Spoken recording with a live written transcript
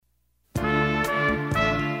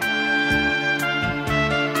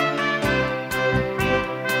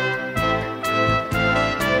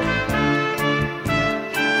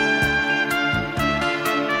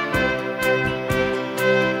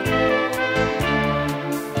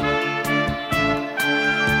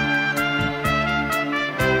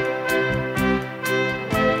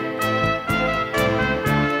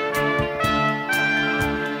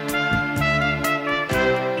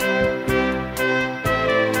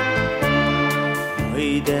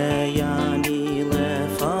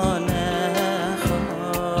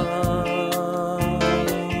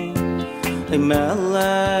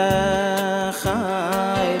melech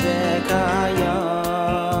chai v'kayam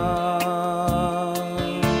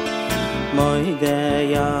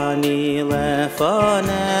moidei ani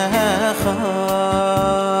lefanecha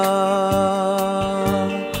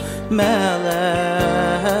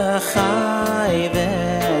melech chai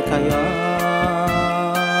v'kayam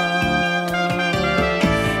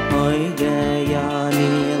moidei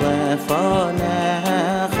ani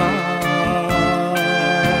lefanecha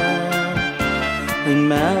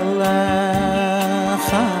melech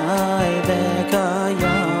chai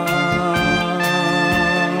v'kayam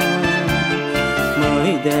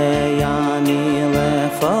moidei ani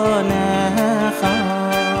lefanecha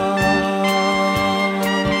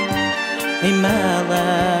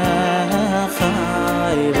melech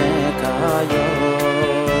chai v'kayam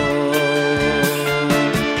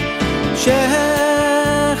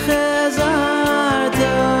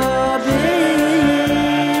shechazarta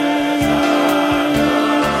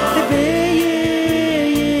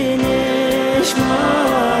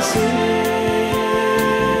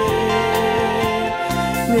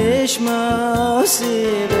nishmasi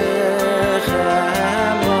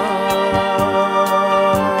b'chema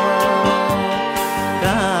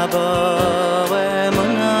Rabbo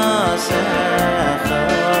emunasecha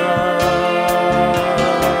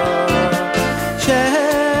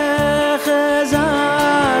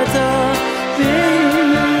shechazarta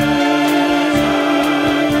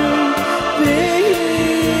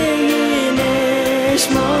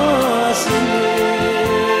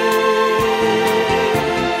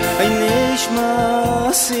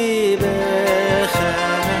nishmasi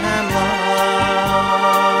b'chema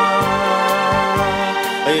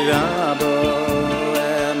Rabbo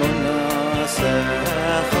emunasecha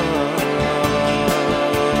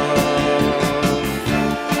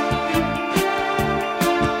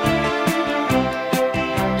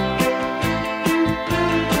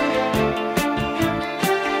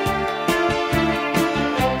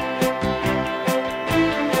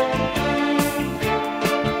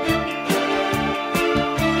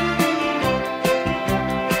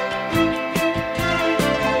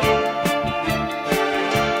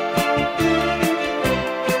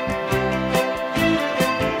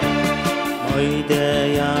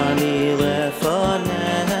moidei ani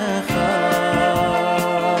lefanecha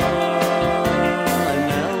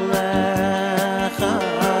melech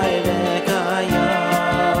chai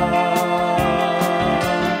v'kayam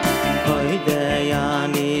moidei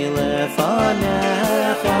ani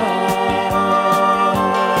lefanecha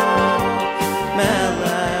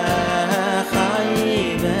melech chai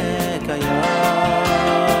v'kayam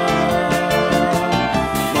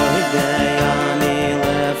moidei ani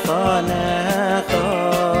lefanecha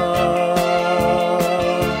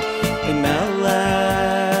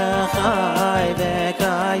melech chai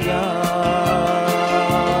v'kayam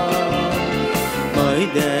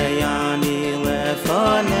moidei ani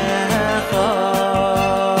lefanecha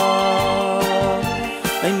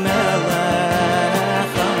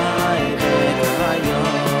melech chai v'kayam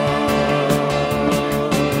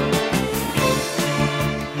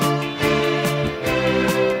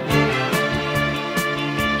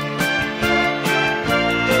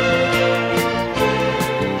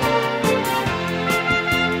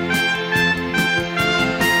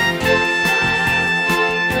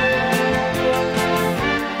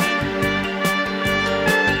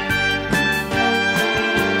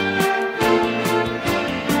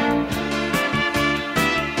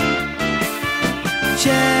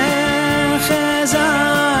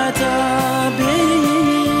shechazarta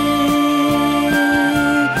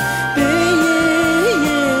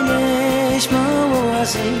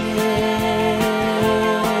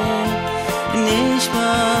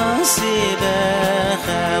nishmasi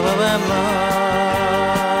b'chema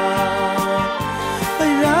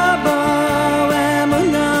Rabbo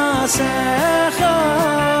emunasecha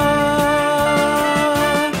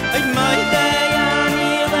moidei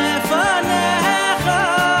ani lefanecha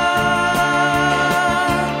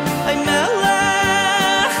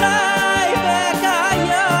melech chai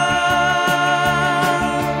v'kayam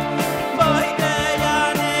moidei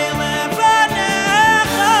ani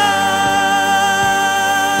lefanecha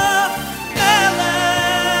melech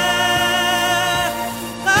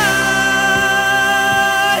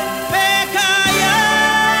chai v'kayam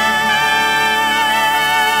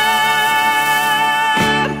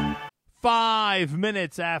 5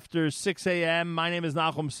 minutes after 6 a.m. My name is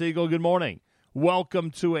Nachum Siegel. Good morning.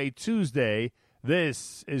 Welcome to a Tuesday.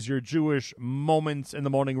 This is your Jewish Moments in the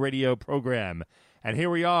Morning radio program. And here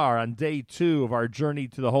we are on day 2 of our journey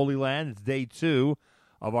to the Holy Land. It's day 2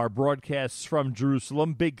 of our broadcasts from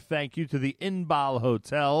Jerusalem. Big thank you to the Inbal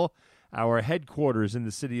Hotel our headquarters in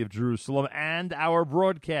the city of Jerusalem, and our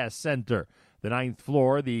broadcast center, the 9th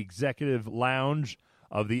floor, the executive lounge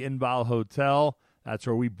of the Inbal Hotel. That's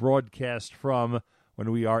where we broadcast from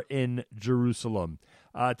when we are in Jerusalem.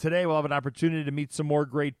 Today we'll have an opportunity to meet some more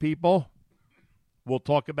great people. We'll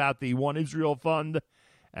talk about the One Israel Fund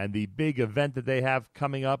and the big event that they have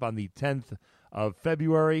coming up on the 10th of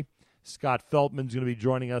February. Scott Feltman's going to be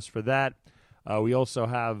joining us for that. We also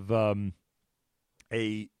have an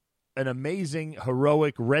amazing,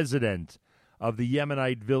 heroic resident of the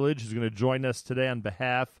Yemenite village who's going to join us today on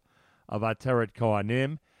behalf of Ateret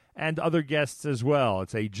Cohanim and other guests as well.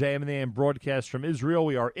 It's a JM broadcast from Israel.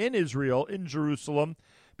 We are in Israel, in Jerusalem,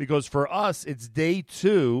 because for us it's day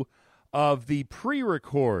 2 of the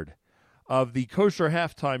pre-record of the Kosher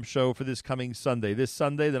Halftime Show for this coming Sunday. This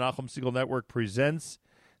Sunday, the Nachum Segal Network presents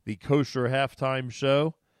the Kosher Halftime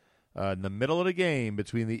Show in the middle of the game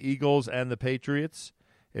between the Eagles and the Patriots.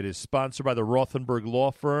 It is sponsored by the Rothenberg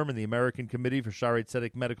Law Firm and the American Committee for Shaarei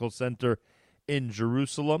Tzedek Medical Center in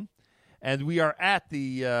Jerusalem. And we are at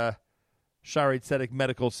the Shaarei Tzedek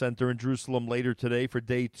Medical Center in Jerusalem later today for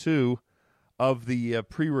day 2 of the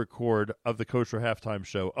pre-record of the Kosher Halftime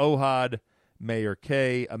Show. Ohad, Mayor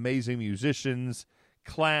K, amazing musicians,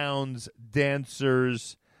 clowns,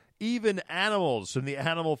 dancers, even animals from the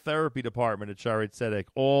animal therapy department at Shaarei Tzedek,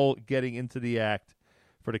 all getting into the act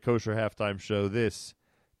for the Kosher Halftime Show this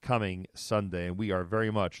coming Sunday, and we are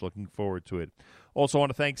very much looking forward to it. Also want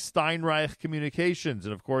to thank Steinreich Communications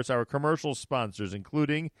and, of course, our commercial sponsors,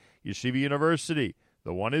 including Yeshiva University,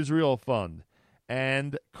 the One Israel Fund,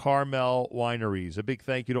 and Carmel Wineries. A big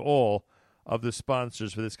thank you to all of the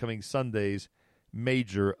sponsors for this coming Sunday's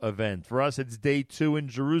major event. For us, it's day 2 in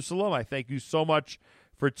Jerusalem. I thank you so much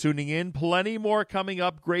for tuning in. Plenty more coming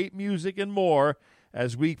up, great music and more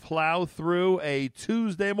as we plow through a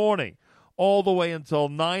Tuesday morning all the way until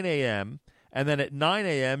 9 a.m., and then at 9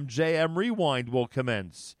 a.m., JM Rewind will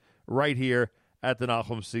commence right here at the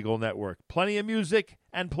Nachum Segal Network. Plenty of music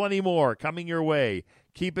and plenty more coming your way.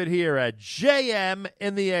 Keep it here at JM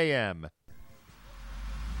in the AM.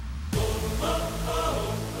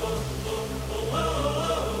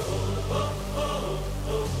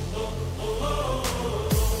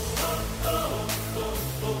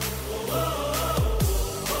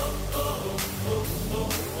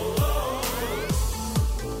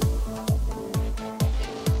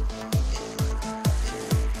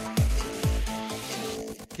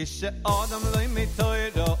 כשאדם לא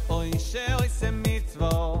מתוירו אוי שעושה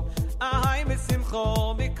מצוו אהי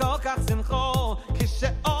בשמחו מכל כך שמחו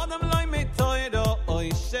כשאדם לא מתוירו אוי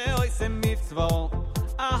שעושה מצוו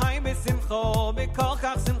אהי בשמחו מכל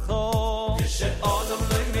כך שמחו כשאדם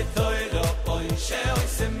לא מתוירו אוי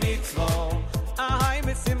שעושה מצוו אהי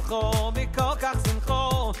בשמחו מכל כך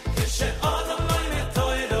שמחו כשאדם לא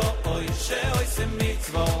מתוירו אוי שעושה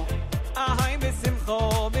מצוו אהי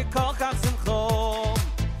בשמחו מכל כך שמחו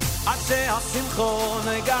השמחו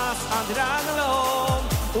נגס עד רגלו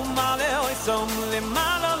ומעלה אויסום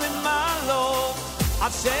למעלה למעלה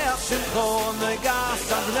השמחו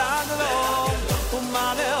נגס עד רגלו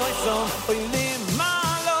ומעלה אויסום אוי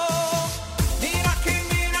למעלה נרקי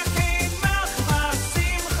מחמא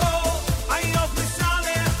שמחו איות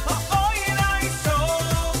מסלח אוי רייסו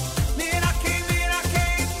נרקי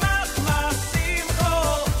מחמא שמחו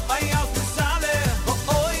איות מסלח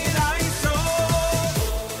אוי רייסו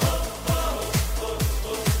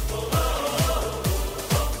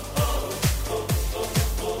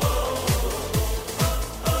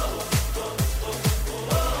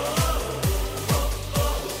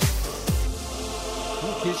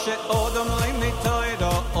כשאדם לא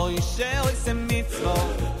מתוירו אוי שעושה מצוו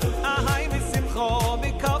אהי בשמחו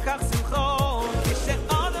מכל כך שמחו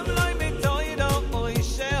כשאדם לא מתוירו אוי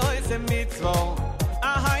שעושה מצוו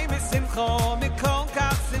אהי בשמחו מכל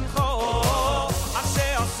כך שמחו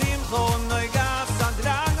אשר השמחו נגס עד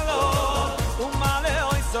רגלו ומעלה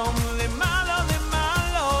אויסום למעלה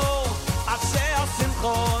למעלה אשר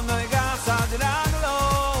השמחו נגס עד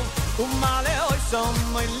רגלו ומעלה אויסום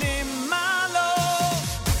למעלה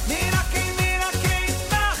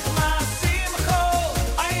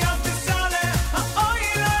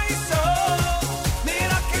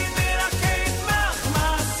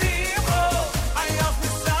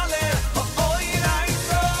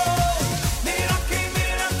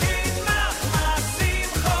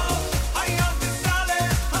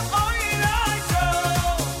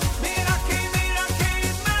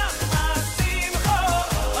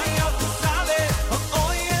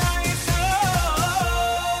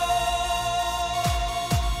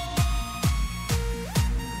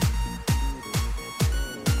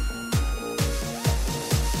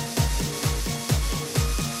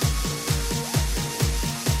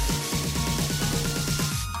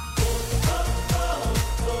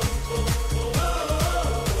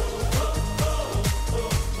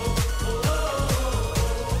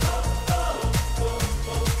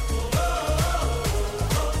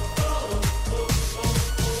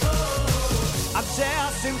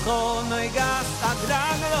simcho noi gas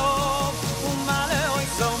agraglo umale oi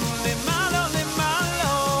som le malo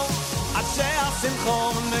ache simcho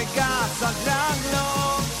noi gas agraglo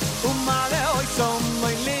umale oi som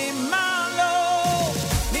moi le malo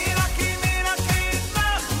miraki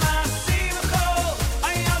mach ma simcho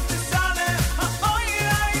ay al tsale oi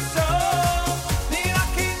rai so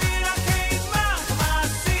miraki mach ma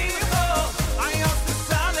simcho ay al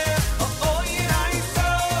tsale oi rai so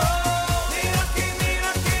miraki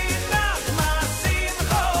mach ma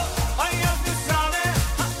simcho ay al tsale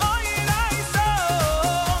oi rai so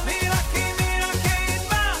miraki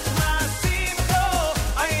mach ma simcho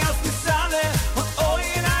ay al tsale oi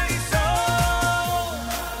rai so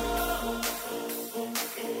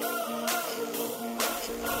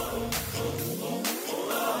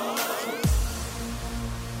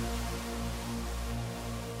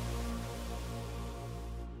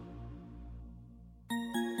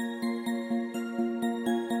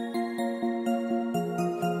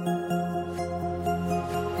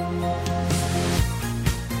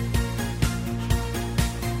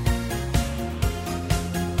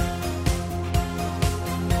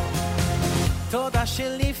תודה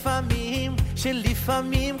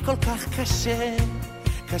שלפעמים כל כך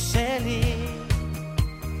קשה לי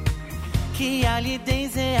כי על ידי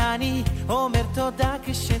זה אני אומר תודה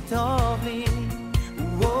כשטוב לי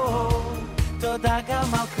תודה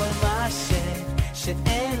גם על כל מה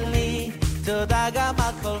שאין לי תודה גם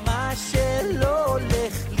על כל מה שלא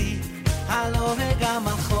הולך לי הלא וגם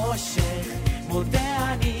על חושך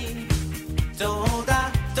מודה אני תודה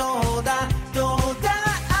תודה תודה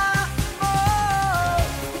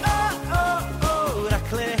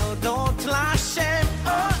רק להודות לשם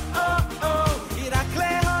רק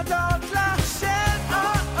להודות לשם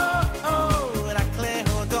רק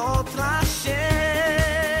להודות לשם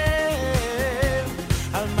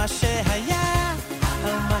על מה שהיה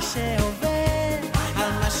על מה שעובר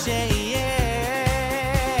על מה שיהיה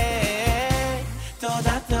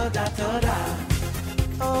תודה תודה תודה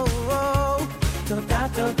תודה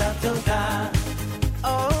תודה תודה תודה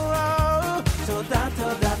תודה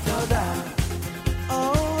תודה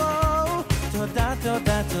תודה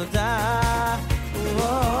תודה תודה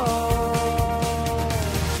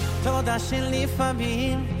תודה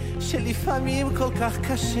שלפעמים כל כך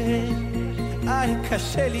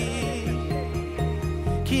קשה לי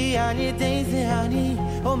כי על ידי זה אני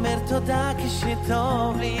אומר תודה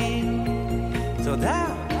כשטוב לי תודה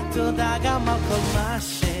תודה גם על כל מה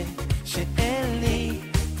שאין לי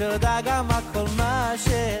תודה גם על כל מה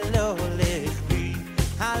שלא הולך לי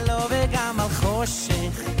הלא וגם על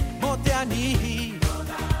חושך מודה אני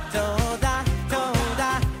תודה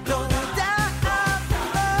תודה תודה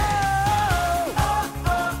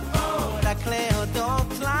רק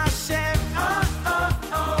להודות לשם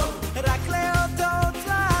רק להודות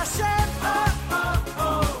לשם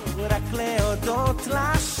רק להודות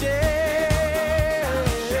לשם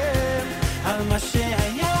על מה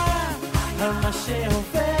שהיה על מה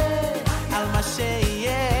שעובר על מה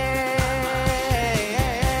שיהיה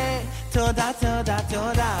תודה תודה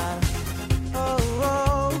תודה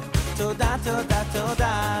תודה תודה תודה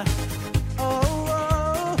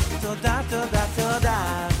תודה תודה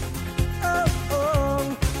תודה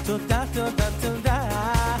תודה תודה תודה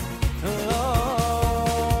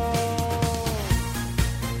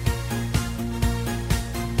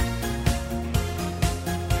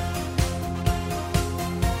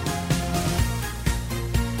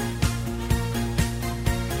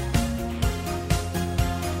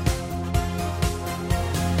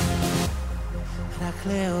רק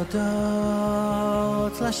להודות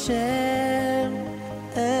לשם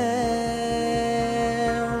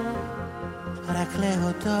רק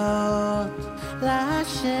להודות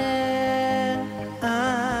לשם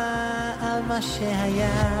על מה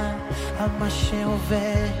שהיה על מה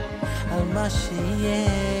שעובר על מה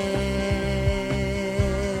שיהיה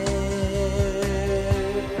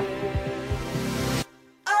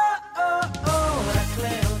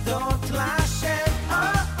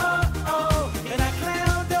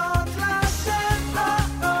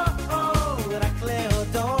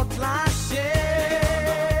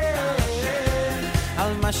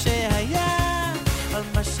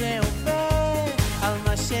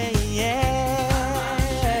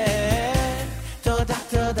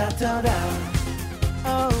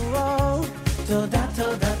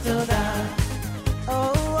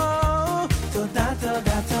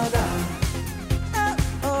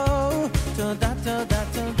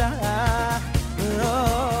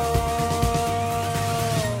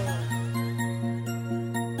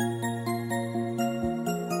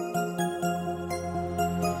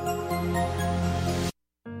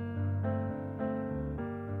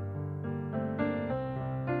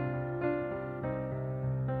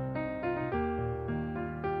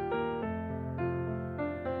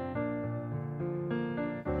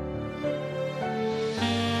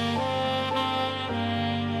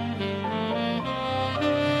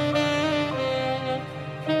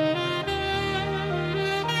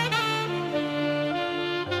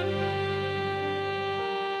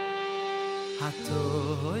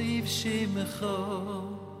hatoiv shimcho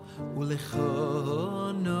ulecho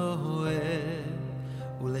noeh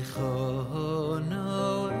ulecho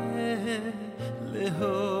noeh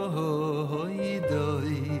lehoidois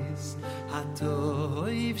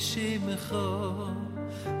hatoiv shimcho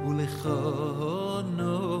ulecho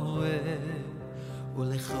noeh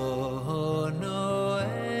ulecho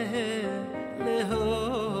noeh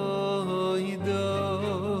lehoidois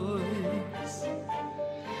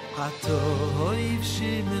hatoiv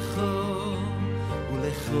shimcho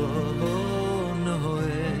ulecho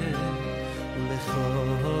noeh ulecho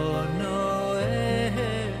noeh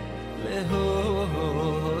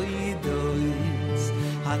lehoidois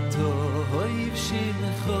hatoiv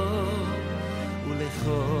shimcho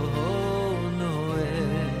ulecho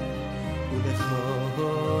noeh ulecho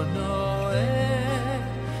noeh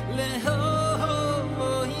lehoidois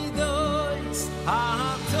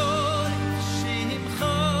hatoiv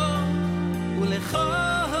shimcho ulecho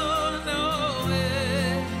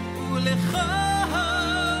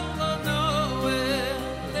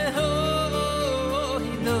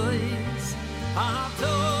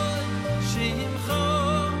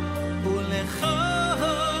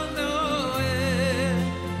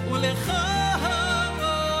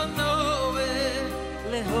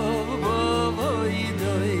Leho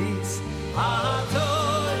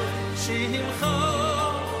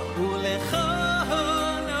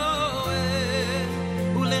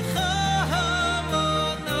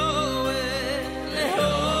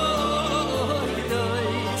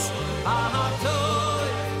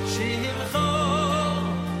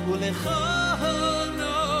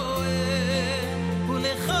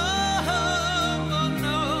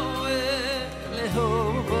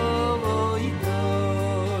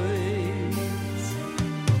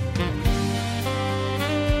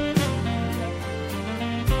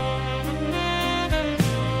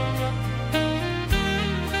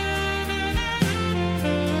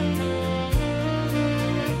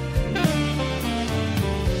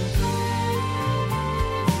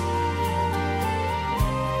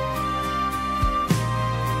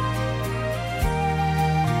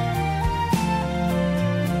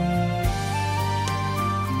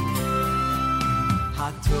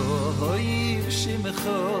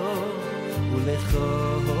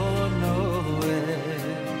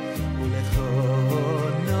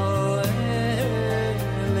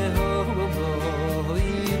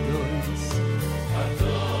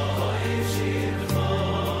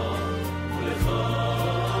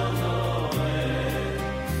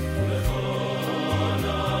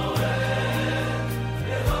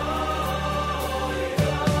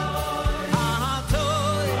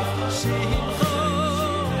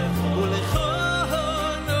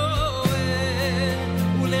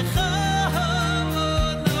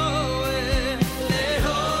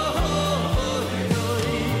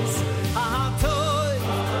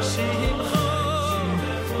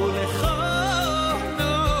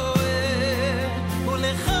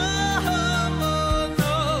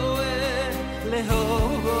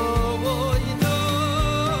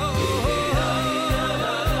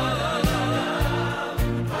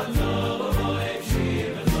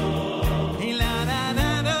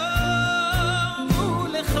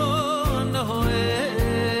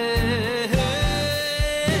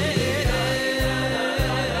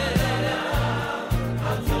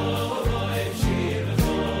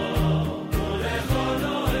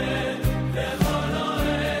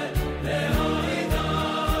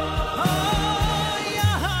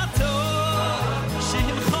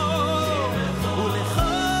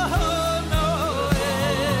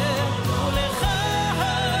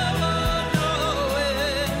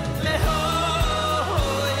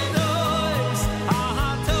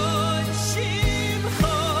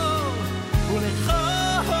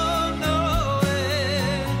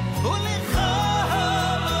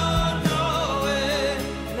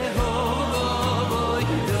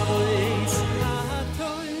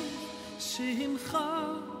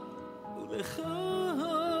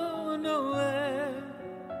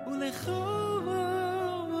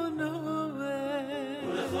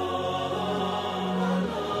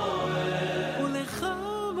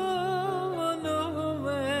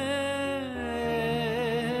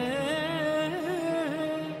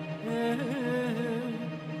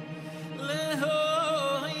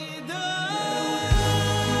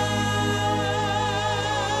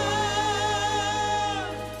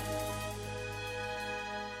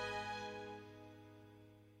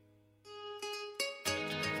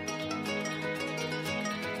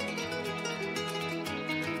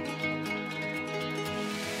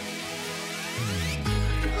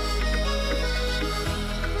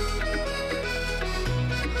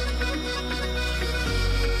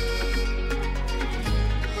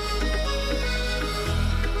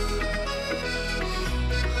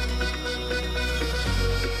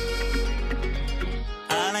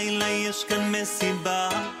יש כאן מסיבה,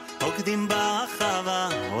 רוקדים ברחבה,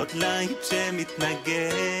 עוד להיט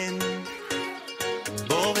שמתנגן.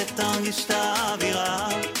 בוא ותרגיש את האווירה,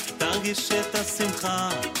 תרגיש את השמחה,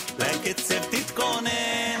 לקצב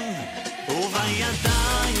תתכונן.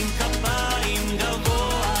 ובידיים כפיים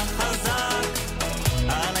גבוה חזק,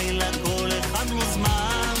 הלילה כל אחד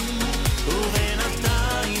מוזמן,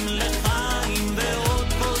 ובינתיים לחיים ועוד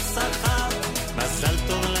כוס אחת, מזל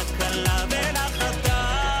טוב לכלה ולחתן.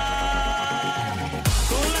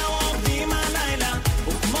 כולם עובדים הלילה,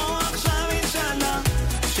 וכמו עכשיו אינשאללה,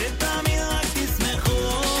 שתמיד רק תשמחו.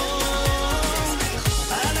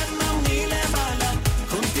 הלב ממריא למעלה,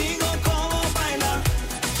 contigo como baila,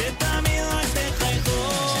 שתמיד רק תחייכו.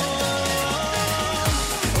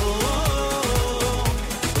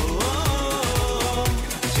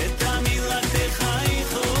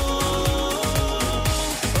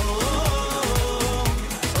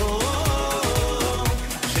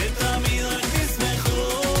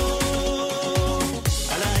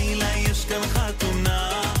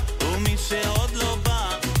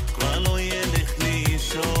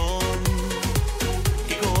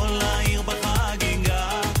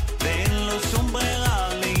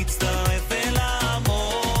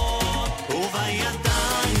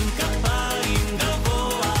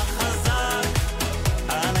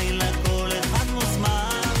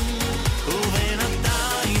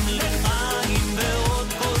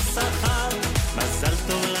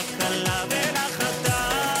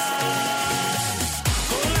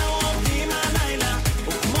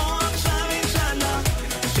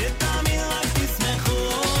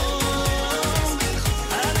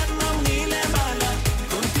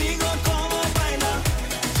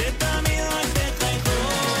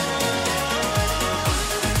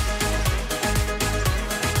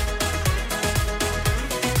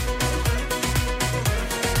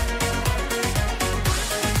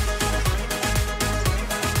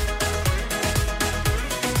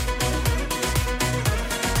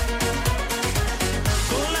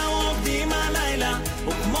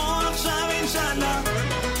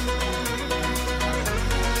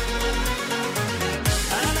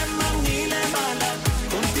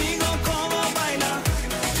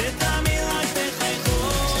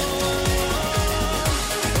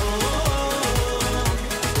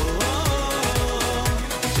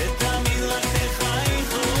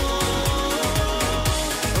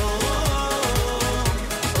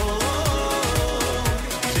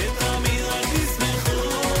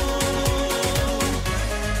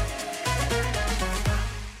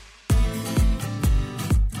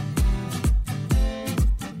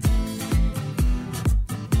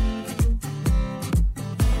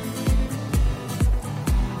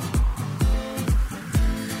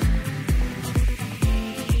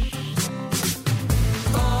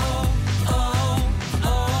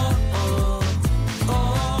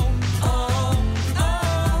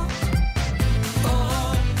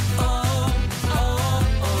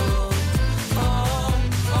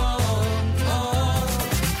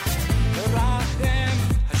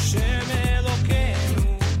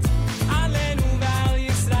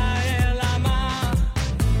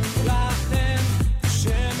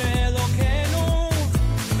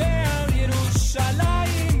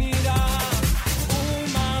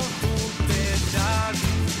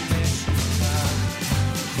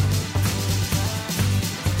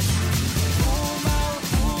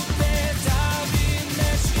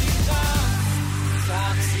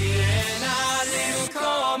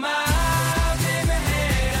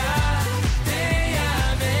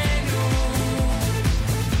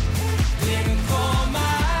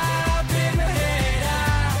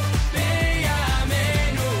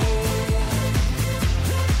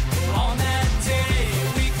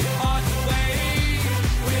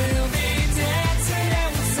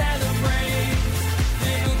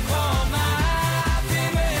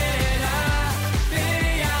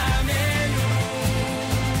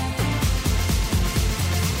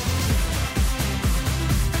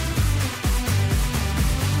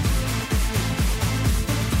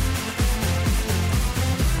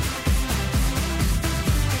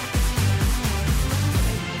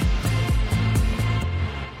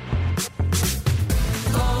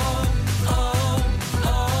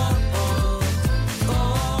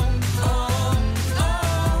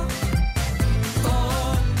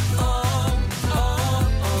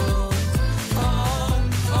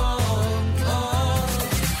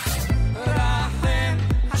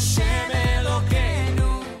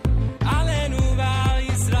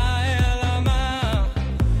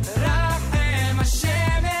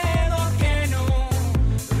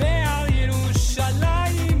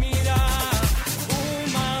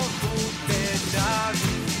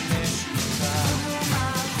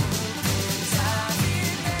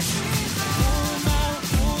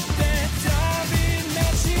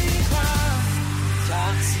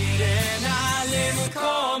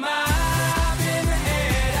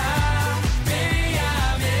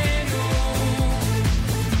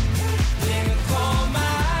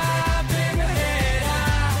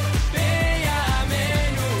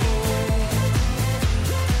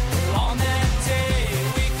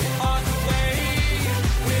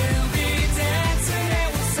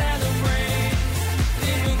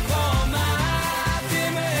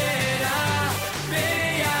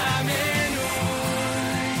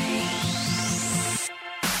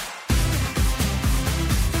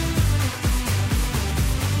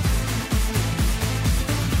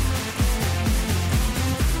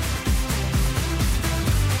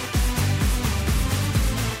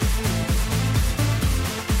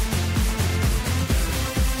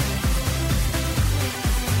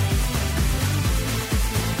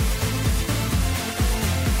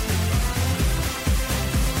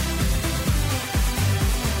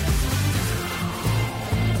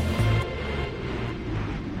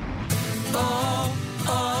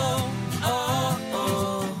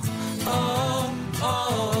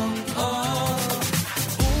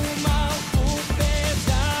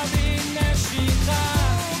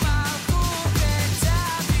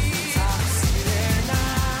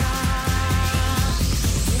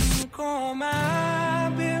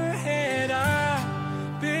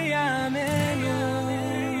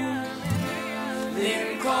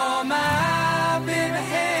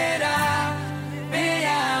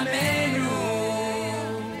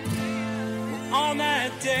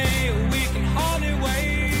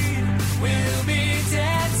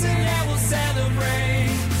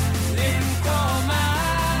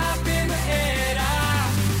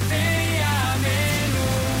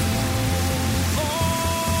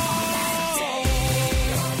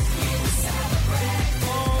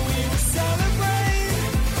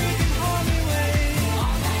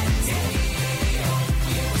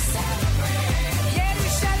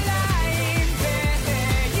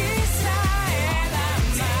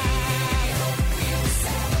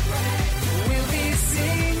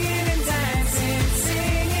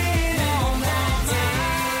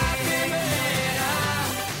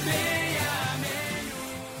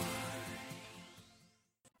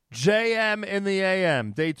 JM in the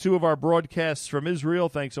AM, day 2 of our broadcasts from Israel.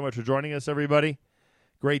 Thanks so much for joining us, everybody.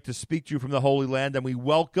 Great to speak to you from the Holy Land, and we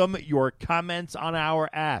welcome your comments on our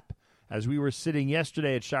app. As we were sitting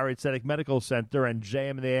yesterday at Shaarei Tzedek Medical Center and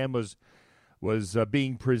JM in the AM was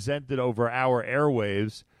being presented over our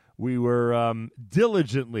airwaves, we were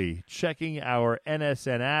diligently checking our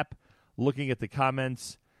NSN app, looking at the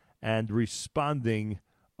comments, and responding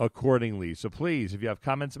accordingly. So please, if you have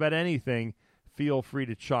comments about anything, feel free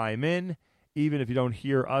to chime in, even if you don't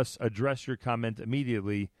hear us address your comment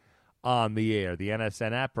immediately on the air. The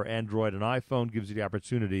NSN app for Android and iPhone gives you the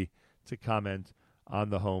opportunity to comment on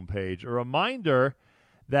the homepage. A reminder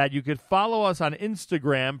that you could follow us on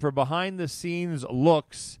Instagram for behind-the-scenes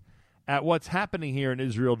looks at what's happening here in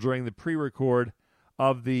Israel during the pre-record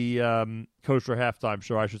of the Kosher Halftime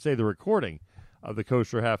Show. I should say the recording of the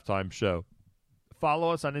Kosher Halftime Show. Follow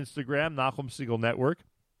us on Instagram, Nachum Segal Network.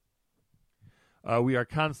 We are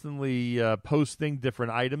constantly posting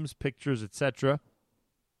different items, pictures, etc.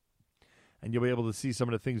 And you'll be able to see some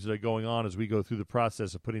of the things that are going on as we go through the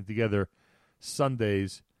process of putting together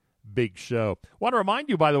Sunday's big show. I want to remind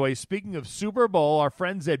you, by the way, speaking of Super Bowl, our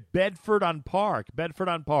friends at Bedford on Park,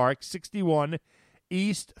 61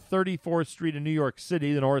 East 34th Street in New York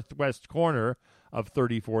City, the northwest corner of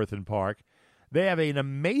 34th and Park, they have an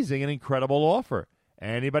amazing and incredible offer.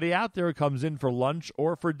 Anybody out there who comes in for lunch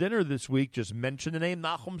or for dinner this week, just mention the name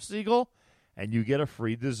Nachum Segal, and you get a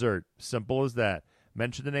free dessert. Simple as that.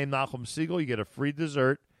 Mention the name Nachum Segal, you get a free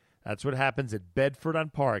dessert. That's what happens at Bedford on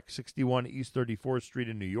Park, 61 East 34th Street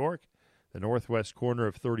in New York, the northwest corner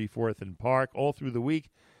of 34th and Park, all through the week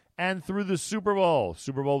and through the Super Bowl.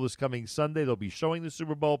 Super Bowl this coming Sunday. They'll be showing the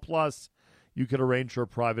Super Bowl, plus you could arrange for a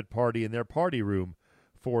private party in their party room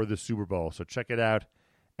for the Super Bowl. So check it out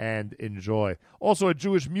and enjoy. Also, a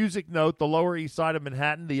Jewish music note, the Lower East Side of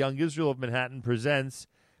Manhattan, the Young Israel of Manhattan, presents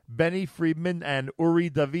Benny Friedman and Uri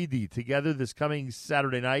Davidi together this coming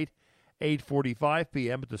Saturday night, 8:45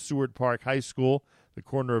 p.m. at the Seward Park High School, the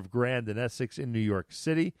corner of Grand and Essex in New York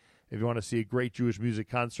City. If you want to see a great Jewish music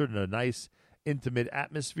concert in a nice, intimate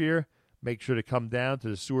atmosphere, make sure to come down to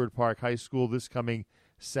the Seward Park High School this coming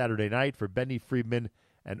Saturday night for Benny Friedman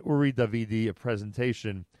and Uri Davidi, a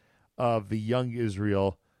presentation of the Young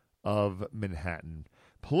Israel of Manhattan.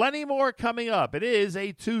 Plenty more coming up. It is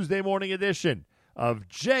a Tuesday morning edition of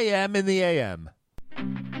JM in the AM.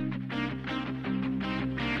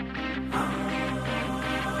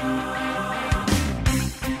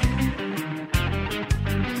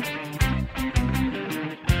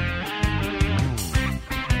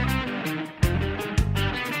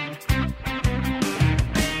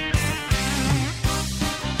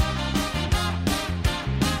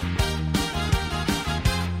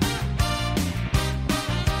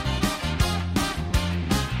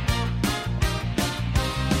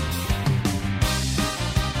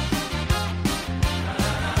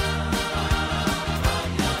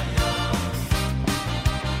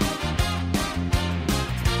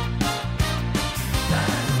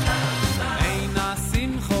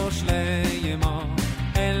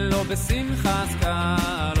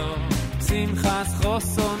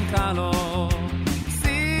 חוסון קלו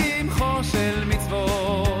שמחו של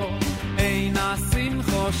מצוות אינה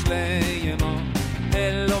שמחו שליימו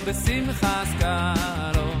אלו בשמחס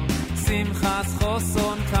קלו שמחס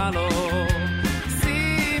חוסון קלו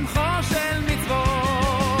שמחו של מצוות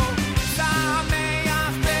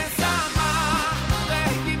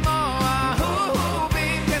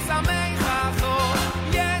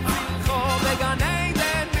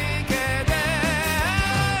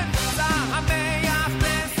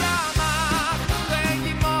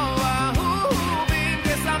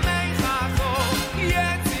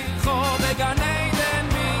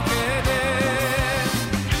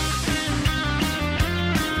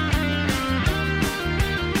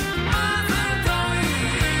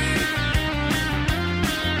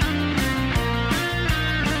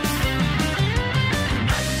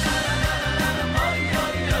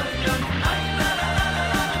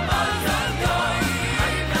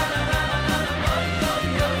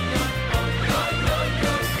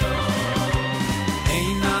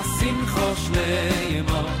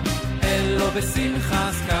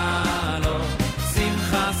בשמחס קלו,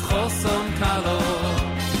 שמחס חוסון קלו,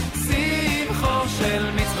 שמחו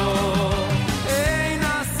של מצוות, אין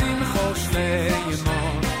השמחו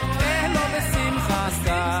שליימו, אלו בשמחס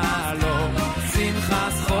קלו,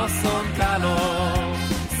 שמחס חוסון קלו,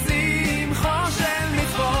 שמחו של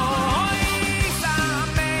מצוות,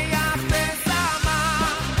 שמח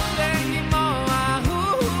ושמח, רגימו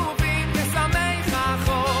אהובים ושמח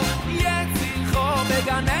אחו, יצילחו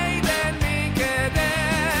בגני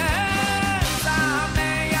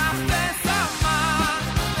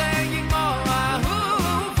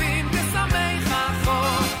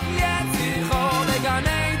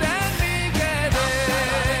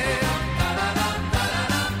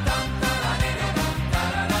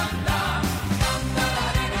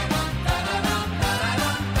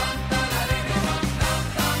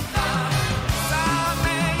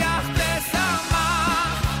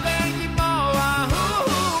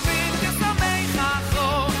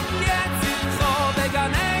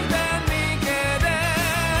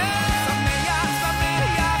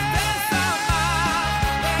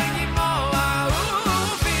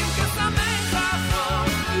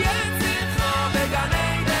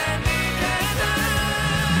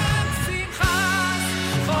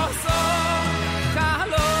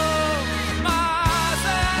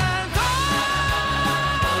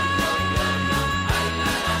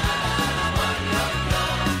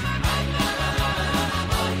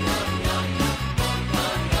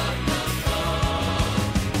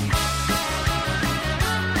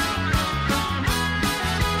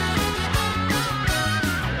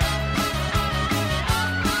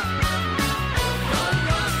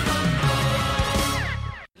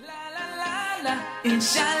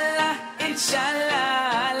Inshallah,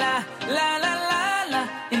 inshallah, la la la la la.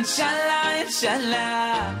 Inshallah,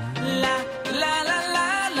 inshallah, la la la la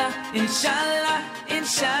la. Inshallah,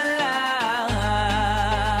 inshallah.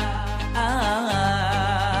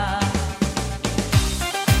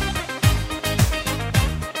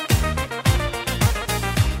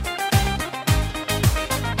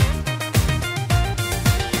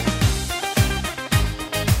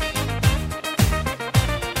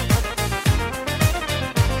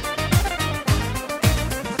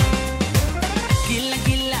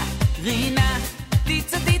 Rina,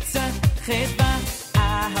 Titza, Titza, Chedva,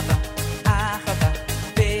 Ahava, Ahava.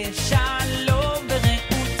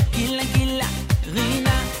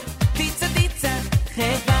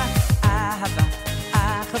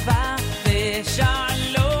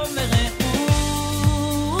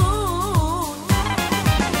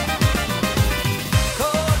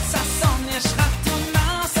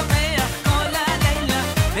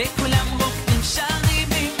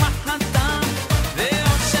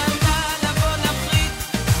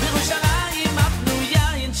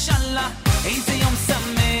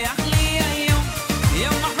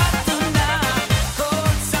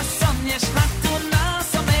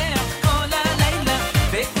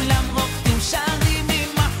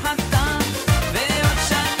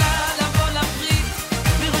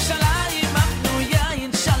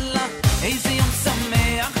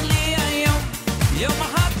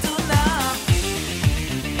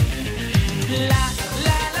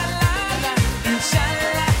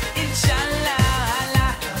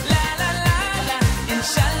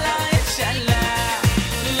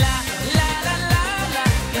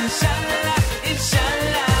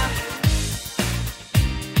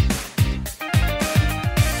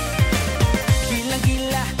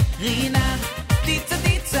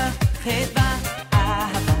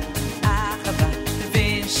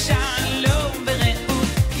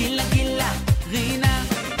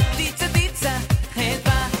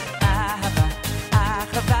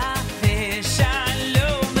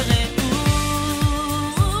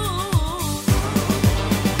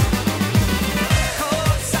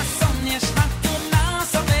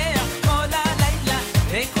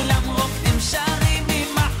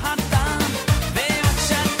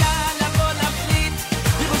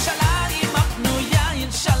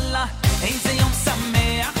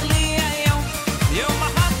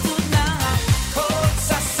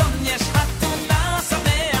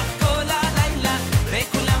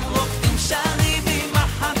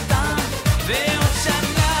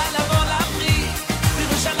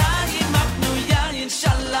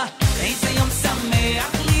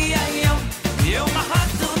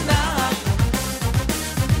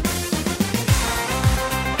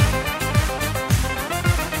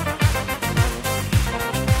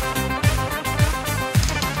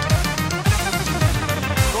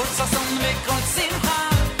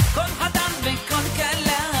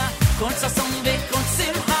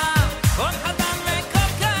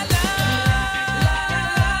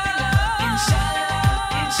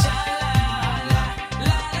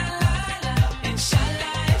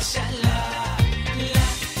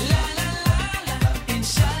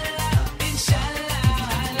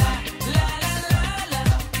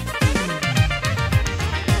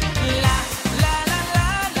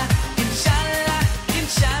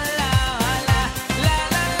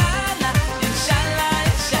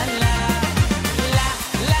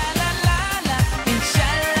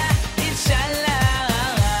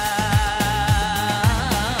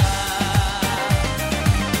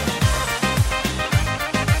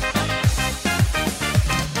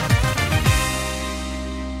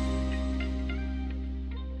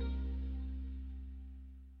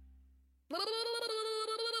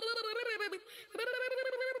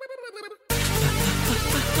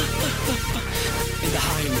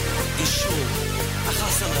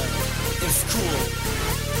 cool.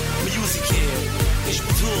 Music here, ich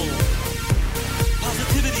betul.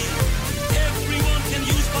 Positivity, everyone can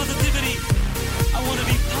use positivity. I want to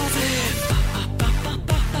be positive.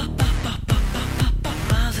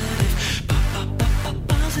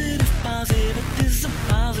 Positivism,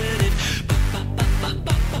 positive.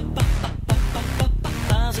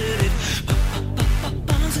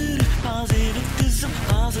 Positivism,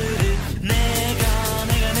 positive.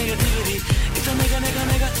 Negativity. It's a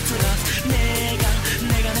nega to us.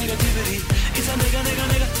 Negativity. It's a nega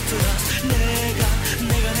to us.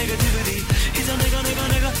 Negativity. It's a nega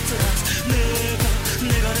to us.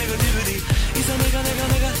 Negativity. It's a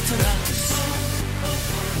nega to us.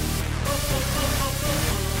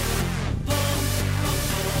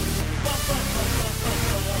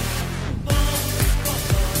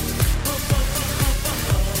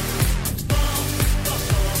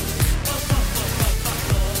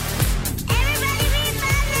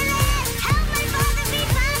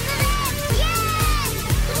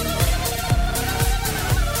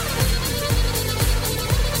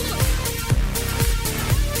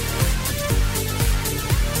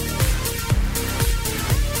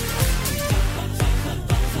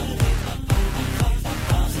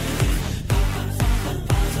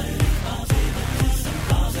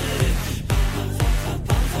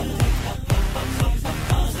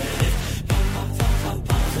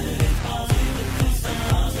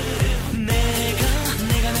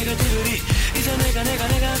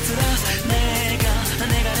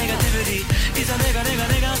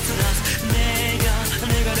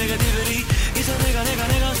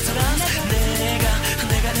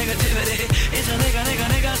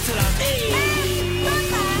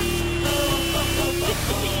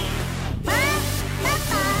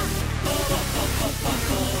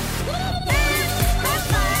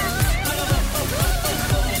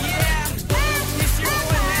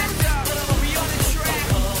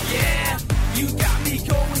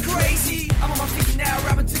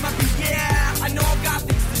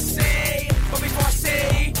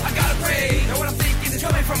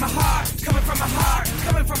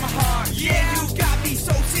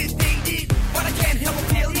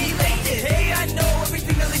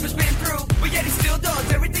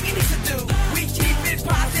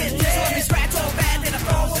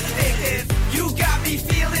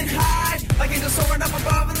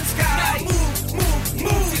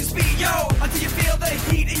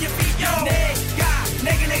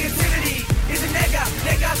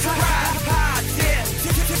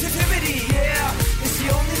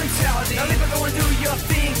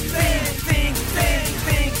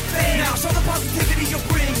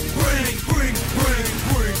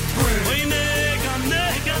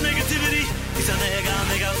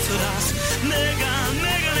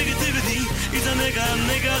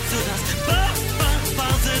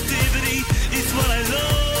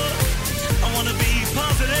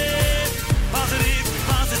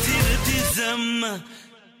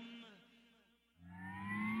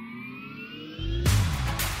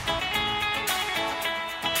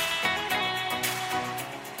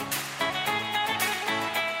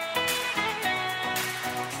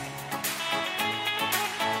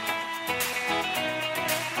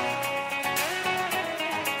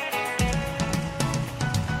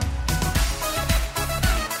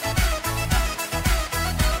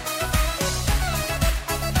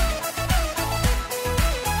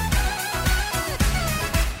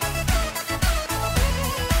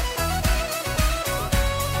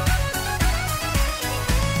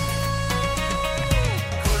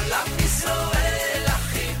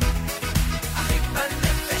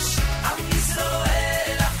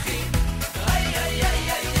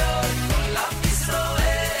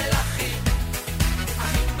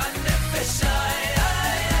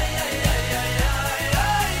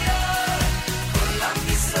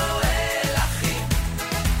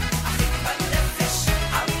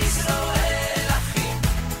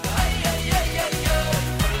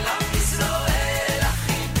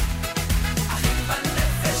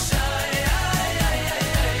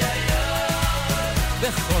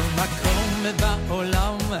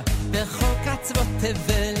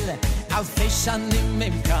 שנים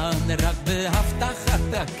הם כאן רק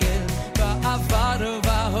בהבטחת הקל בעבר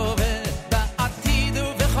ובהווה בעתיד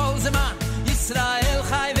ובכל זמן ישראל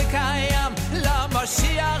חי וקיים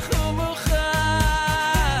למשיח הוא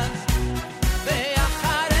מוכן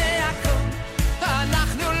ואחרי הכל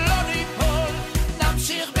אנחנו לא ניפול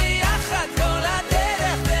נמשיך ביחד כל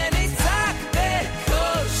הדרך ונצעק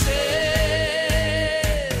בכל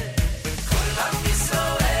כל עם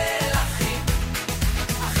ישראל אחים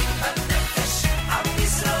אחים בנפש עם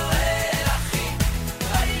ישראל אחים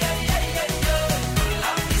איי איי איי איי כל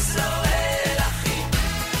עם ישראל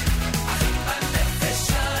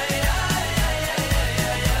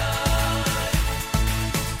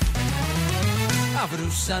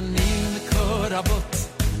שושנים קורבות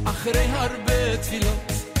אחרי הרבה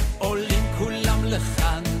תפילות עולים כולם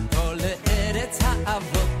לכאן פה לארץ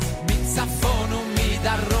האבות מצפון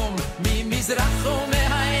ומדרום ממזרח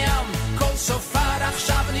ומהים כל שופר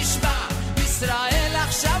עכשיו נשמע ישראל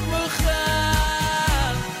עכשיו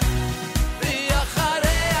מוכן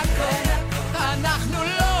ואחרי הכל אנחנו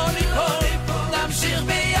לא ניפול נמשיך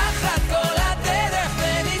ביחד כל הדרך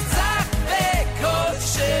ונצעק בקול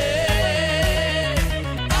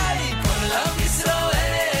איי כל עם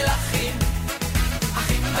ישראל אחים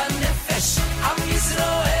אחים בנפש עם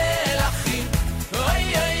ישראל אחים אוי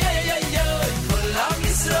אוי אוי אוי אוי כל עם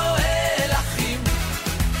ישראל אחים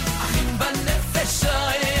אחים בנפש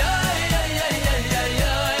אוי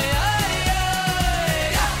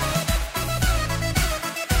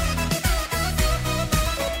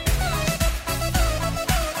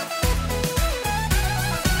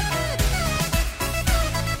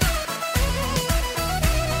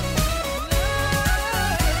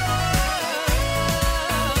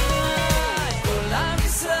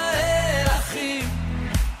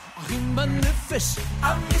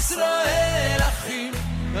עם ישראל אחים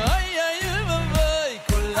איי איי איי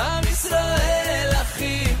כל עם ישראל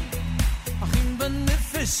אחים אחים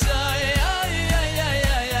בנפש איי איי איי איי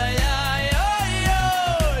איי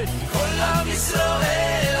איי כל עם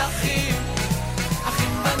ישראל אחים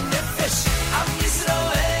אחים בנפש עם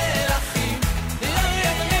ישראל אחים איי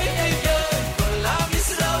איי איי כל עם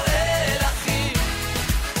ישראל אחים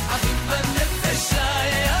אחים בנפש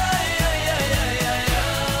איי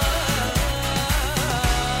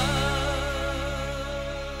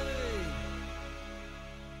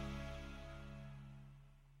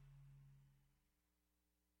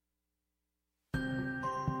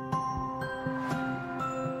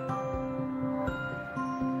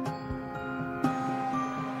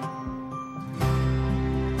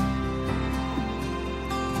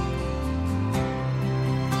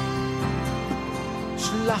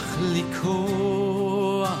שלח לי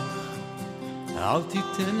כוח, אל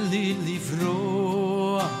תיתן לי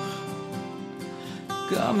לברוח,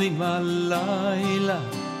 גם אם הלילה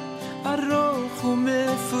ארוך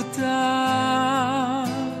ומפותח,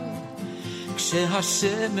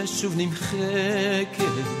 כשהשמש שוב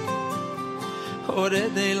נמחקת,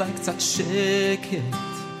 הורד אליי קצת שקט,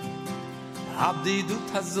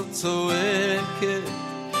 הבדידות הזאת צועקת,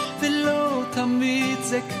 ולא תמיד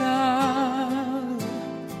זה קל.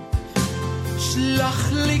 שלח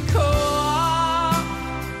לי כוח,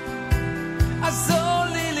 עזור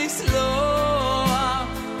לי לסלוח,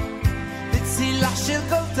 בצילה של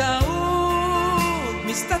כל טעות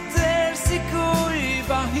מסתתר סיכוי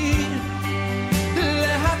בהיר,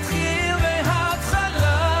 להתחיל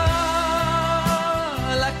מההתחלה,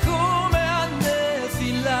 לקום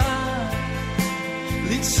מהנפילה,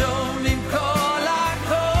 לנשום עם כל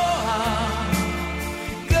הכוח,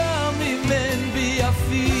 גם אם אין בי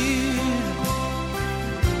אוויר.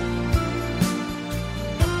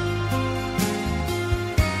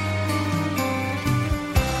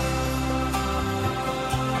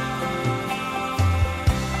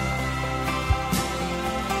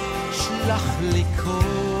 שלח לי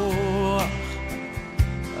כוח,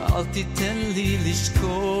 אל תיתן לי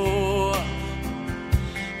לשכוח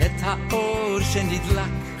את האור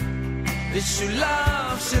שנדלק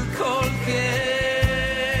בשולב של כל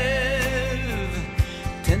כאב.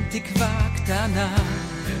 תן תקווה קטנה,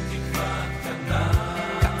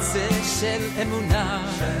 קצה של אמונה,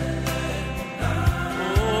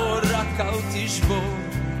 או רק אל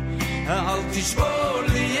תשבור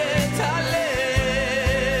לי את הלב.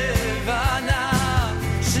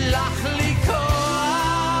 שלח לי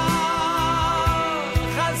כוח,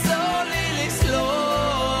 עזור לי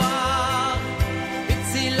לסלוח,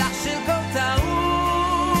 בצילה של כל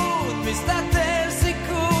טעות מסתתר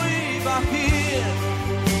סיכוי בהיר,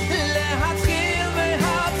 להתחיל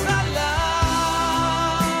מההתחלה,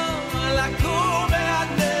 לקום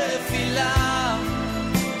מהנפילה,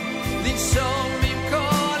 לנשום עם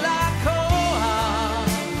כל הכוח,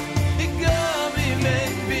 גם אם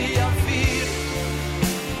אין בי אוויר.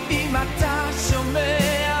 אם אתה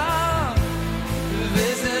שומע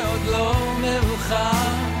וזה עוד לא מאוחר,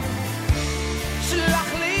 שלח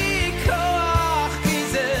לי כוח, כי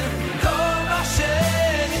זה כל מה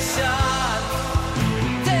שנשאר.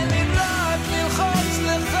 תן לי רק ללחוץ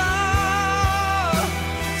לך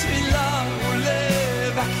תפילה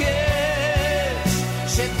ולבקש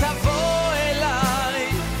שתבוא אליי,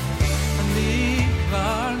 אני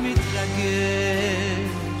כבר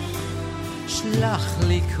מתרגש. שלח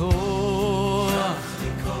לי כוח,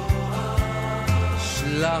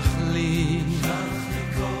 שלח לי,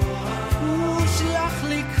 שלח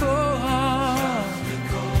לי כוח,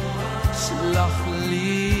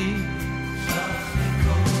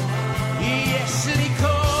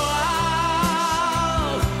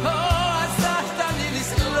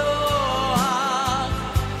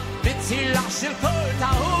 של כל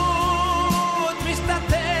טעות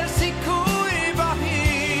מסתתר סיכוי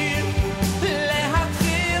בהיר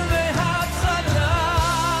להתחיל מההתחלה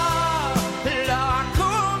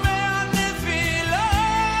לעקום מהנפילה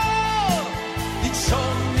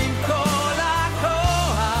לנשום עם כל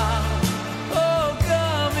הכוח או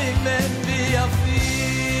גם אם אין בי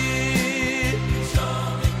אוויר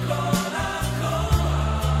לנשום עם כל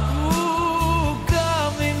הכוח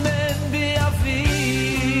וגם אם אין בי אוויר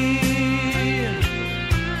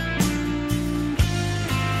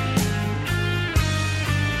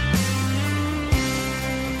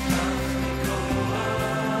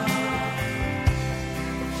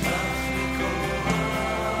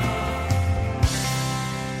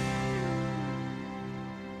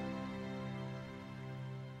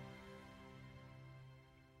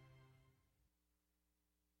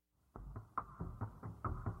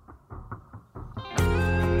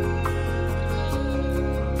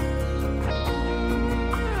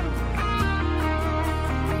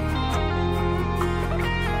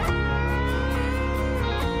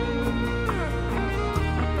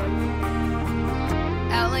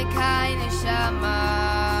Elikai neshama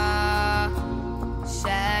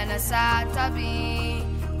shenasat bi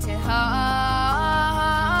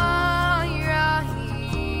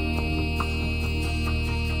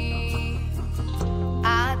tehayrahi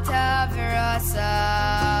ata virasa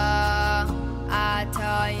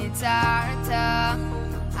ata yitzarta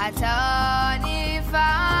ata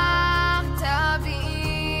nifachta bi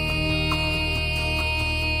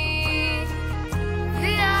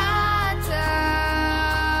Viata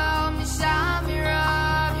Mishamira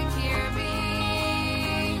Bikirbi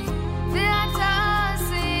Viata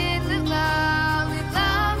Sid Lila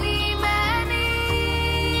Mani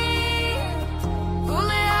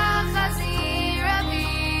Ulea Khazira Bi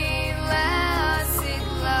Sid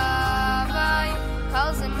Lavai Kol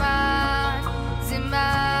Zaman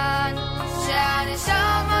Zaman Shani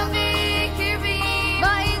Shama Bikirbi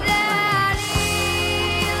Maidani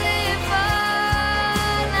Lifanachla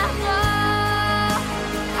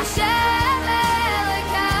Hashem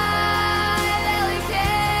Elikai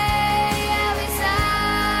Elikei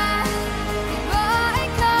Elisai Boy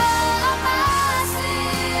Kol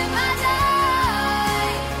Amasim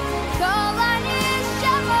Adai Kol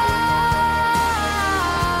Anishavai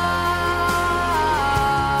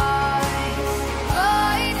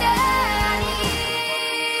Boy Dani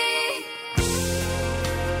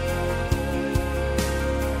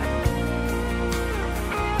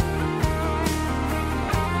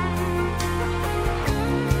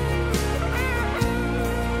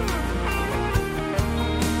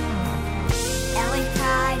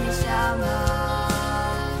Elikai neshama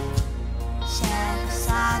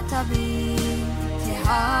shenasat bi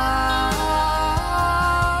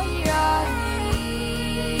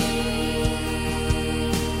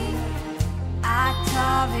tehayrahi ata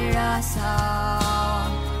virasa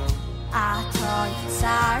ata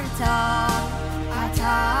yitzarta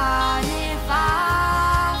ata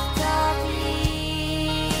nifachta bi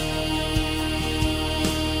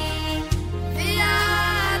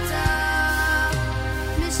Viata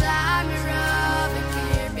Mishamira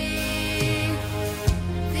Bikirbi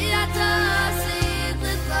Viata Sid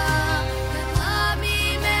Lila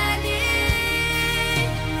Mimani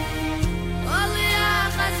Olea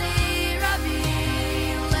Khazira Bi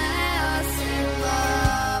Lea Sid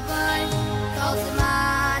Lavai Kol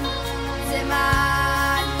Zaman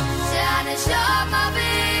Zaman Shana Shama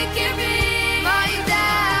Bikirbi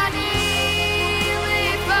Maidani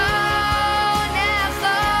Lifonecha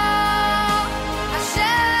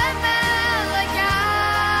Hashem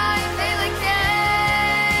Elikai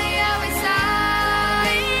Elikei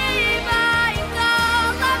Elisai Boy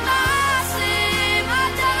Kol Amasim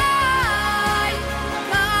Adai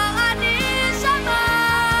Kol Anishavai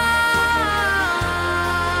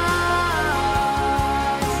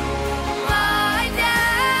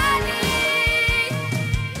Maidani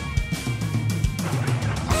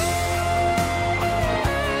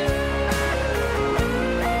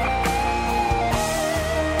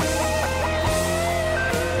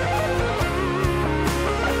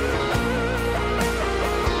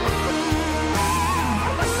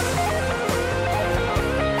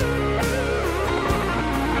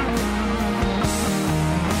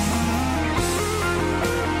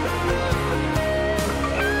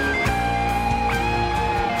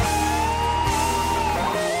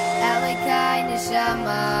Elikai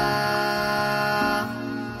neshama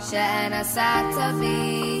shenasat bi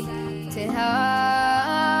tehayrahi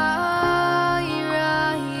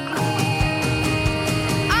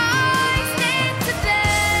I stand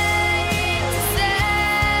today to say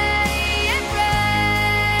and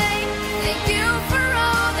pray thank you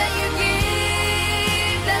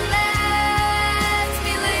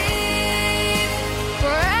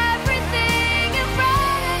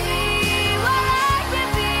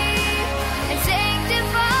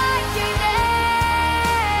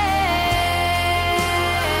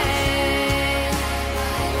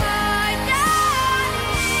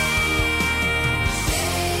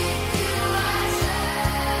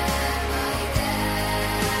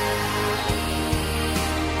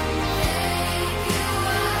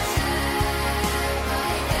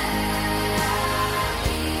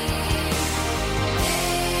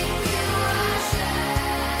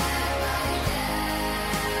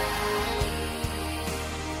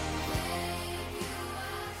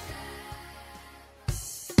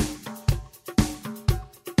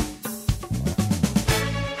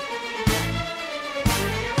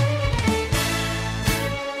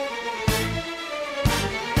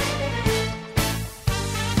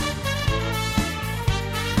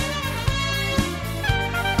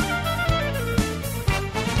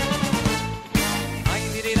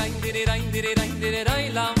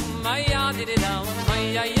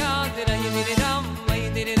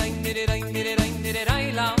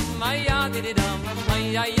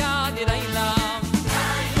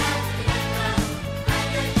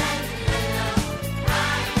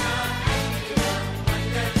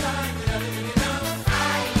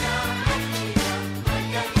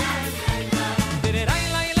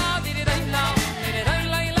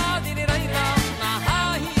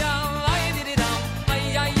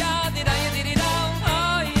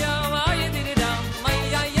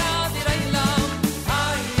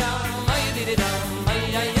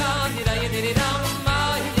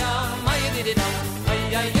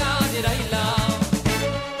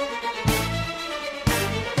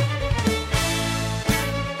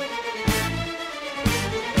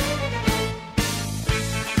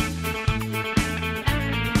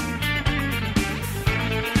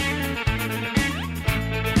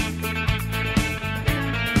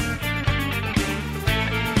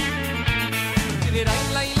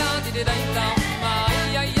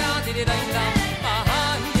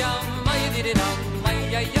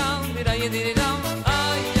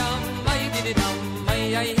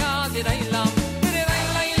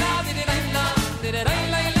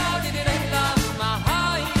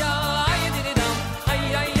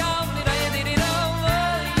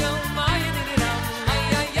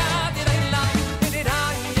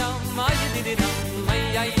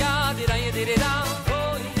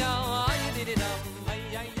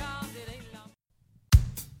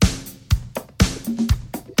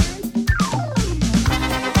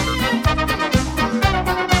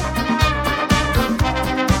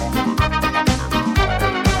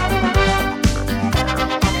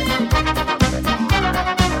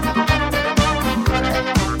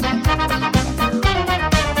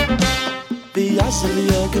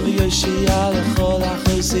Give me your shia the chol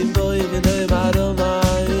achosim boy v'nei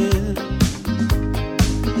maromayim.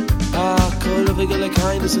 Kol v'gele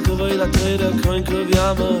kindness k'voy la teira koin k'v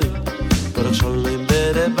yamoy. Baruch shalom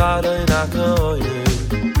bere baroy nakoyim.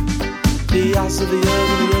 B'yasa v'yom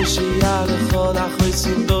give me your shia the chol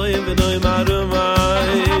achosim boy v'nei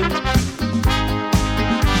maromayim.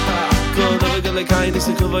 Kol v'gele kindness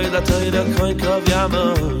k'voy la teira koin k'v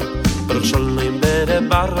yamoy. Baruch shalom bere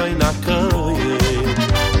baroy nakoyim.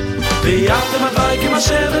 ויאתם הוויקים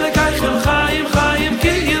אשר ולקייכם חיים חיים כי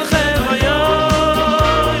ילכם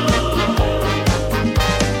היום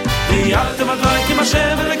ויאתם הוויקים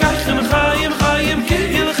אשר ולקייכם חיים חיים כי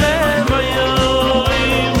ילכם היום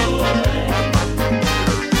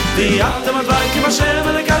ויאתם הוויקים אשר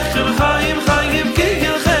ולקייכם חיים חיים כי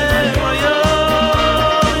ילכם היום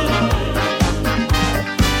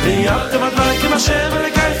ויאתם הוויקים אשר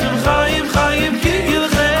ולקייכם חיים חיים כי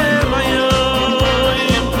ילכם היום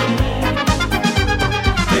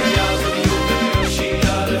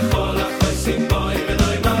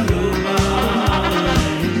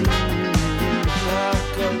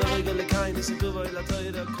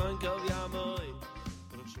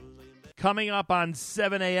Coming up on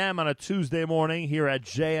 7 a.m. on a Tuesday morning here at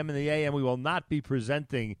JM in the AM, we will not be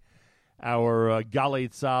presenting our Galei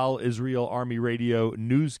Tzahal Israel Army Radio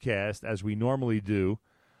newscast as we normally do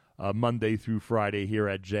Monday through Friday here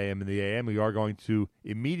at JM in the AM. We are going to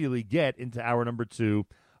immediately get into hour number 2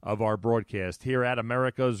 of our broadcast here at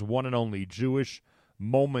America's one and only Jewish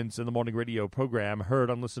Moments in the Morning radio program,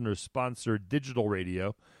 heard on listener-sponsored digital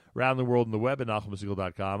radio around the world on the web at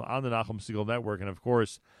NachumSegal.com, on the Nachum Segal Network, and, of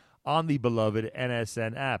course, on the beloved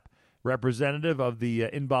NSN app. Representative of the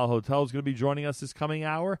Inbal Hotel is going to be joining us this coming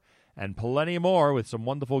hour, and plenty more with some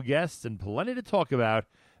wonderful guests and plenty to talk about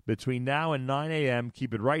between now and 9 a.m.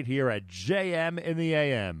 Keep it right here at JM in the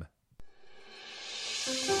AM.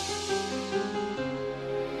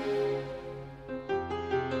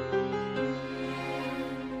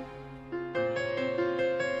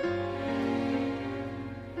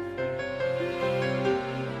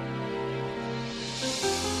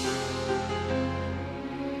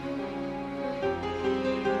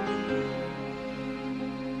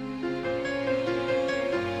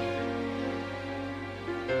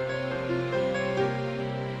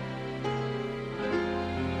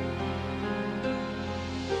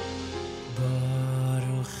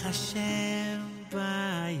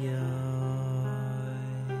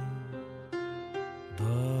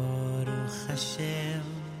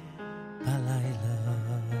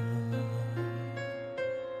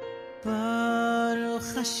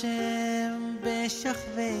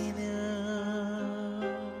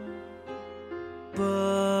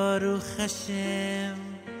 Hashem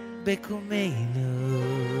bekumeinu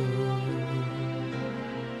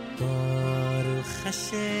Baruch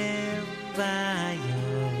Hashem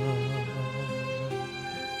bayom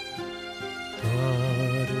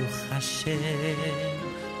Baruch Hashem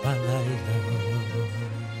balayla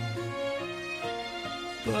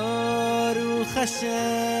Baruch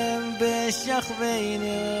Hashem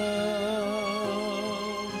beshachveinu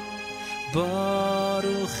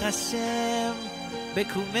Baruch Hashem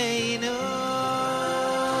bekumeinu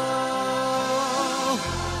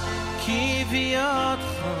ki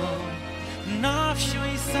v'yadcha nafshu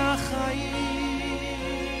isachayim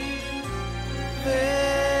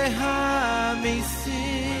v'hamisim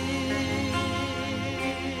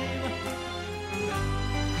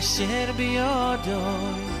asher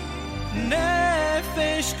b'yadoi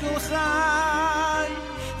nefesh kol chai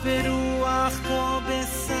v'ruach kol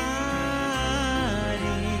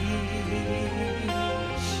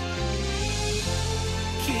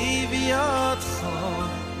בידך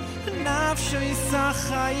נפשו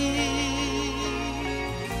ישחיים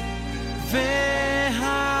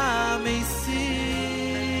והמסים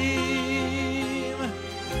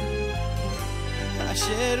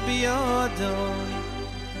אשר בידו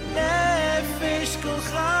נפש כל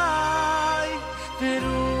חי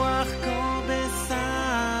ורוח כל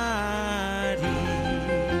בשרי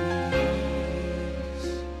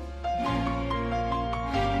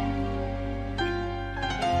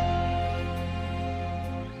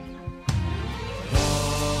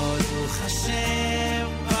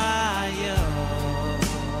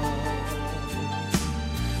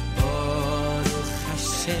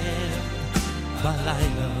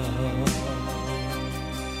בלילה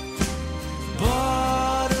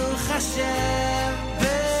ברוך השם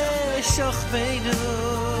בשוכבנו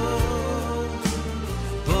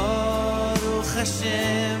ברוך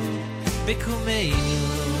השם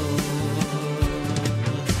בקומנו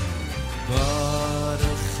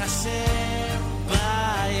ברוך השם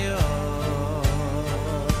ביום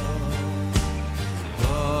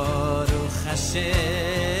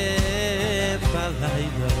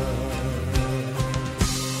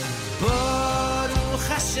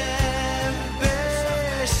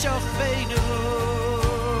Rabbeinu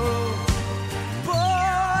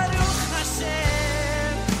Baruch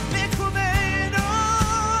Hashem Mikvenu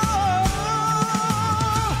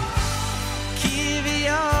Ki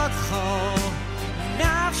v'yotcho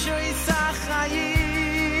Nafsho Yisach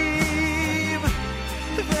Chayim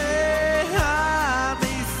V'hamisim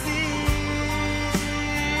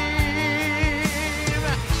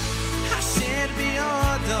Asher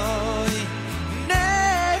b'yodoi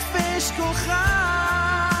Nefesh kol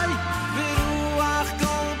chai V'ruach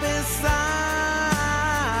kol besari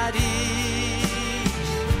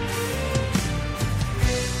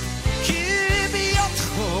Ki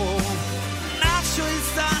b'yotcho Nafsho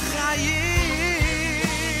Yisach Chayim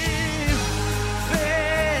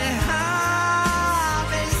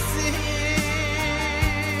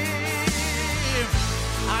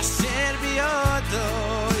Asher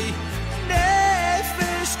biyodoi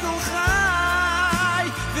nefesh kol chai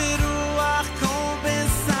v'ruach kol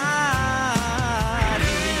besari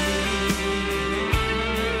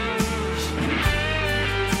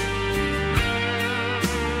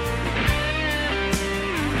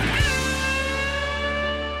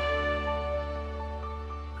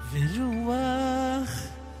v'ruach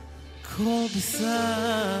kol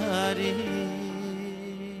besari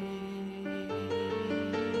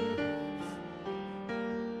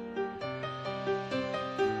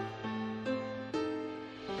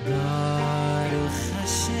Baruch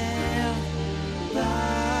Hashem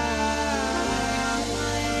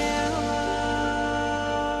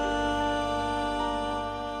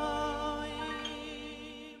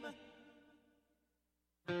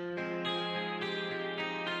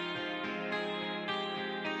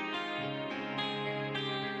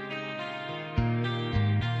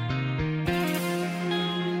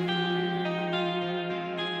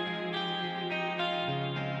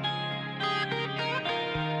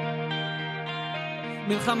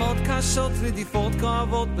מלחמות קשות רדיפות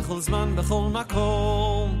כואבות בכל זמן בכל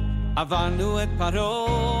מקום עברנו את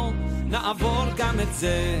פרעה נעבור גם את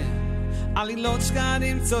זה עלילות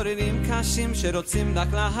שקרים צוררים קשים שרוצים רק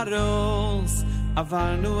להרוס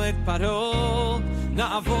עברנו את פרעה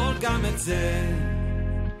נעבור גם את זה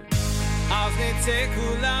אז נצא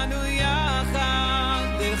כולנו יחד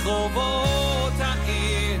לרחובות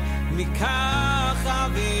העיר ניקח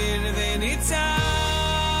אוויר וניצח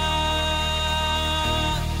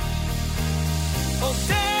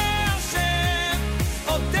אודה השם,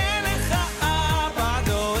 אודה לך אבא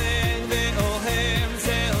דואג ואוהב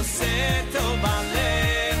זה עושה טוב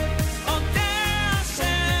בלב אודה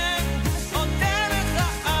השם, אודה לך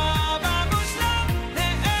אבא מושלם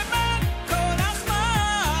נאמן כל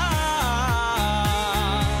רחמן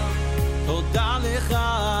תודה לך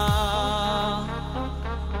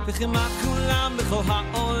וכמעט כולם בכל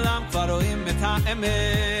העולם כבר רואים את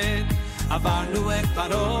האמת עברנו את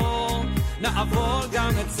פרעה נעבור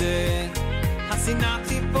גם את זה השנאה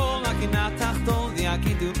תיפול, הקנאה תחתון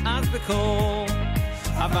ויגידו אז בקול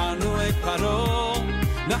עברנו את פרעה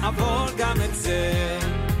נעבור גם את זה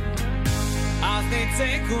אז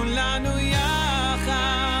נצא כולנו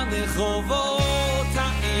יחד לרחובות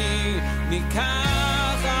העיר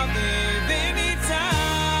ניקח אוויר וניצח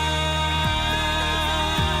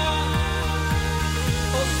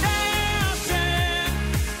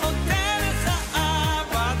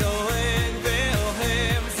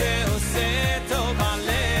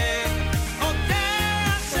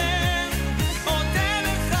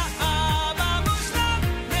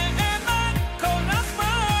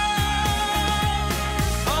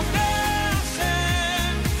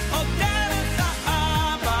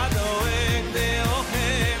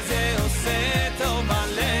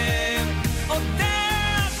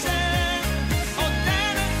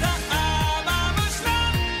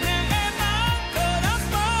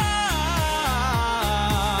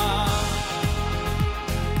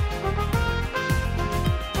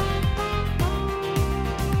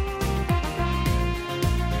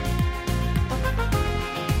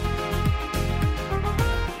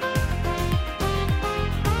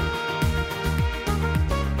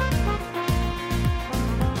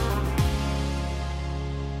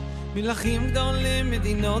מלכים גדולים,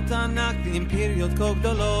 מדינות ענק, אימפריות כה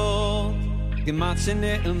גדולות כמעט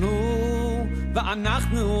שנעלמו,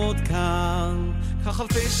 ואנחנו עוד כאן כך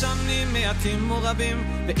אלפי שנים, מעטים ורבים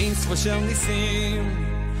ואין ספור של ניסים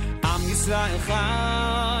עם ישראל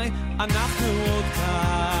חי, אנחנו עוד כאן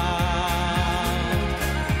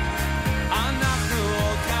אנחנו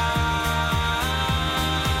עוד כאן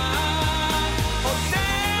עודה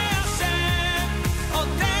השם,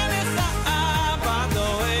 עודה לך אבא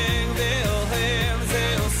דואג ואוהב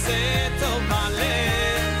זה עושה טוב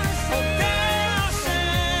בלב עודה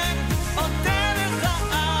השם, עודה לך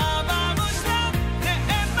אבא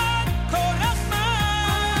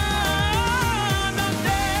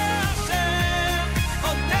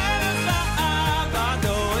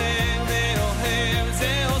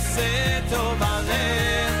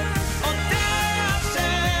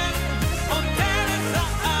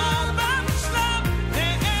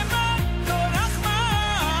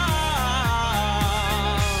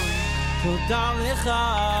לך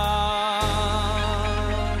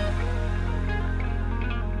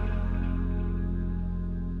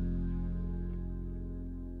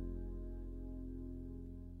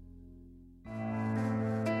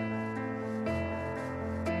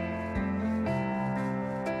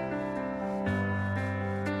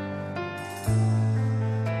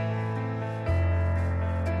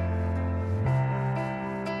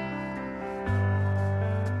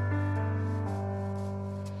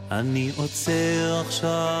אני עוצר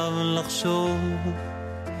עכשיו לחשוב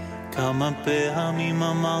כמה פעמים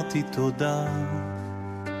אמרתי תודה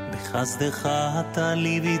בחסדך אתה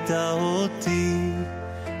ליווית אותי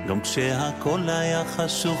גם כשהכל היה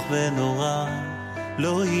חשוך ונורא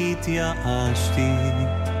לא התייאשתי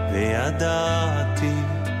וידעתי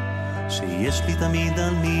שיש לי תמיד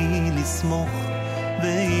על מי לסמוך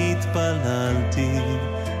והתפללתי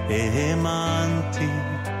האמנתי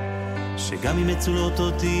שגם אם מצולות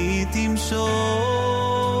אותי תמשוך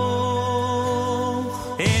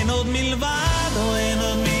אין עוד מלבדו, אין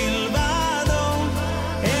עוד מלבדו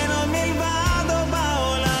אין עוד מלבדו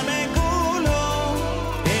בעולם כולו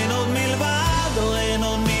אין עוד מלבדו, אין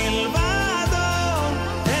עוד מלבדו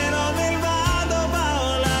אין עוד מלבדו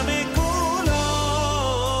בעולם כולו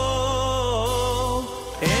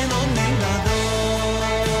אין עוד מלבדו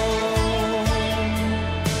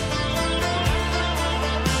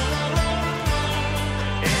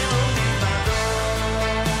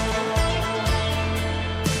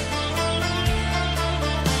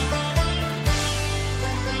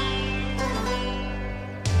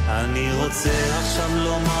אני רוצה עכשיו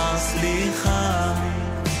לומר סליחה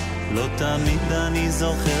לא תמיד אני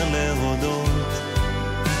זוכר להודות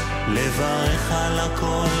לברך על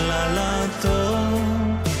הכל על הטוב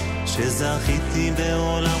שזכיתי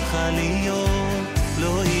בעולמך להיות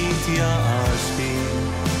לא התייאשתי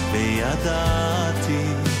וידעתי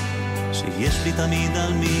שיש לי תמיד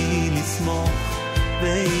על מי לסמוך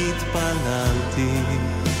והתפללתי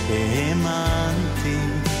והאמנתי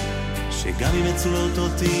שגם אם מצולות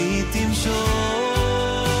אותי תמשוך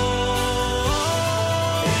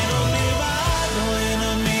אין עוד מלבדו, אין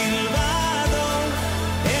עוד מלבדו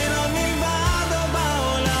אין עוד מלבדו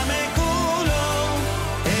בעולם כולו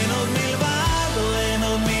אין עוד מלבדו, אין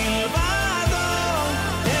עוד מלבדו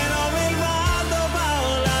אין עוד מלבדו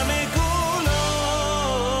בעולם כולו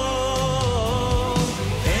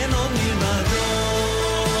אין עוד מלבדו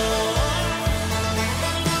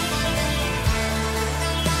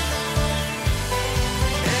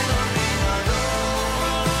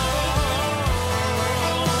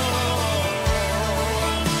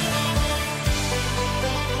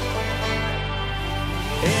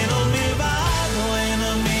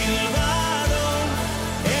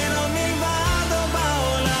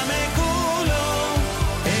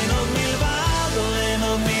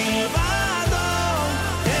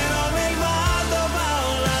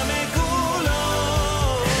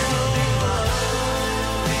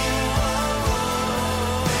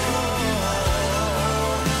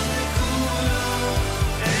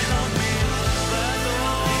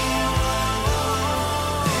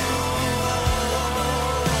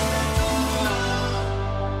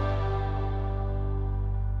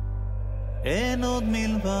אין עוד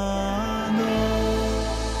מלבדו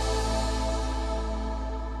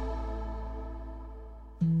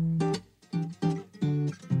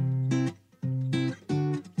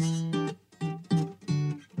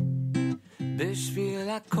בשביל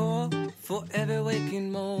הכל for every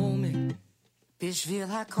waking moment בשביל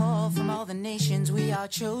הכל from all the nations we are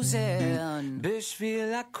chosen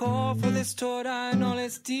בשביל הכל for this Torah and all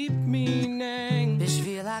its deep meaning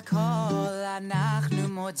בשביל הכל אנחנו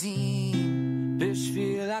מודים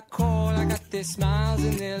בשביל הכל I got their smiles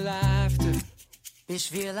and their laughter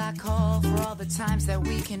בשביל הכל for all the times that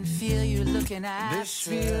we can feel you looking after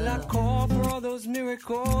בשביל הכל for all those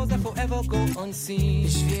miracles that forever go unseen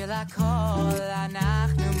בשביל הכל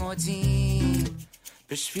אנחנו מודים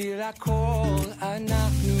בשביל הכל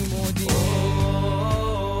אנחנו מודים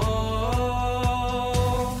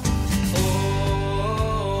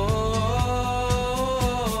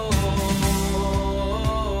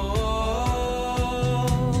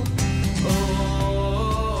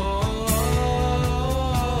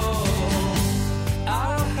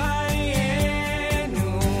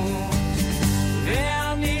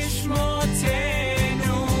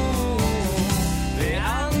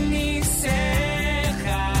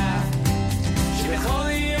שבכל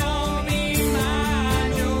יום אימא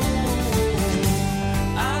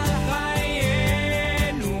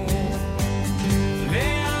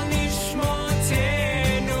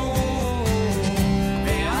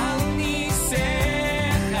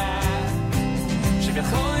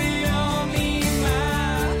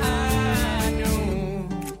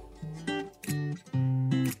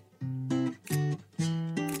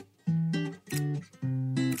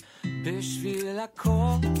Bishvil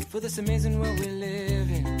Akol, for this amazing world we live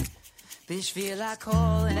in. Bishvil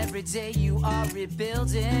Akol, and every day you are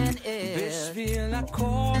rebuilding it. Bishvil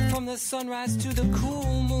Akol, from the sunrise to the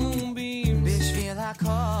cool moonbeams. Bishvil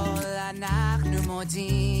Akol, anachnu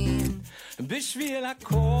modim. Bishvil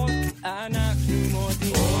Akol, anachnu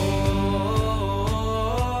modim.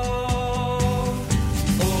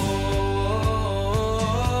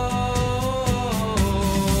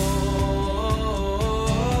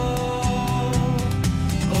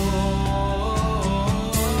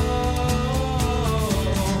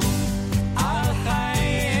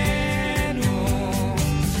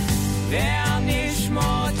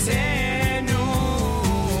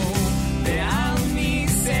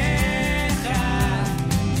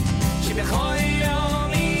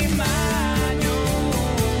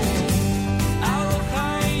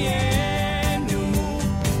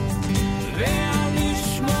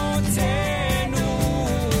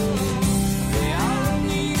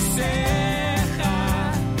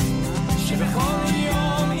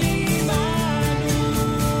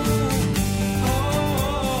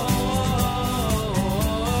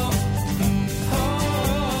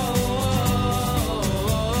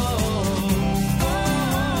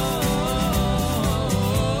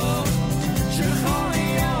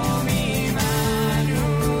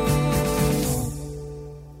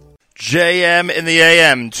 JM in the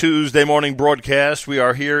AM, Tuesday morning broadcast. We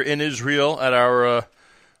are here in Israel at our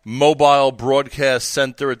mobile broadcast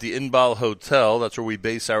center at the Inbal Hotel. That's where we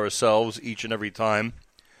base ourselves each and every time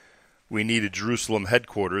we need a Jerusalem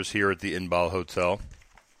headquarters here at the Inbal Hotel.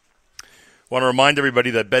 I want to remind everybody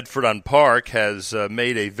that Bedford on Park has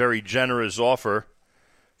made a very generous offer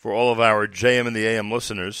for all of our JM in the AM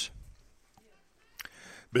listeners.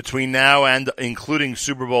 Between now and including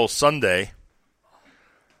Super Bowl Sunday,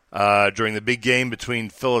 during the big game between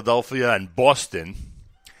Philadelphia and Boston,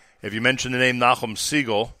 if you mention the name Nachum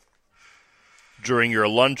Siegel during your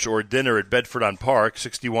lunch or dinner at Bedford on Park,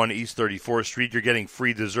 61 East 34th Street, you're getting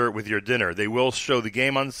free dessert with your dinner. They will show the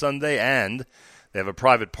game on Sunday, and they have a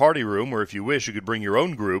private party room where, if you wish, you could bring your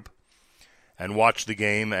own group and watch the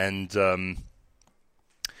game and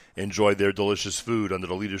enjoy their delicious food under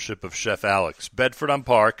the leadership of Chef Alex. Bedford on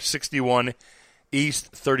Park, 61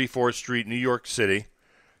 East 34th Street, New York City.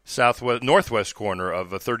 Northwest corner of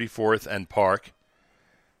 34th and Park.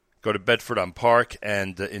 Go to Bedford on Park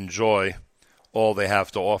and enjoy all they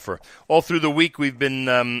have to offer. All through the week, we've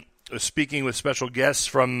been speaking with special guests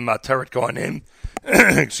from Ateret Cohanim.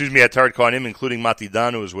 Ateret Cohanim, including Mati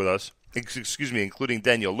Dan, who is with us. Including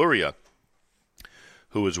Daniel Luria,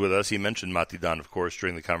 who is with us. He mentioned Mati Dan, of course,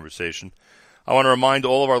 during the conversation. I want to remind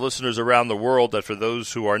all of our listeners around the world that for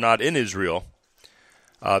those who are not in Israel,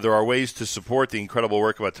 there are ways to support the incredible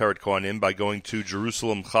work of Ateret Cohanim by going to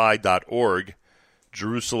JerusalemChai.org,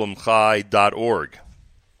 JerusalemChai.org.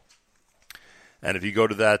 And if you go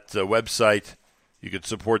to that website, you could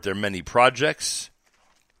support their many projects,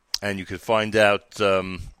 and you could find out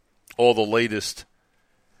all the latest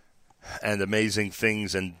and amazing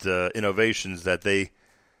things and innovations that they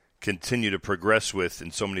continue to progress with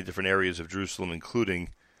in so many different areas of Jerusalem, including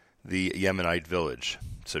the Yemenite village.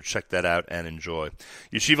 So check that out and enjoy.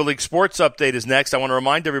 Yeshiva League Sports Update is next. I want to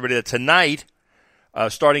remind everybody that tonight,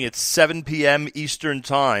 starting at 7 p.m. Eastern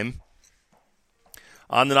Time,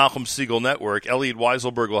 on the Nachum Siegel Network, Elliot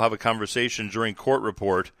Weiselberg will have a conversation during Court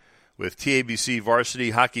Report with TABC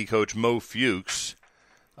varsity hockey coach Mo Fuchs.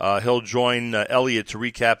 He'll join Elliot to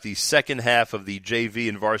recap the second half of the JV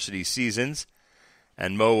and varsity seasons,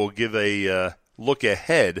 and Mo will give a look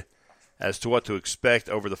ahead as to what to expect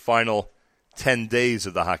over the final 10 days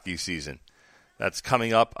of the hockey season. That's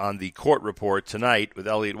coming up on the Court Report tonight with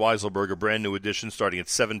Elliot Weiselberg, a brand new edition starting at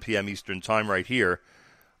 7 p.m. Eastern Time right here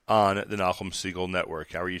on the Nachum Siegel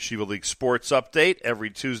Network. Our Yeshiva League Sports Update every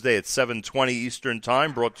Tuesday at 7:20 Eastern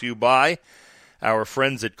Time, brought to you by our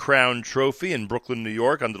friends at Crown Trophy in Brooklyn, New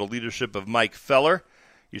York, under the leadership of Mike Feller.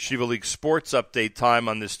 Yeshiva League Sports Update time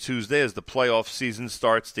on this Tuesday as the playoff season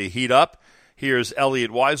starts to heat up. Here's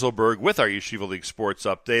Elliot Weiselberg with our Yeshiva League Sports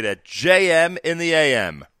Update at JM in the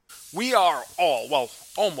AM. We are all, well,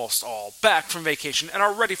 almost all, back from vacation and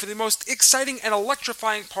are ready for the most exciting and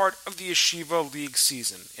electrifying part of the Yeshiva League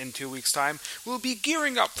season. In 2 weeks' time, we'll be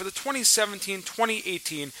gearing up for the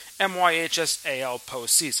 2017-2018 MYHSAL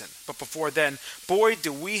postseason. But before then, boy,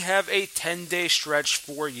 do we have a 10-day stretch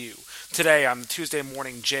for you. Today, on the Tuesday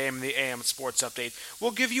morning JM in the AM Sports Update,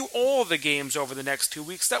 we'll give you all the games over the next 2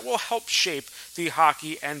 weeks that will help shape the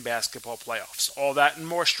hockey and basketball playoffs. All that and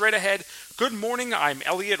more straight ahead. Good morning, I'm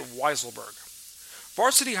Elliot Weiselberg.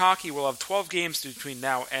 Varsity hockey will have 12 games between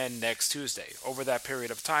now and next Tuesday. Over that period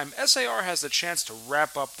of time, SAR has the chance to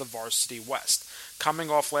wrap up the Varsity West. Coming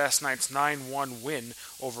off last night's 9-1 win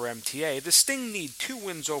over MTA, the Sting need 2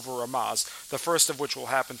 wins over Ramaz, the first of which will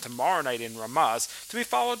happen tomorrow night in Ramaz, to be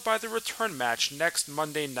followed by the return match next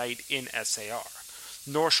Monday night in SAR.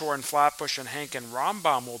 North Shore and Flatbush and Hank and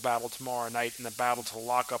Rambam will battle tomorrow night in the battle to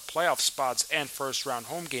lock up playoff spots and first-round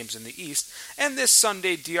home games in the East, and this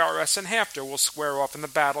Sunday DRS and Hafter will square off in the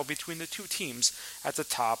battle between the two teams at the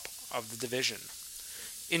top of the division.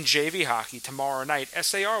 In JV hockey, tomorrow night,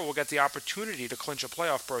 SAR will get the opportunity to clinch a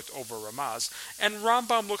playoff berth over Ramaz, and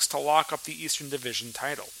Rambam looks to lock up the Eastern Division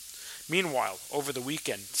title. Meanwhile, over the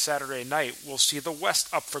weekend, Saturday night, we'll see the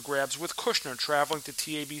West up for grabs with Kushner traveling to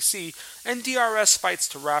TABC, and DRS fights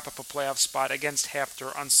to wrap up a playoff spot against Hafter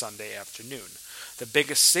on Sunday afternoon. The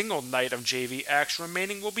biggest single night of JV action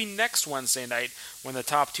remaining will be next Wednesday night, when the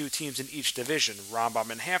top 2 teams in each division, Rambam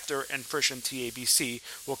and Hafter and Frisch and TABC,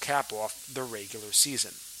 will cap off the regular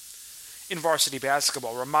season. In varsity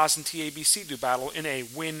basketball, Ramaz and TABC do battle in a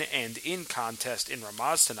win-and-in contest in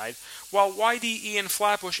Ramaz tonight, while YDE and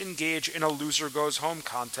Flatbush engage in a loser-goes-home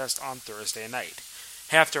contest on Thursday night.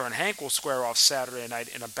 Hafter and Hank will square off Saturday night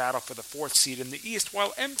in a battle for the 4th seed in the East,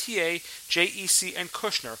 while MTA, JEC, and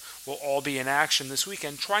Kushner will all be in action this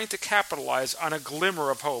weekend trying to capitalize on a glimmer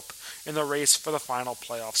of hope in the race for the final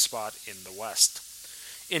playoff spot in the West.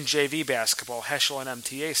 In JV basketball, Heschel and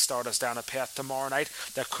MTA start us down a path tomorrow night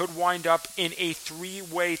that could wind up in a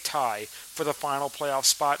 3-way tie for the final playoff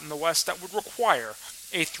spot in the West that would require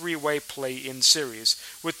a 3-way play-in series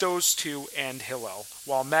with those two and Hillel,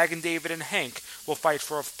 while Magen David and Hank will fight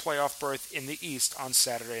for a playoff berth in the East on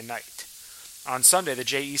Saturday night. On Sunday, the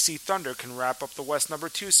JEC Thunder can wrap up the West number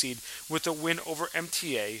 2 seed with a win over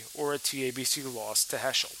MTA or a TABC loss to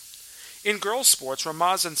Heschel. In girls' sports,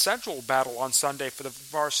 Ramaz and Central will battle on Sunday for the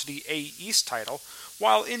Varsity A East title,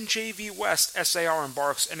 while in JV West, SAR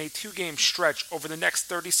embarks in a 2-game stretch over the next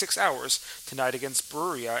 36 hours, tonight against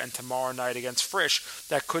Breweria and tomorrow night against Frisch,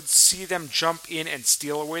 that could see them jump in and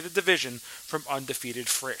steal away the division from undefeated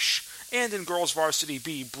Frisch. And in girls' Varsity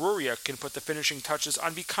B, Breweria can put the finishing touches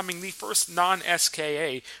on becoming the first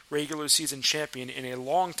non-SKA regular season champion in a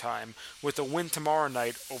long time, with a win tomorrow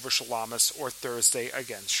night over Shalamis or Thursday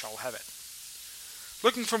against Shalhevet.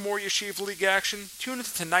 Looking for more Yeshiva League action? Tune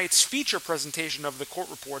into tonight's feature presentation of the Court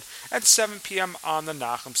Report at 7 p.m. on the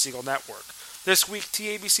Nachum Segal Network. This week,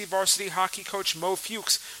 TABC varsity hockey coach Mo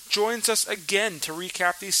Fuchs joins us again to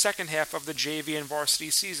recap the second half of the JV and varsity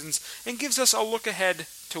seasons and gives us a look ahead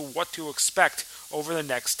to what to expect over the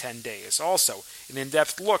next 10 days. Also, an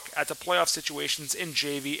in-depth look at the playoff situations in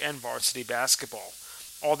JV and varsity basketball.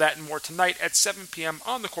 All that and more tonight at 7 p.m.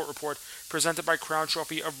 on the Court Report, presented by Crown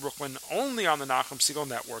Trophy of Brooklyn, only on the Nachum Segal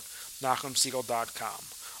Network, NachumSegal.com.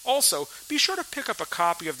 Also, be sure to pick up a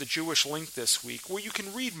copy of the Jewish Link this week, where you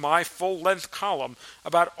can read my full-length column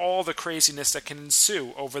about all the craziness that can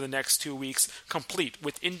ensue over the next 2 weeks, complete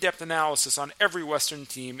with in-depth analysis on every Western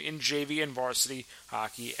team in JV and varsity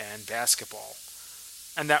hockey and basketball.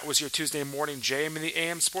 And that was your Tuesday morning JM in the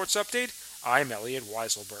AM Sports Update. I'm Elliot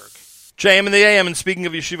Weiselberg. JM in the AM, and speaking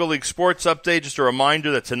of Yeshiva League Sports Update, just a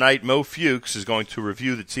reminder that tonight Mo Fuchs is going to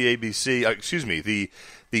review the TABC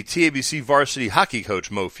varsity hockey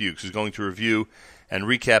coach Mo Fuchs is going to review and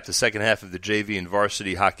recap the second half of the JV and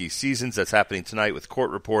varsity hockey seasons. That's happening tonight with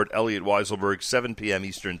Court Report, Elliot Weiselberg, 7 p.m.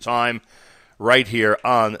 Eastern Time, right here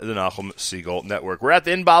on the Nachum Segal Network. We're at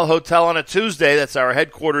the Inbal Hotel on a Tuesday. That's our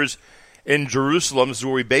headquarters in Jerusalem. This is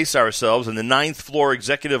where we base ourselves, and the 9th floor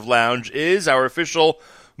executive lounge is our official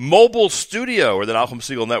mobile studio where the Nachum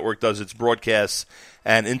Segal Network does its broadcasts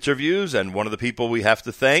and interviews, and one of the people we have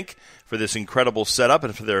to thank for this incredible setup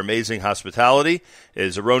and for their amazing hospitality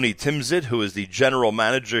is Roni Timzit, who is the general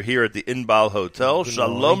manager here at the Inbal Hotel.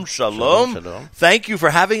 Shalom, shalom. Shalom. Thank you for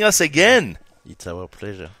having us again. It's our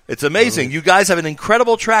pleasure. It's amazing. You guys have an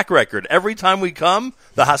incredible track record. Every time we come,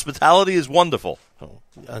 the hospitality is wonderful. Oh,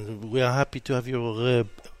 and we are happy to have your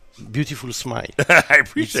beautiful smile. I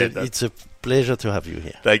appreciate that. It's a pleasure to have you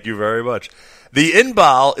here. Thank you very much. The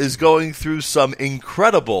Inbal is going through some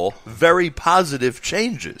incredible, very positive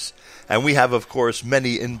changes. And we have, of course,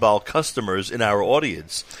 many Inbal customers in our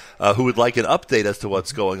audience who would like an update as to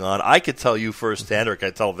what's going on. I could tell you firsthand, or I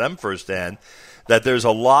could tell them firsthand, that there's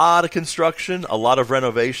a lot of construction, a lot of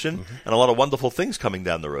renovation, and a lot of wonderful things coming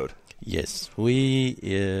down the road. Yes.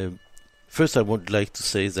 First, I would like to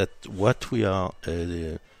say that what we are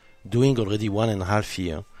doing already 1.5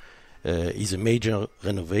 years is a major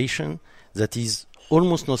renovation that is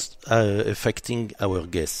almost not affecting our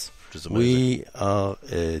guests. which is amazing. We are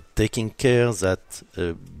taking care that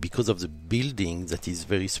because of the building that is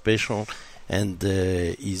very special and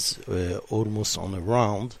is almost on a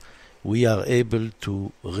round, we are able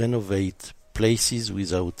to renovate places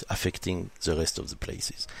without affecting the rest of the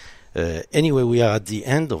places. Anyway, we are at the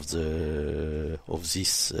end of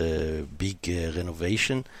this big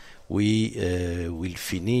renovation. We will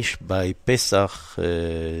finish by Pesach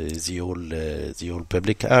the all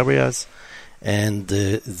public areas, and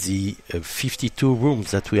the 52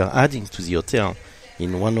 rooms that we are adding to the hotel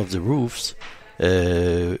in one of the roofs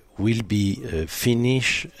will be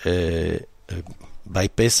finished by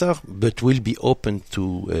Pesach, but will be open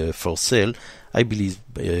for sale, I believe,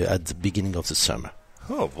 at the beginning of the summer.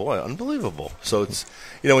 Oh, boy, unbelievable. So it's,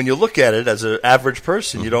 when you look at it as an average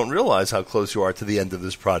person, you don't realize how close you are to the end of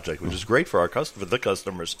this project, which is great for the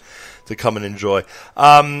customers to come and enjoy.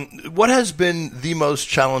 What has been the most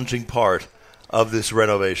challenging part of this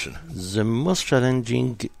renovation? The most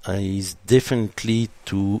challenging is definitely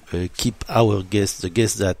to keep our guests, the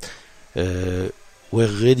guests that were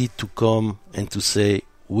ready to come and to say,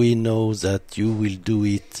 we know that you will do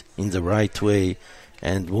it in the right way,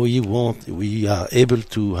 and we are able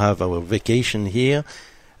to have our vacation here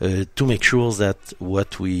to make sure that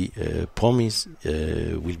what we promise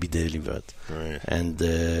will be delivered. Right. And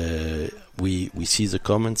we see the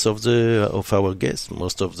comments of our guests.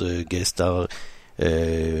 Most of the guests are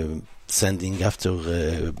sending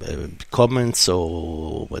after comments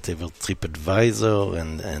or whatever,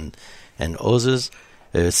 TripAdvisor and others,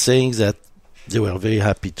 saying that they were very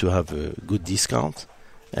happy to have a good discount,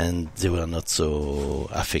 and they were not so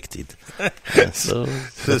affected. So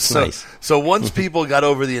that's nice. So once people got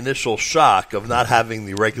over the initial shock of not having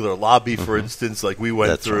the regular lobby, for instance, like we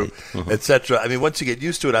went through, etc., I mean, once you get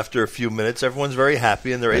used to it after a few minutes, everyone's very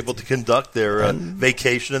happy and they're able to conduct their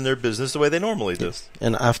vacation and their business the way they normally do. Yes.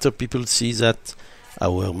 And after people see that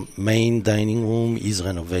our main dining room is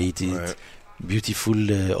renovated, right.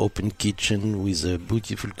 Beautiful open kitchen with a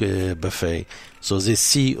beautiful buffet, so they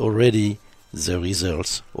see already the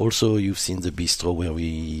results. Also, you've seen the bistro where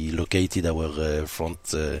we located our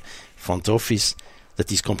front office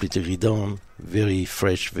that is completely redone, very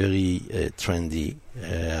fresh, very trendy.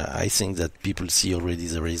 I think that people see already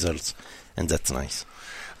the results, and that's nice.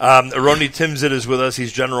 Roni Timzit is with us.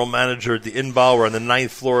 He's general manager at the Inbal. We're on the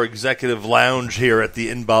 9th floor executive lounge here at the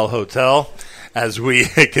Inbal Hotel as we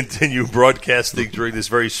continue broadcasting during this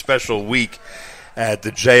very special week at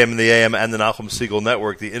the JM and the AM and the Nachum Segal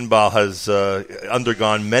Network. The Inbal has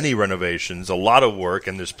undergone many renovations, a lot of work,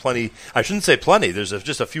 and there's plenty. I shouldn't say plenty. There's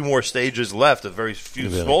just a few more stages left, a very few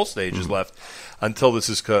small stages left until this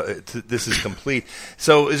is complete.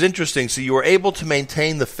 So it's interesting. So you were able to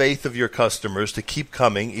maintain the faith of your customers to keep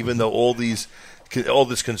coming, even though all this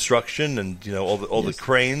construction and all the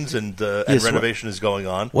cranes and renovation is going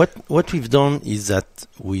on. What we've done is that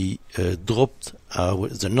we dropped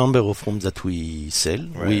the number of rooms that we sell.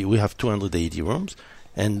 Right. We have 280 rooms,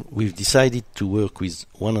 and we've decided to work with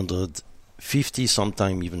 150,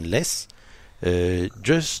 sometimes even less,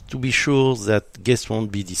 just to be sure that guests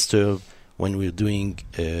won't be disturbed when we're doing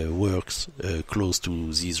works close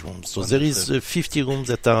to these rooms. So there is 50 rooms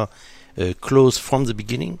that are closed from the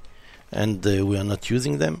beginning, and we are not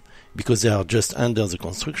using them because they are just under the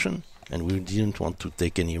construction, and we didn't want to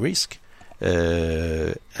take any risk.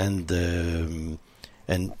 And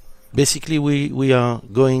basically we are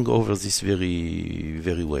going over this very,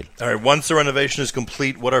 very well. All right, once the renovation is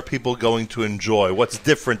complete, what are people going to enjoy? What's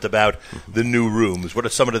different about the new rooms? What are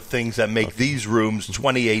some of the things that make these rooms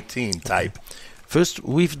 2018 type? First,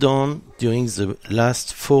 we've done, during the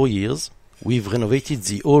last 4 years, we've renovated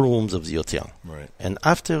the old rooms of the hotel. Right. And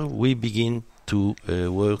after we begin to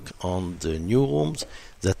work on the new rooms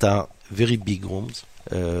that are very big rooms,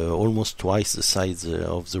 almost twice the size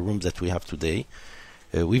of the rooms that we have today,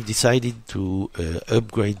 we've decided to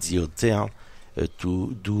upgrade the hotel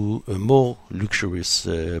to do a more luxurious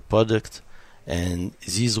product. And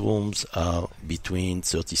these rooms are between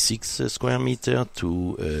 36 square meter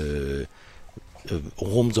to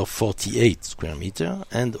rooms of 48 square meter,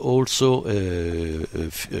 and also a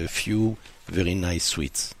few very nice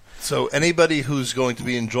suites. So anybody who's going to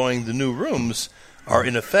be enjoying the new rooms are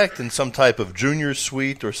in effect in some type of junior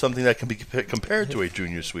suite or something that can be compared to a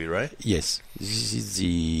junior suite, right? Yes, this is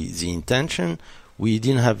the intention. We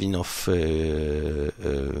didn't have enough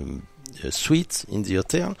suites in the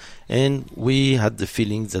hotel, and we had the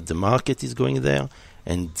feeling that the market is going there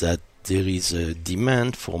and that there is a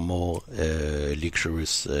demand for more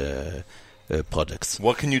luxurious products.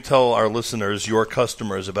 What can you tell our listeners, your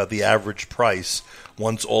customers, about the average price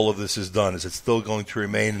once all of this is done? Is it still going to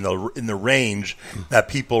remain in the range that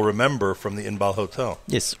people remember from the Inbal Hotel?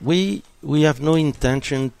 Yes, we have no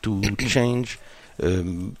intention to change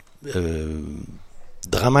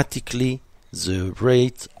dramatically the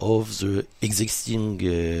rate of the existing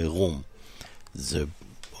room. The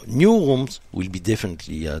new rooms will be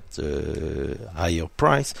definitely at a higher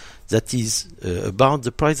price. That is about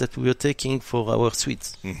the price that we are taking for our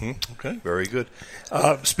suites. Mm-hmm. Okay, very good.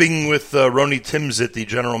 Speaking with Roni Timzit, the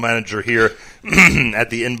general manager here at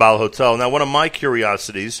the Inbal Hotel. Now, one of my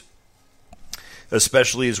curiosities,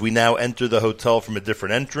 especially as we now enter the hotel from a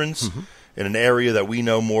different entrance, in an area that we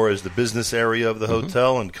know more as the business area of the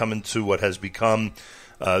hotel, and come into what has become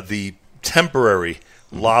the temporary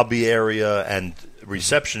lobby area and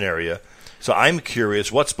reception area. So I'm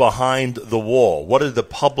curious, what's behind the wall? What are the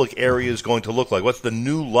public areas going to look like? What's the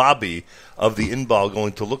new lobby of the Inbal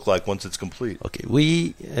going to look like once it's complete? Okay,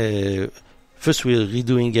 first we're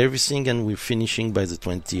redoing everything, and we're finishing by the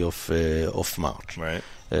 20th of March. Right.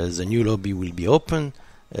 The new lobby will be open.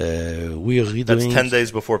 We are redoing. That's 10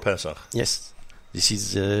 days before Pesach. Yes, this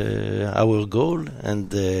is our goal.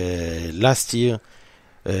 And last year,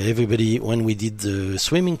 everybody, when we did the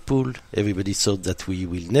swimming pool, everybody thought that we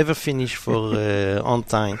will never finish for on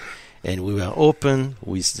time, and we were open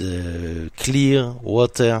with the clear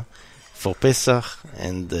water for Pesach,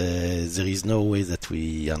 and there is no way that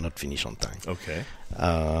we are not finished on time. Okay.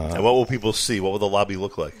 And what will people see? What will the lobby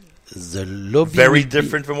look like? The lobby very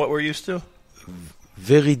different from what we're used to?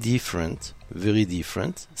 Very different, very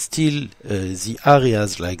different. Still, the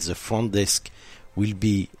areas like the front desk will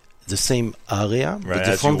be the same area, right, but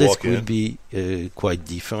the front desk will be quite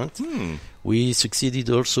different. We succeeded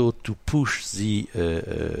also to push the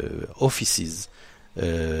offices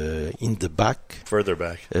in the back. Further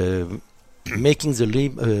back. Making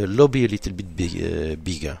the lobby a little bit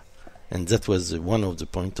bigger. And that was one of the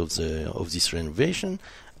points of this renovation.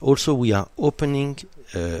 Also, we are opening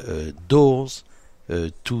doors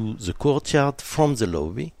to the courtyard from the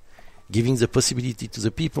lobby, giving the possibility to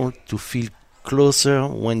the people to feel closer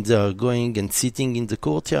when they are going and sitting in the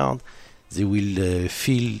courtyard. They will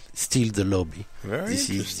feel still the lobby. Very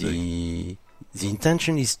interesting. The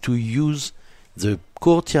intention is to use the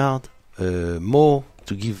courtyard more,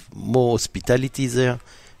 to give more hospitality there,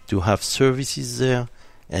 to have services there,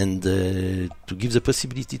 and to give the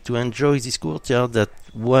possibility to enjoy this courtyard that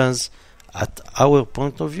was, at our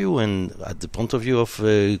point of view and at the point of view of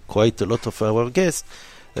quite a lot of our guests,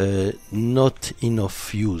 not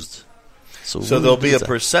enough used. So there'll be a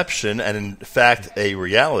perception and, in fact, a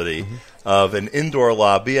reality of an indoor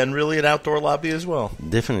lobby and really an outdoor lobby as well.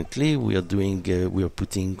 Definitely. We are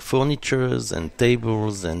putting furnitures and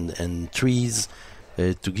tables and trees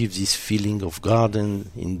to give this feeling of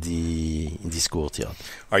garden in this courtyard.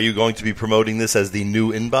 Are you going to be promoting this as the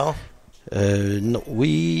new Inbal? No,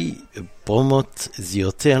 we promote the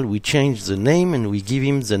hotel. We change the name and we give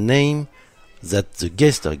him the name that the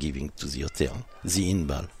guests are giving to the hotel, the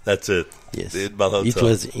Inbal. That's it. Yes. The Inbal Hotel. It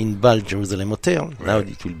was Inbal Jerusalem Hotel. Right. Now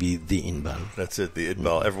it will be the Inbal. That's it, the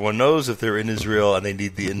Inbal. Everyone knows if they're in Israel and they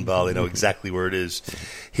need the Inbal, they know exactly where it is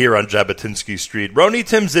here on Jabotinsky Street. Roni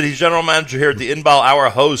Timzit, he's general manager here at the Inbal,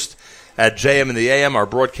 our host at JM in the AM, our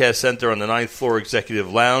broadcast center on the 9th floor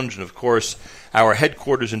executive lounge, and of course, our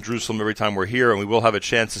headquarters in Jerusalem every time we're here, and we will have a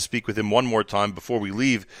chance to speak with him one more time before we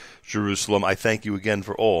leave Jerusalem. I thank you again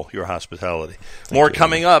for all your hospitality. More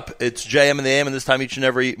coming up. It's JM in the AM, and this time each and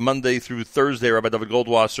every Monday through Thursday, Rabbi David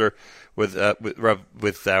Goldwasser with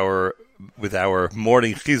our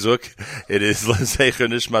morning chizuk. It is L'Zecher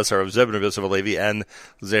Nishmas Harav Zebner of Yosef Alevi and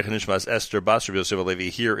L'Zecher Nishmas Esther Basar of Yosef Alevi.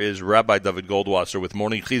 Here is Rabbi David Goldwasser with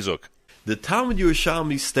morning chizuk. The Talmud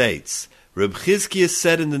Yerushalmi states, Reb Chizkiah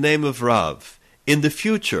said in the name of Rav, in the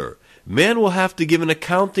future, man will have to give an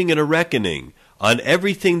accounting and a reckoning on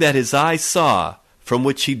everything that his eyes saw from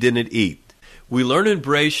which he didn't eat. We learn in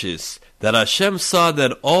Bereshis that Hashem saw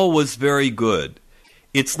that all was very good.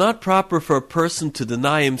 It's not proper for a person to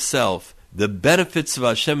deny himself the benefits of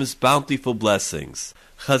Hashem's bountiful blessings.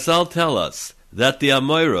 Chazal tell us that the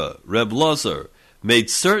Amoira, Reb Lozer, made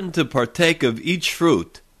certain to partake of each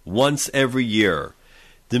fruit once every year.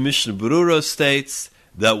 The Mishnah Berurah states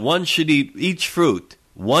that one should eat each fruit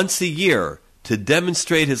once a year to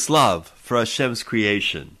demonstrate his love for Hashem's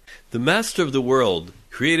creation. The Master of the world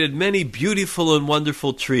created many beautiful and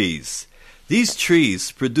wonderful trees. These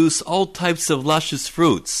trees produce all types of luscious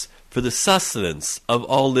fruits for the sustenance of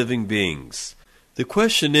all living beings. The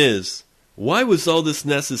question is, why was all this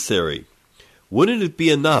necessary? Wouldn't it be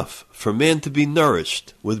enough for man to be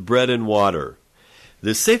nourished with bread and water?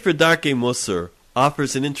 The Sefer Darkei Musar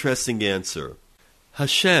offers an interesting answer.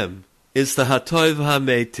 Hashem is the Hatov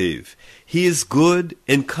HaMeitiv. He is good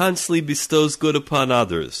and constantly bestows good upon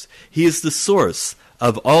others. He is the source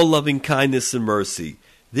of all loving kindness and mercy.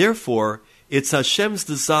 Therefore, it's Hashem's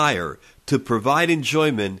desire to provide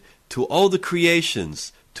enjoyment to all the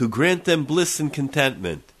creations, to grant them bliss and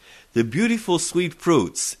contentment. The beautiful sweet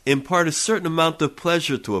fruits impart a certain amount of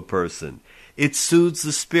pleasure to a person. It soothes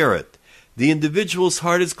the spirit. The individual's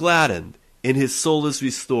heart is gladdened, and his soul is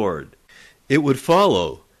restored. It would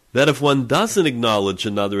follow that if one doesn't acknowledge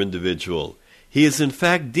another individual, he is in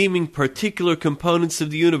fact deeming particular components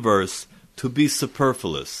of the universe to be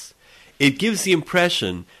superfluous. It gives the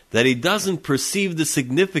impression that he doesn't perceive the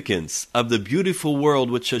significance of the beautiful world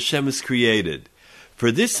which Hashem has created.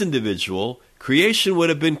 For this individual, creation would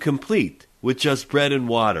have been complete with just bread and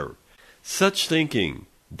water. Such thinking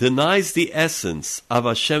denies the essence of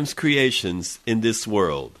Hashem's creations in this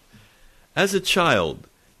world. As a child,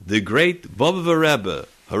 the great Bobova Rebbe,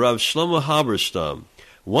 Harav Shlomo Halberstam,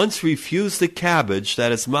 once refused the cabbage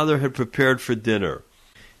that his mother had prepared for dinner.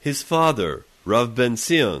 His father, Rav Ben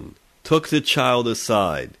Zion, took the child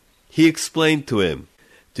aside. He explained to him,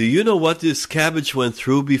 "Do you know what this cabbage went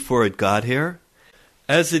through before it got here?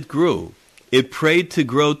 As it grew, it prayed to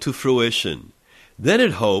grow to fruition. Then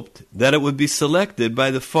it hoped that it would be selected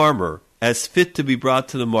by the farmer as fit to be brought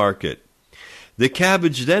to the market. The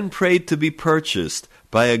cabbage then prayed to be purchased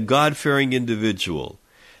by a God-fearing individual.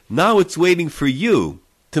 Now it's waiting for you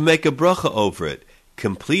to make a bracha over it,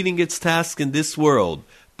 completing its task in this world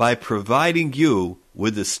by providing you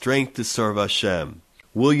with the strength to serve Hashem.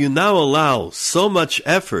 Will you now allow so much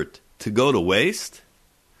effort to go to waste?"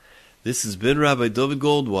 This has been Rabbi David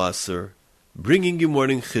Goldwasser, bringing you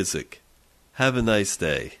Morning Chizuk. Have a nice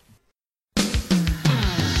day.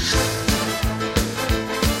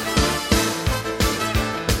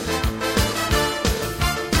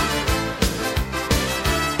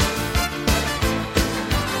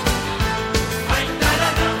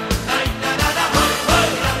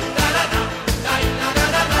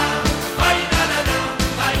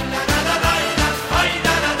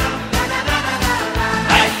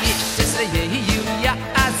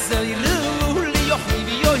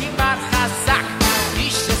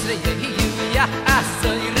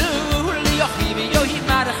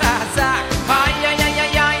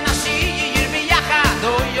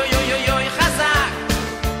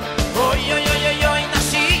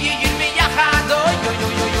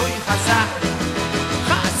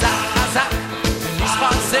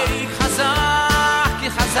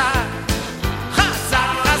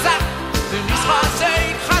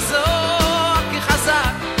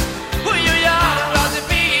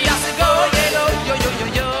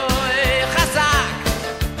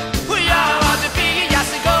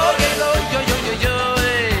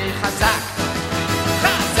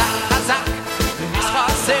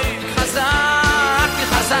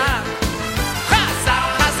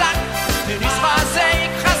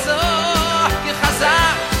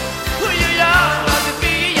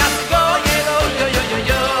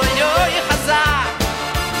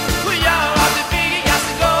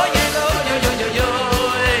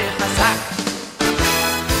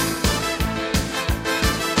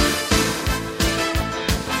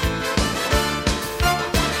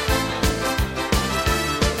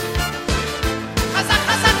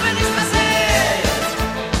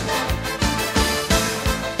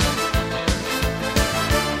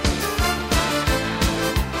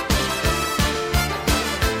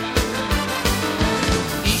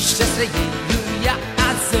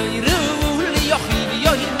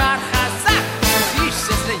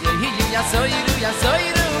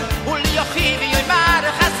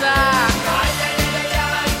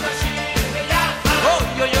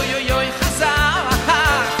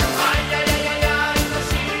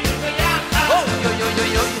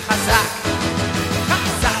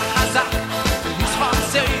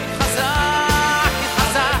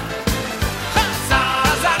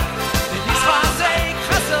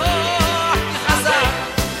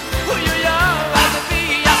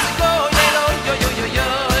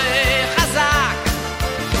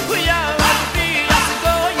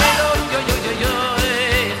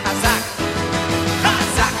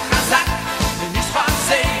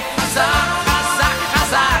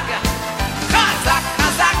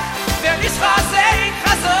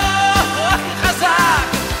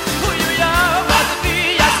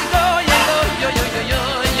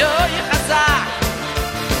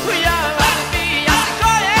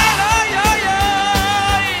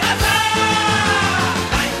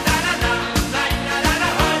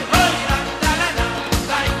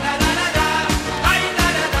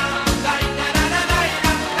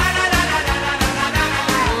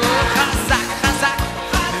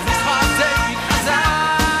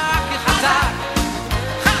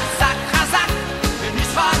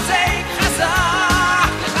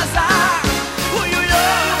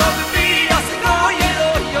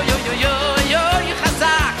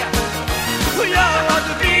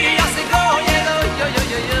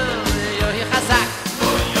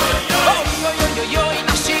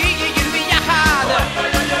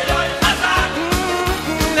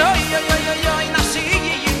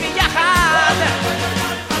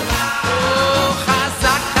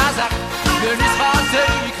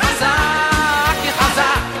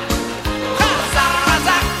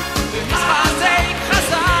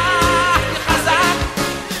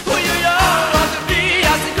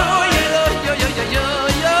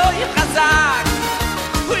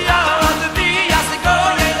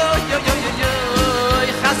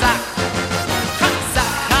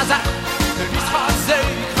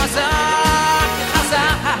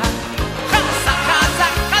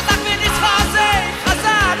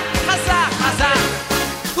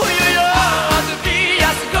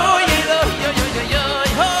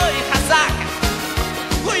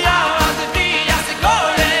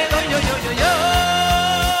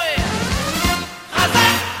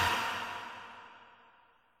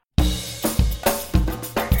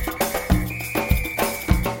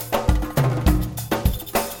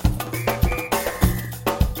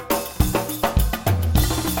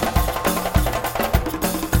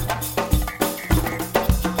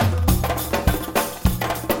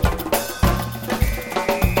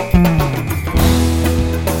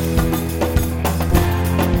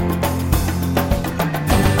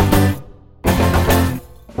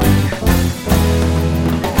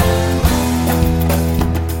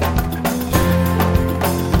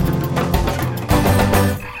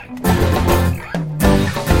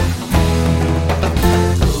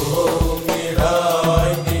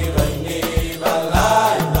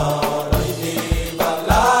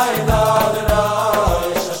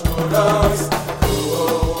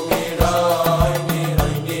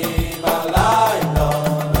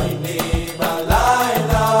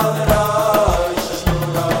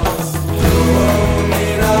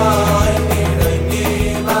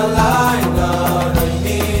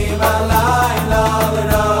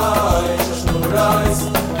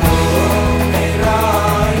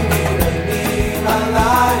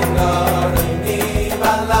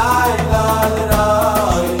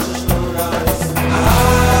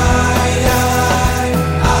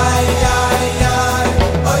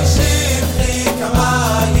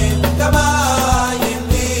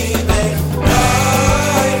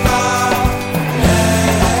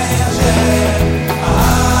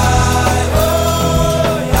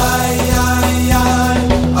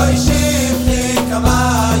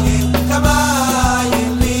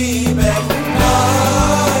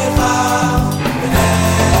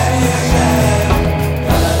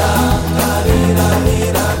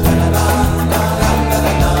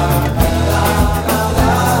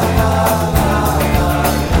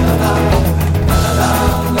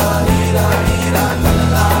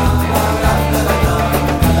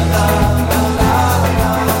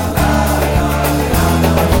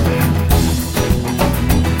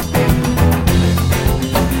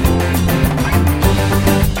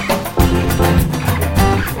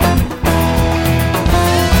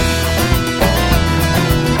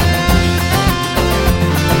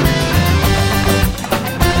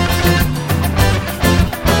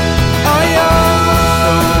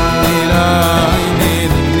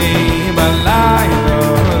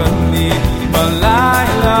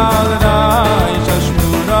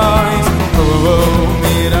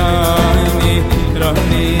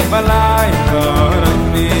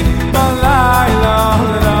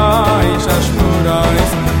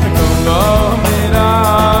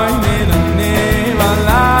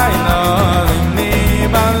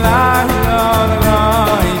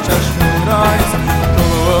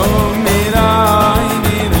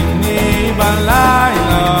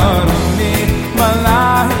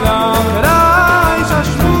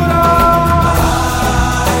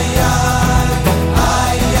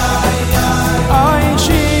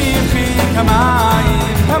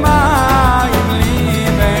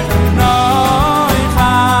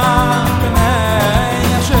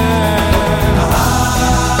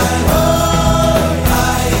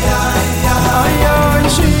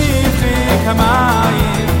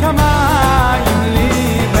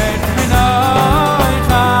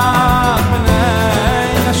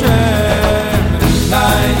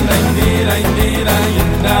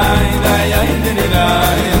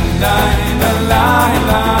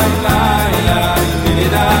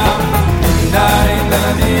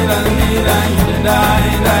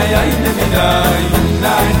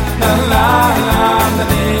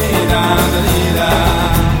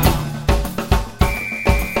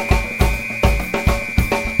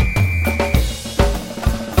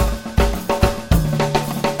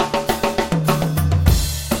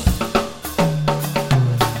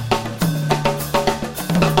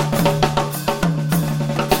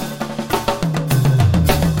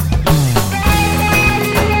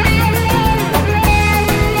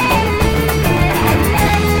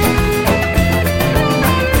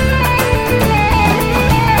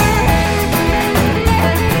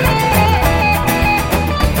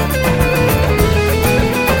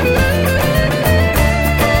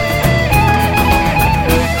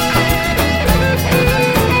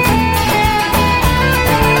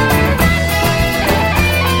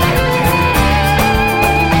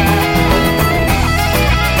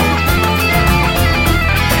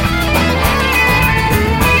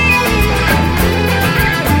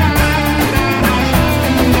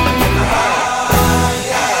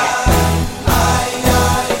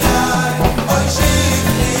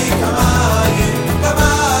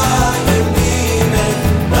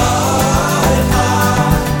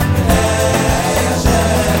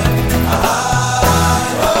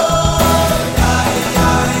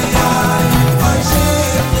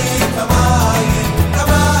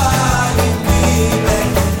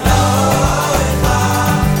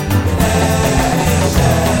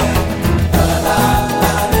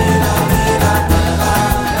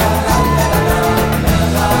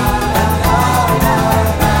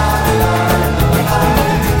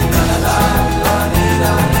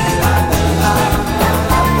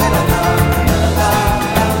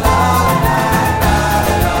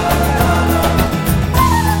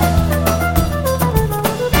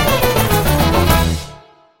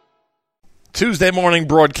 Tuesday morning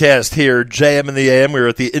broadcast here, JM in the AM. We're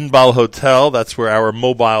at the Inbal Hotel. That's where our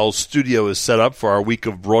mobile studio is set up for our week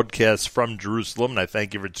of broadcasts from Jerusalem. And I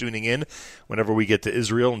thank you for tuning in whenever we get to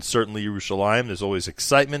Israel and certainly Yerushalayim. There's always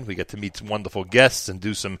excitement. We get to meet some wonderful guests and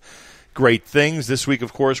do some great things. This week,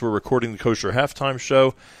 of course, we're recording the Kosher Halftime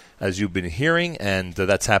Show, as you've been hearing, and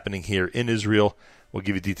that's happening here in Israel. We'll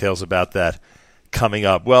give you details about that coming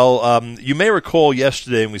up. Well, you may recall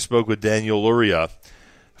yesterday when we spoke with Daniel Luria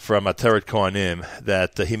from Ateret Cohanim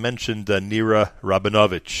that he mentioned Nira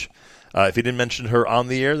Rabinovich. If he didn't mention her on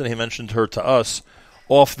the air, then he mentioned her to us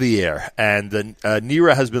off the air. And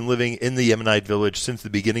Nira has been living in the Yemenite village since the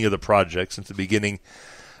beginning of the project, since the beginning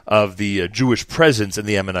of the Jewish presence in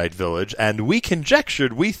the Yemenite village. And we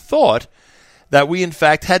conjectured, we thought that we in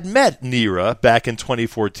fact had met Nira back in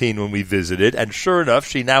 2014 when we visited. And sure enough,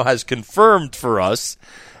 she now has confirmed for us,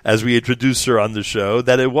 as we introduced her on the show,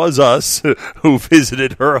 that it was us who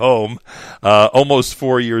visited her home almost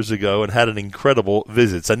 4 years ago and had an incredible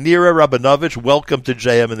visit. So Nira Rabinovich, welcome to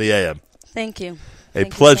JM in the AM. Thank you. A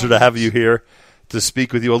pleasure to have you here to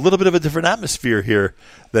speak with you. A little bit of a different atmosphere here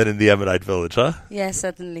than in the Yemenite village, huh? Yes,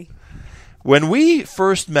 certainly. When we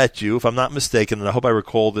first met you, if I'm not mistaken, and I hope I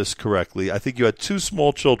recall this correctly, I think you had 2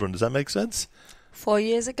 small children. Does that make sense? 4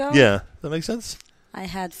 years ago? Yeah. Does that make sense? I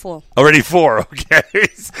had 4. Already 4, okay.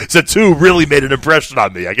 So 2 really made an impression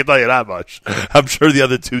on me. I can tell you that much. I'm sure the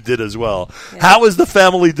other 2 did as well. Yeah. How is the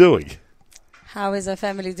family doing? How is our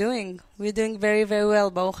family doing? We're doing very, very well,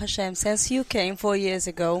 Baruch Hashem. Since you came 4 years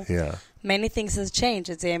ago, many things has changed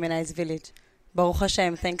at the Yemenite village. Baruch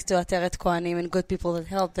Hashem, thanks to Ateret Cohanim and good people that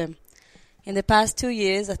helped them. In the past 2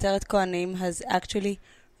 years, Ateret Cohanim has actually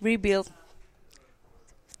rebuilt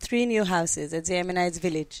 3 new houses at the Yemenite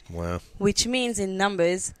village. Wow. Which means in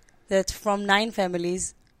numbers that from 9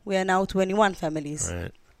 families, we are now 21 families.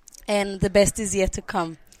 Right. And the best is yet to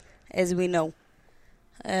come, as we know.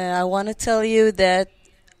 I want to tell you that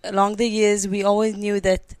along the years, we always knew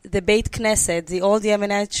that the Beit Knesset, the old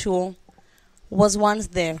Yemenite shul, was once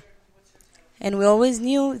there. And we always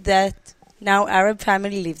knew that now Arab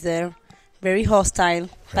family live there, very hostile,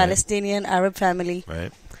 Palestinian Arab family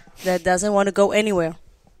that doesn't want to go anywhere.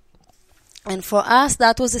 And for us,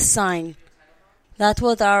 that was a sign. That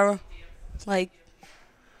was our,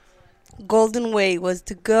 golden way, was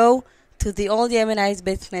to go to the old Yemenite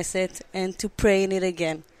Beit Knesset and to pray in it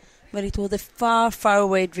again. But it was a far, far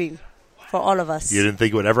away dream for all of us. You didn't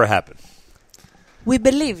think it would ever happen? We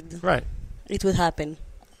believed it would happen,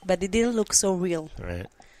 but it didn't look so real. Right.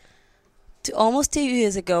 Almost 2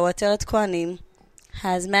 years ago, Ateret Cohanim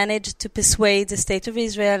has managed to persuade the State of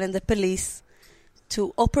Israel and the police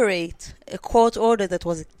to operate a court order that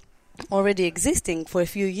was already existing for a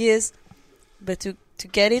few years, but to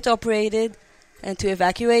get it operated and to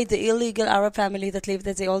evacuate the illegal Arab family that lived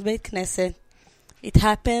at the old Beit Knesset. It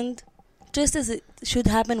happened just as it should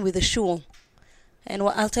happen with the shul. And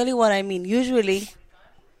I'll tell you what I mean. Usually,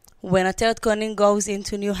 when Ateret Cohanim goes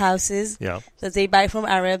into new houses that they buy from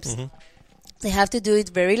Arabs, they have to do it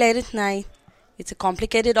very late at night. It's a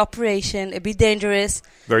complicated operation, a bit dangerous.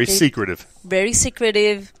 Very secretive. Very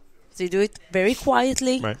secretive. They do it very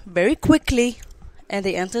quietly, very quickly, and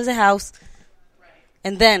they enter the house,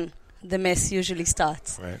 and then the mess usually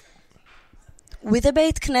starts. Right. With the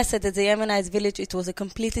Beit Knesset at the Yemenites village, it was a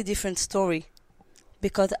completely different story,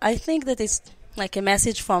 because I think that it's like a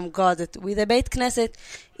message from God that with the Beit Knesset,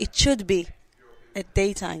 it should be at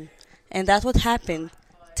daytime, and that's what happened.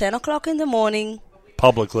 10 o'clock in the morning,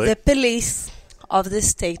 publicly, the police of the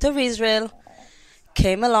state of Israel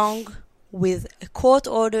came along with a court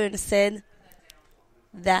order and said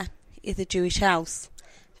that is a Jewish house.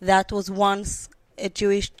 That was once a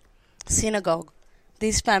Jewish synagogue.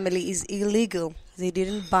 This family is illegal. They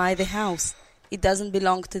didn't buy the house. It doesn't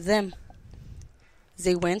belong to them.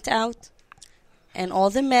 They went out, and all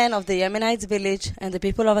the men of the Yemenites village and the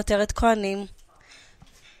people of Ateret Cohanim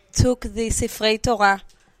took the Sifrei Torah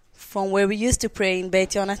from where we used to pray in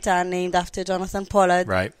Beit Yonatan, named after Jonathan Pollard.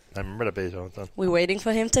 Right. I remember the Beit Yonatan. We're waiting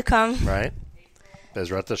for him to come. Right.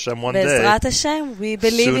 Bezrat Hashem one day. Bezrat Hashem. We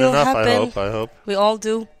believe Soon it will enough, happen. I hope. We all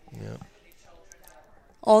do. Yeah.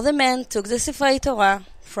 All the men took the Sifrei Torah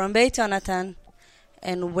from Beit Yonatan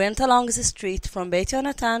and went along the street from Beit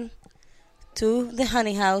Yonatan to the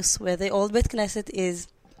honey house where the old Beit Knesset is,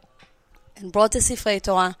 and brought the Sifrei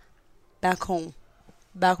Torah back home,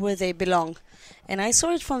 back where they belong. And I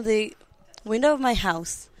saw it from the window of my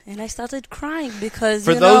house, and I started crying because,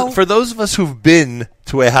 for those of us who've been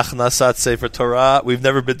to a Hachnasat Sefer Torah, we've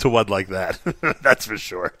never been to one like that. That's for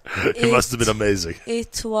sure. It must have been amazing.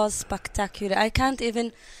 It was spectacular. I can't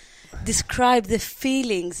even describe the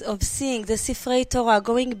feelings of seeing the Sifrei Torah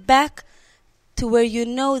going back to where you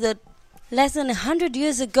know that less than 100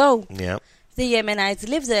 years ago, the Yemenites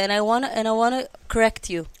lived there. And I wanna correct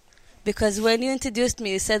you, because when you introduced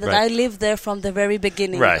me, you said that I lived there from the very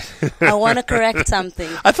beginning. Right. I want to correct something.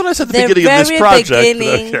 I thought I said the beginning of this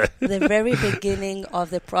project. The very beginning of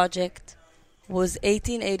the project was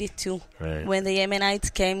 1882, when the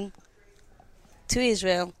Yemenites came to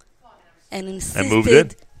Israel and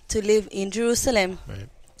insisted to live in Jerusalem. Right.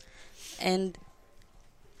 And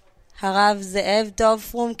Harav Ze'ev Dov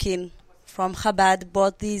Frumkin from Chabad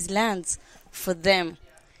bought these lands for them.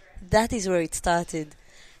 That is where it started.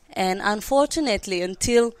 And unfortunately,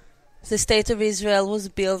 until the State of Israel was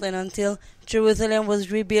built, and until Jerusalem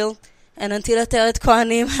was rebuilt, and until Ateret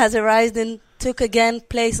Cohanim has arisen and took again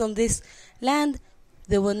place on this land,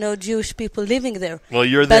 there were no Jewish people living there. Well,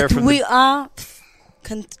 you're there. But we are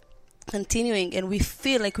continuing, and we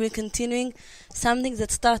feel like we're continuing something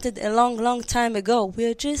that started a long, long time ago.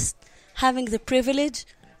 We're just having the privilege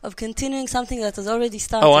of continuing something that has already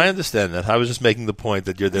started. Oh, I understand that. I was just making the point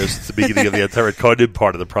that you're there since the beginning of the Ateret Cohanim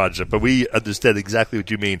part of the project, but we understand exactly what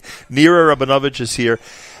you mean. Nira Rabinovich is here.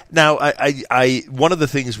 Now, I one of the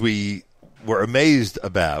things we were amazed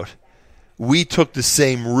about, we took the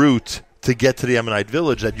same route to get to the Ammonite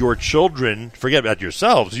village that your children, forget about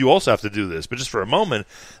yourselves, you also have to do this, but just for a moment,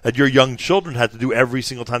 that your young children had to do every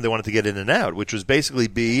single time they wanted to get in and out, which was basically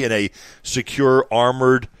be in a secure,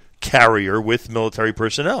 armored carrier with military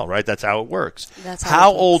personnel, right? That's how it works. That's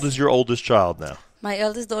how old is your oldest child now? My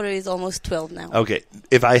eldest daughter is almost 12 now. Okay.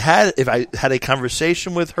 If I had a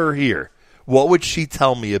conversation with her here, what would she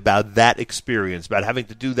tell me about that experience, about having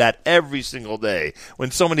to do that every single day,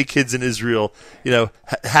 when so many kids in Israel,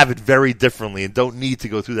 have it very differently and don't need to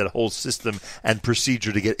go through that whole system and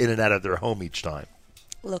procedure to get in and out of their home each time?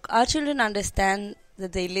 Look, our children understand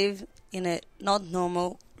that they live in a not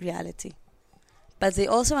normal reality. But they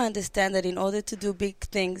also understand that in order to do big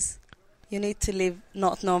things, you need to live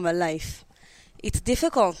not normal life. It's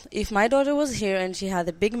difficult. If my daughter was here and she had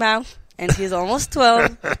a big mouth and she's almost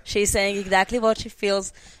 12, she's saying exactly what she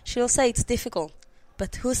feels, she'll say it's difficult.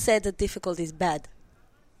 But who said that difficult is bad?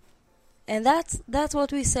 And that's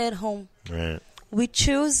what we say at home. Right. We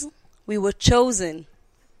were chosen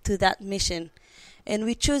to that mission. And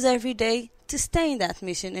we choose every day to stay in that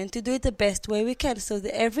mission and to do it the best way we can. So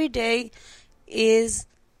that every day is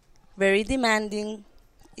very demanding,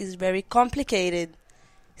 is very complicated.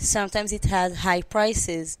 Sometimes it has high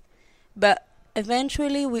prices. But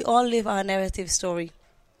eventually we all live our narrative story.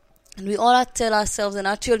 And we all tell ourselves and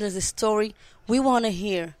our children the story we want to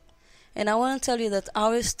hear. And I want to tell you that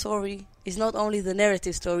our story is not only the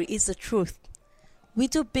narrative story, it's the truth. We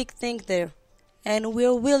do big things there. And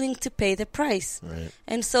we're willing to pay the price. Right.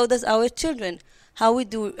 And so does our children. How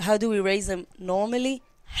do we raise them normally,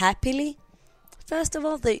 happily? First of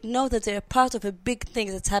all, they know that they're part of a big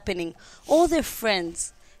thing that's happening. All their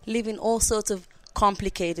friends live in all sorts of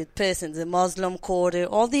complicated person, the Muslim quarter,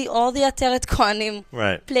 all the Ateret Cohanim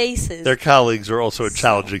Right. places. Their colleagues are also in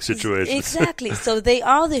challenging situations. Exactly. So they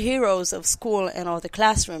are the heroes of school and of the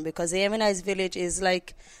classroom, because the Yemenite village is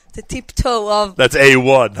like the tiptoe of That's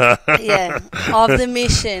A1, huh? of the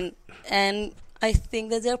mission. And I think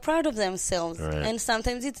that they're proud of themselves. Right. And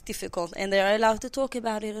sometimes it's difficult, and they're allowed to talk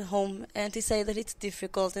about it at home and to say that it's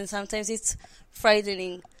difficult, and sometimes it's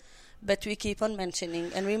frightening. But we keep on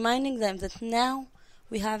mentioning and reminding them that now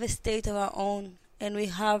we have a state of our own, and we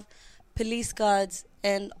have police guards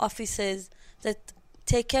and officers that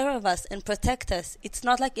take care of us and protect us. It's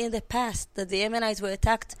not like in the past that the Yemenites were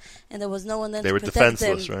attacked and there was no one there to protect them. They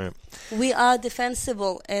were defenseless, right? We are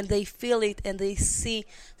defensible, and they feel it, and they see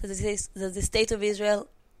that the state of Israel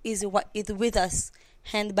is with us,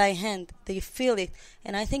 hand by hand. They feel it.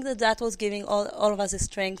 And I think that was giving all of us the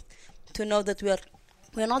strength to know that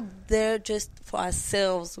we're not there just for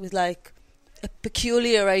ourselves with like a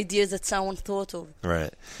peculiar ideas that someone thought of.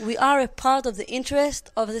 Right. We are a part of the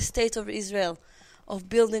interest of the state of Israel, of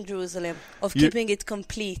building Jerusalem, of keeping it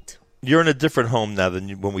complete. You're in a different home now than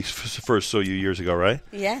when we first saw you years ago, right?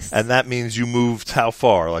 Yes. And that means you moved how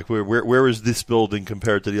far? Like where is this building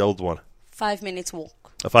compared to the old one? 5 minutes walk.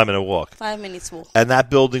 A 5-minute walk. 5 minutes walk. And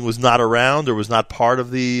that building was not around, or was not part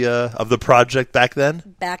of the project back then?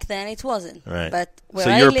 Back then it wasn't. Right. But where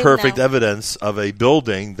so I you're live perfect now, evidence of a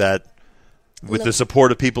building that, with the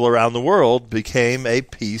support of people around the world, became a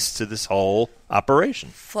piece to this whole operation.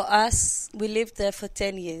 For us, we lived there for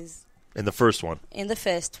 10 years. In the first one. In the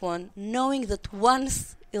first one, knowing that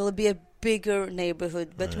once it will be a bigger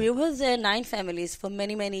neighborhood. But we were there 9 families for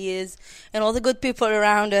many, many years, and all the good people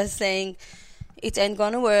around us saying, it ain't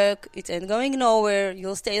going to work, it ain't going nowhere,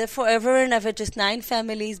 you'll stay there forever and ever, just 9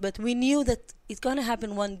 families. But we knew that it's going to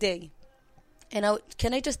happen one day. And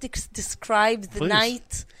can I just describe the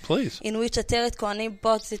night in which Ateret Cohanim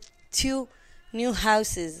bought the 2 new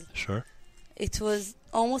houses? Sure. It was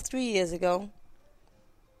almost 3 years ago.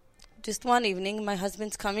 Just one evening, my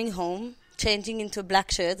husband's coming home, changing into a black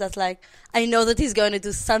shirt. That's like, I know that he's going to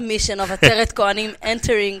do some mission of Ateret Cohanim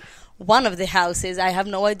entering one of the houses. I have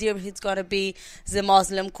no idea if it's going to be the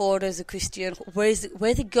Muslim quarters, the Christian. Where is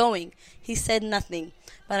he going? He said nothing.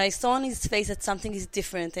 But I saw on his face that something is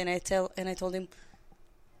different, and I told him,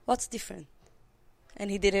 what's different? And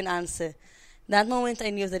he didn't answer. That moment I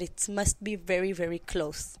knew that it must be very, very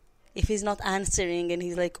close. If he's not answering and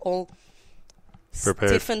he's like all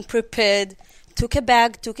stiff and prepared, took a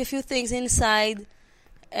bag, took a few things inside,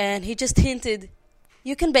 and he just hinted,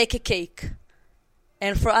 you can bake a cake.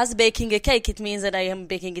 And for us, baking a cake, it means that I am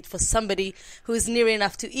baking it for somebody who is near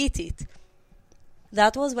enough to eat it.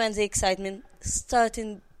 That was when the excitement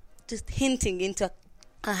started just hinting into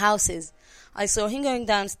our houses. I saw him going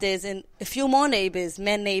downstairs, and a few more neighbors,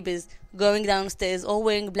 men neighbors, going downstairs, all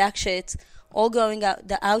wearing black shirts, all going out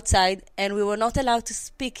the outside, and we were not allowed to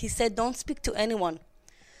speak. He said, don't speak to anyone.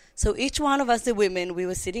 So each one of us, the women, we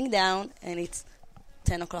were sitting down, and it's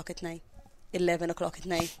 10 o'clock at night, 11 o'clock at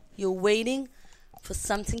night. You're waiting for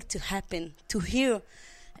something to happen, to hear.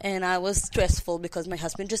 And I was stressful because my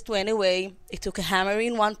husband just went away. He took a hammer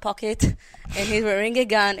in one pocket, and he's wearing a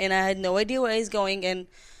gun, and I had no idea where he's going and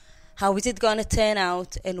how is it going to turn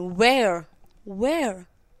out, and where.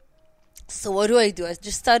 So what do? I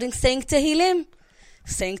just started saying Tehillim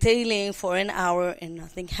for an hour, and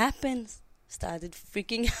nothing happens. Started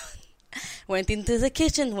freaking out. Went into the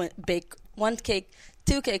kitchen, baked 1 cake,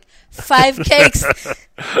 2 cake, 5 cakes.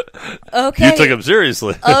 Okay. You took him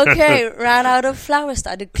seriously. Okay, ran out of flour,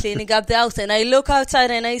 started cleaning up the house, and I look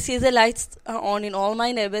outside and I see the lights are on in all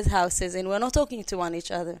my neighbors' houses, and we're not talking to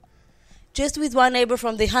each other. Just with one neighbor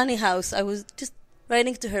from the honey house, I was just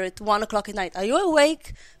writing to her at 1 o'clock at night, are you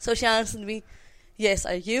awake? So she answered me, yes,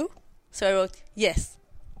 are you? So I wrote, yes.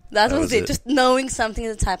 That was it, just knowing something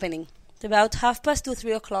that's happening. At about 2:30,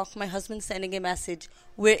 3 o'clock, my husband's sending a message,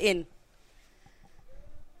 we're in.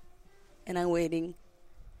 And I'm waiting.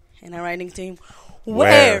 And I'm writing to him,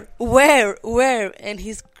 where? And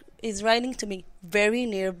he's writing to me, very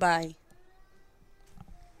nearby.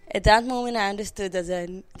 At that moment, I understood that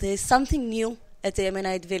there is something new at the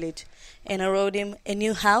Yemenite village. And I wrote him a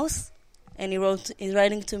new house, and he's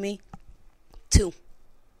writing to me, 2.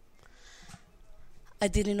 I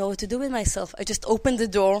didn't know what to do with myself. I just opened the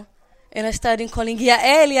door, and I started calling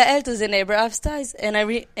Yael to the neighbor upstairs. And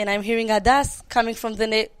I'm hearing Hadas coming from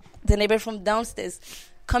the neighbor from downstairs,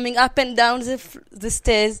 coming up and down the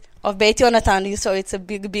stairs of Beit Yonatan. You saw it's a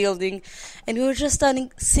big building. And we were just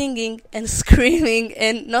starting singing and screaming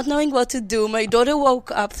and not knowing what to do. My daughter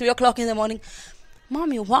woke up 3 o'clock in the morning.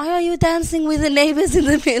 Mommy, why are you dancing with the neighbors in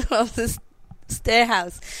the middle of the It's their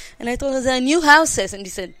house. And I told her, there are new houses. And he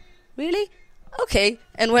said, really? Okay.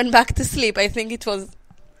 And went back to sleep. I think it was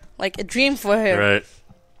like a dream for her. Right.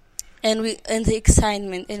 And the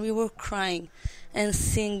excitement, and we were crying and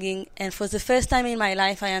singing. And for the first time in my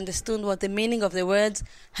life, I understood what the meaning of the words,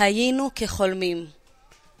 Hayinu kecholmim.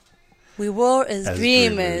 We were as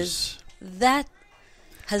dreamers. That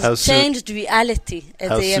has changed reality at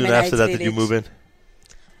the Yemenite village. How soon after that did you move in?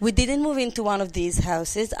 We didn't move into one of these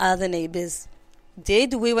houses. Other neighbors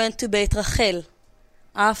did. We went to Beit Rachel.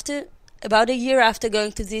 About a year after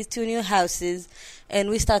going to these two new houses, and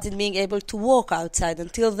we started being able to walk outside.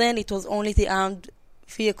 Until then, it was only the armed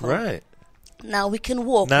vehicle. Right. Now we can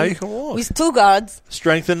walk. You can walk. With 2 guards.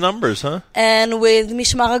 Strength in numbers, huh? And with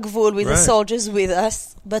Mishmar HaGvul, with the soldiers with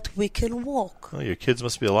us. But we can walk. Oh, your kids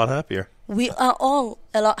must be a lot happier. We are all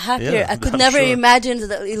a lot happier. Yeah, I could I'm never sure. imagine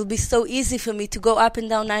that it'll be so easy for me to go up and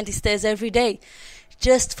down 90 stairs every day.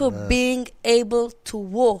 Just for being able to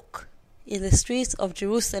walk in the streets of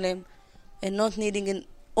Jerusalem and not needing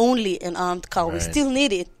only an armed car. Right. We still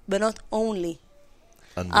need it, but not only.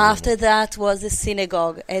 After that was the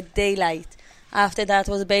synagogue at daylight. After that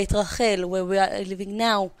was Beit Rachel, where we are living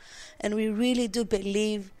now. And we really do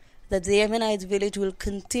believe that the Yemenite village will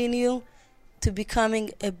continue to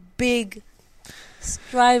becoming a big,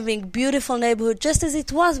 striving, beautiful neighborhood, just as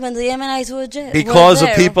it was when the Yemenites were there. Because of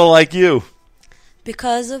people like you.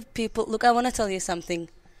 Because of people. Look, I want to tell you something.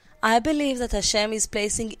 I believe that Hashem is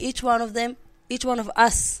placing each one of them, each one of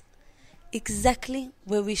us, exactly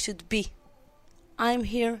where we should be. I'm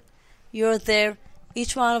here, you're there.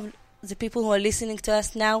 Each one of the people who are listening to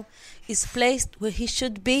us now is placed where he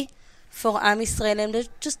should be for Am Yisrael. And they're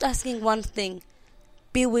just asking one thing.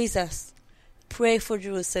 Be with us. Pray for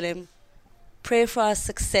Jerusalem. Pray for our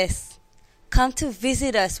success. Come to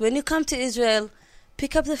visit us. When you come to Israel,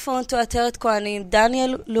 pick up the phone to Ateret Cohanim.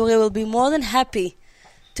 Daniel Lurie will be more than happy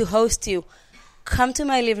to host you. Come to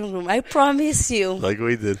my living room. I promise you. Like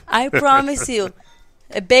we did. I promise you.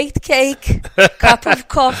 A baked cake, cup of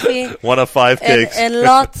coffee. 1 of 5 cakes. And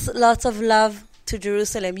lots of love to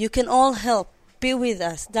Jerusalem. You can all help. Be with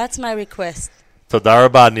us. That's my request. Toda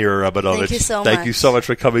rabah, Nira Rabinovich. Thank you so much. Thank you so much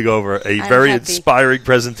for coming over. I'm very happy. inspiring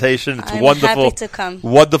presentation. It's I'm wonderful. happy to come.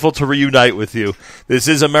 Wonderful to reunite with you. This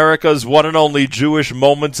is America's one and only Jewish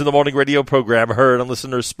Moments in the Morning radio program, heard on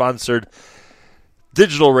listeners-sponsored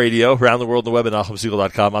digital radio around the world on the web at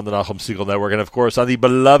NachumSegal.com, on the Nachum Segal Network, and of course on the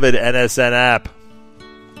beloved NSN app.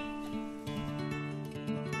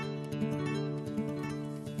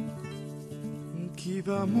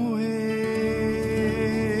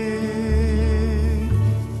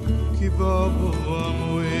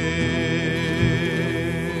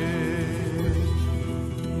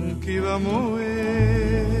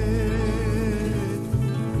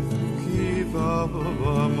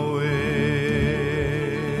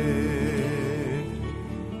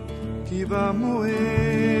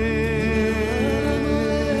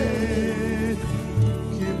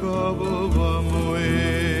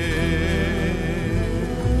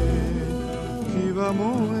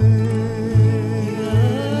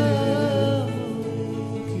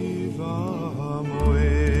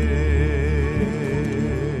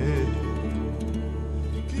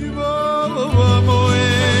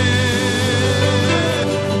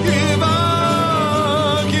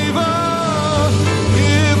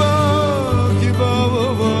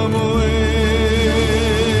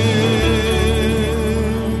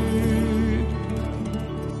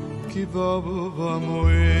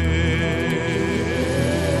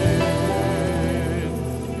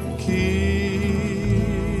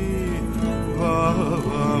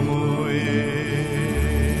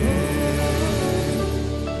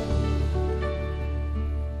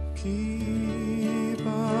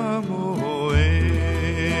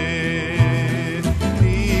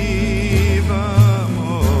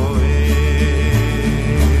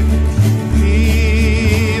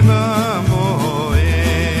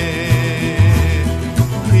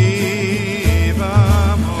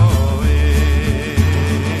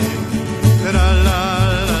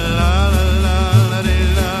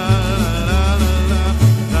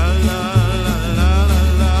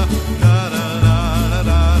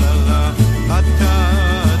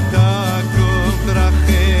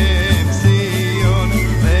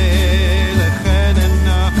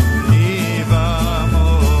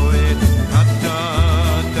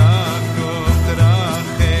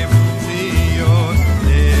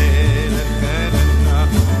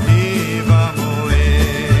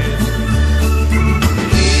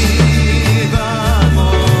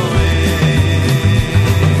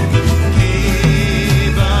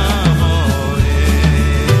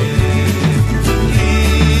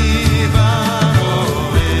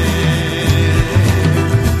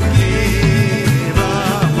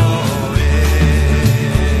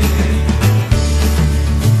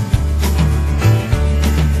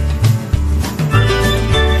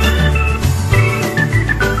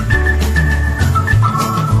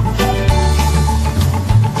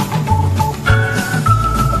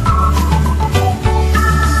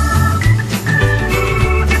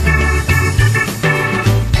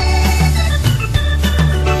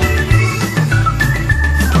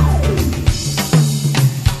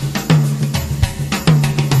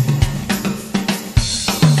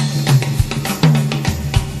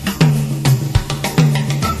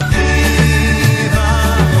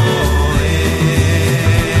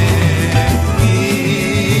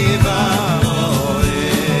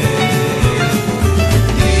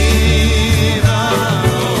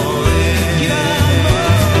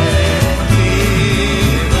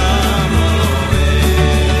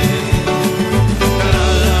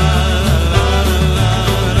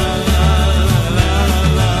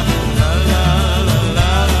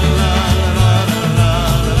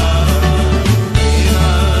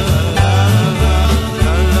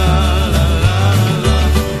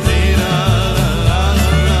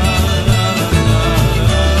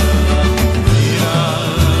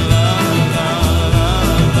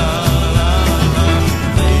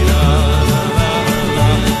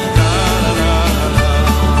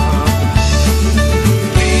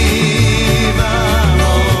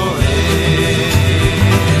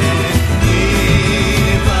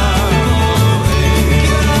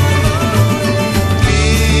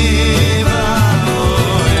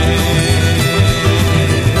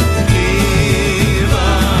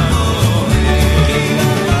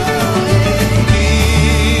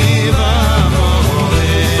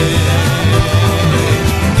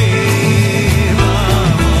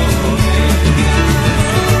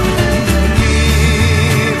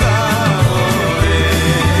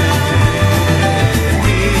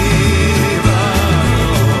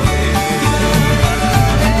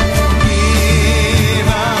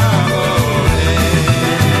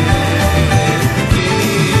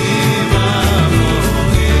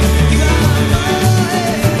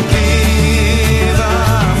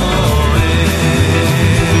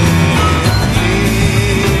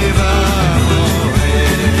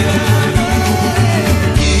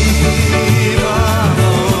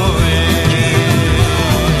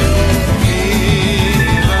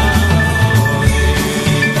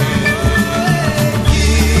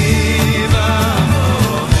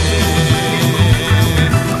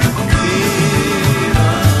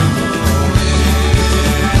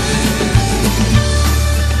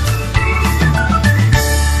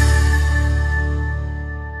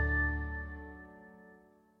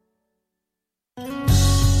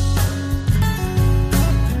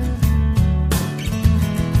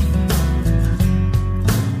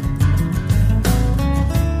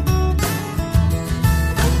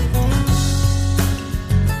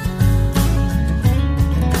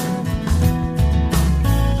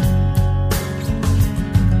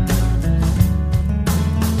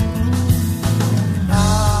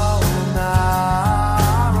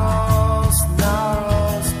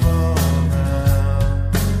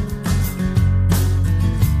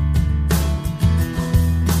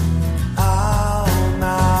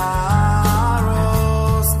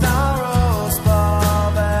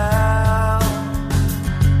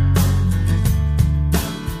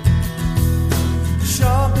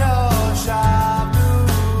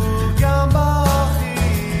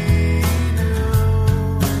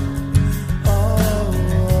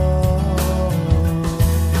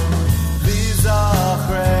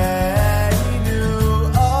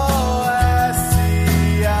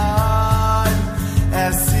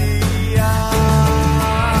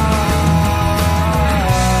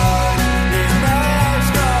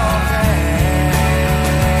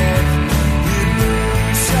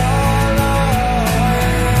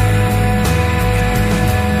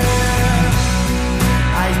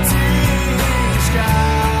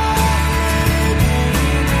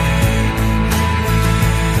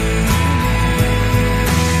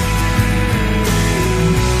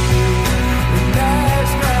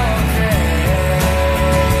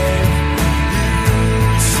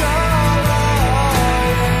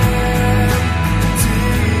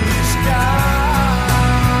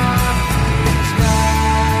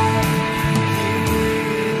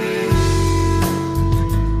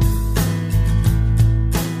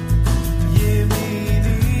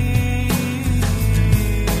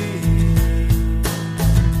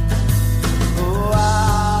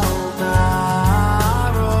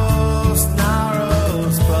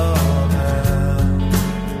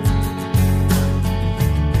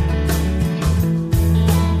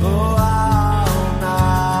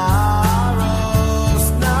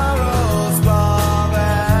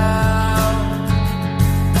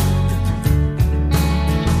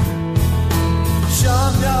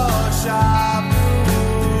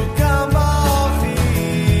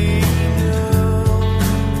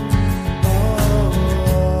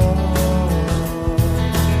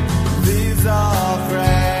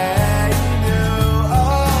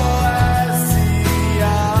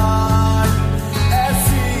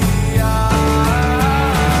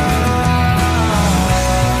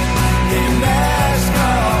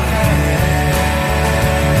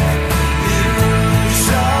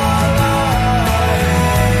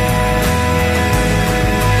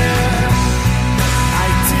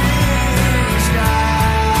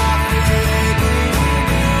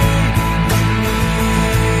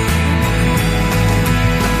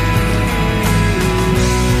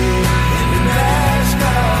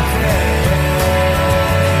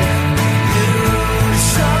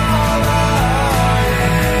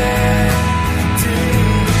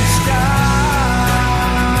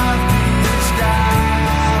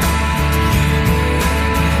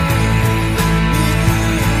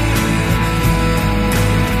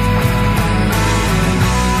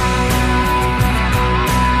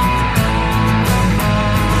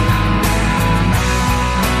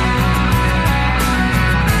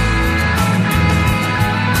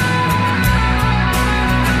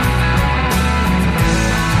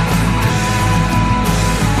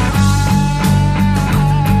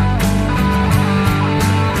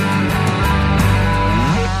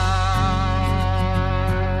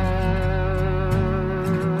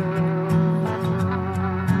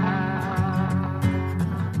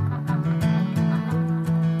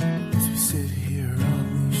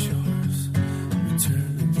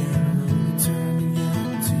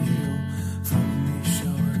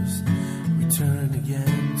 turn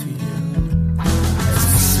again to you. As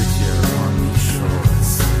we sit here on these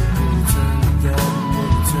shores, will we turn again, will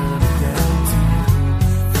we turn again to you?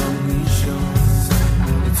 From these shores,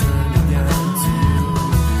 will we turn again to you?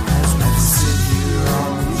 As we sit here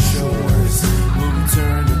on these shores, will we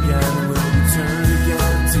turn again, will we turn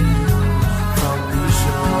again to you? From these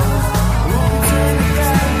shores, will we turn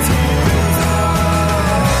again to you?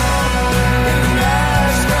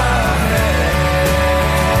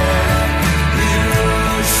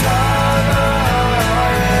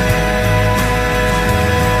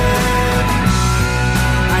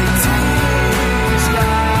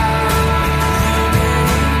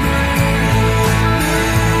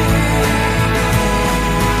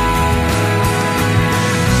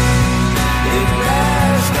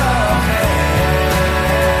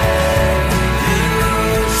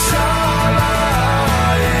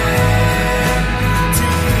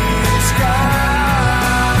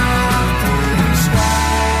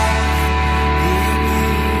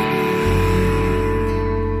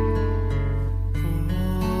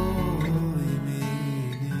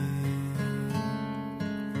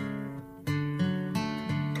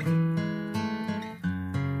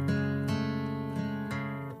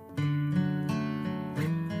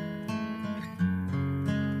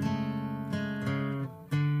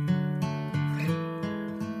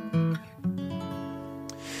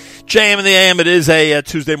 JM in the AM, it is a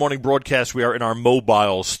Tuesday morning broadcast. We are in our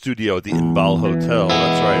mobile studio at the Inbal Hotel.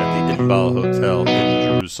 That's right, at the Inbal Hotel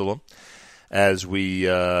in Jerusalem. As we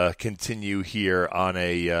continue here on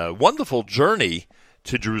a wonderful journey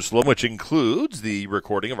to Jerusalem, which includes the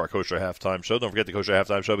recording of our Kosher Halftime Show. Don't forget, the Kosher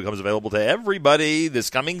Halftime Show becomes available to everybody this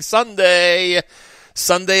coming Sunday.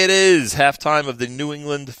 Sunday it is, halftime of the New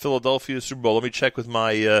England-Philadelphia Super Bowl. Let me check with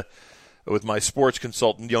my sports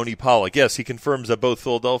consultant, Yoni Pollack. Yes, he confirms that both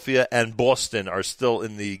Philadelphia and Boston are still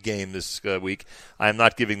in the game this week. I am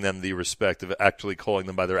not giving them the respect of actually calling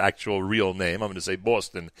them by their actual real name. I'm going to say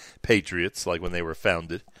Boston Patriots, like when they were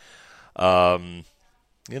founded.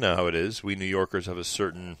 You know how it is. We New Yorkers have a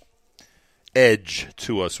certain edge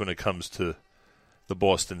to us when it comes to the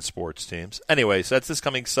Boston sports teams. Anyway, so that's this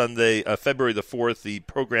coming Sunday, February the 4th. The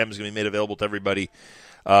program is going to be made available to everybody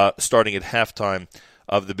starting at halftime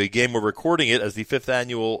of the big game. We're recording it as the 5th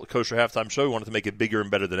annual Kosher Halftime Show. We wanted to make it bigger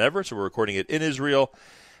and better than ever, so we're recording it in Israel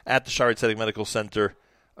at the Shari Tzedek Medical Center,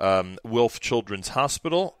 Wilf Children's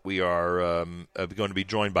Hospital. We are going to be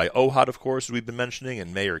joined by Ohad, of course, as we've been mentioning,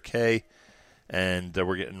 and Mayor Kay, and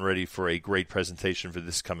we're getting ready for a great presentation for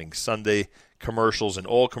this coming Sunday. Commercials, and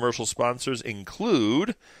all commercial sponsors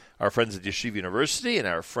include our friends at Yeshiva University and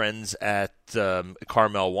our friends at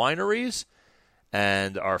Carmel Wineries,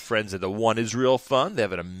 and our friends at the One Israel Fund. They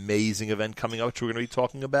have an amazing event coming up, which we're going to be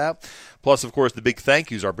talking about. Plus, of course, the big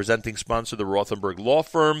thank yous. Our presenting sponsor, the Rothenberg Law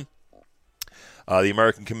Firm, the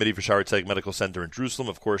American Committee for Shari Tzedek Medical Center in Jerusalem,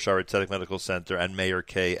 of course, Shari Tzedek Medical Center, and Mayor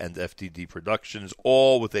K and FTD Productions,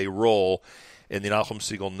 all with a role in the Nachum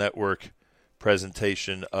Segal Network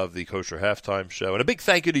presentation of the Kosher Halftime Show. And a big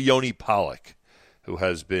thank you to Yoni Pollack, who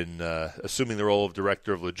has been assuming the role of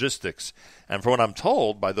Director of Logistics. And from what I'm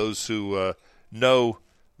told by those who know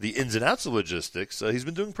the ins and outs of logistics, he's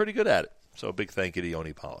been doing pretty good at it. So a big thank you to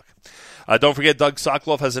Yoni Pollack. Don't forget, Doug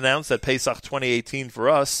Sokoloff has announced that Pesach 2018 for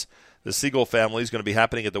us, the Segal family, is going to be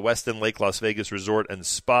happening at the Westin Lake Las Vegas Resort and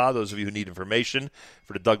Spa. Those of you who need information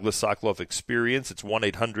for the Douglas Sokoloff experience, it's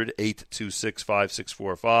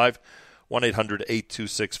 1-800-826-5645,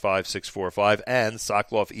 1-800-826-5645, and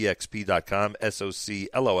SokoloffEXP.com,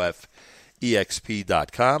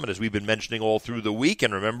 SOCLOFEXP.com. And as we've been mentioning all through the week,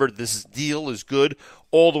 and remember, this deal is good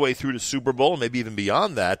all the way through to Super Bowl, and maybe even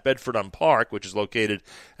beyond that. Bedford on Park, which is located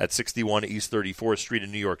at 61 East 34th Street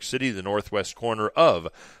in New York City, the northwest corner of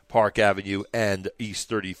Park Avenue and East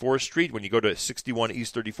 34th Street. When you go to 61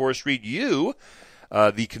 East 34th Street, you,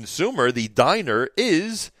 the consumer, the diner,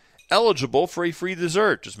 is eligible for a free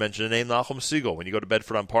dessert. Just mention the name Nachum Segal. When you go to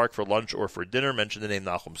Bedford on Park for lunch or for dinner, mention the name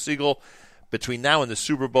Nachum Segal between now and the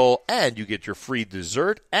Super Bowl, and you get your free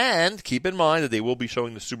dessert. And keep in mind that they will be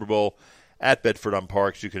showing the Super Bowl at Bedford on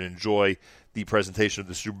Park, so you can enjoy the presentation of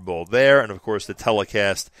the Super Bowl there, and of course the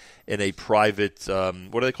telecast in a private,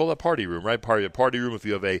 what do they call that, party room, right? Party room if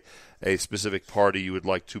you have a specific party you would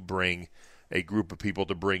like to bring a group of people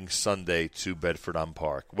to bring Sunday to Bedford on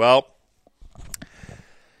Park. Well,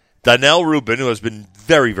 Donnell Rubin, who has been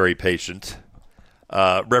very, very patient,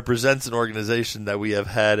 represents an organization that we have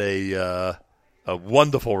had a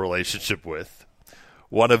wonderful relationship with.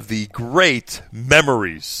 One of the great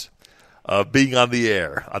memories of being on the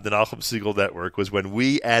air on the Nachum Segal Network was when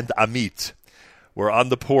we and AMIT were on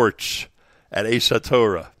the porch at Esha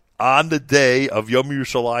Torah on the day of Yom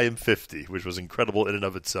Yerushalayim 50, which was incredible in and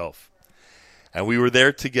of itself. And we were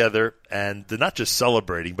there together, and not just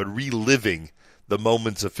celebrating, but reliving the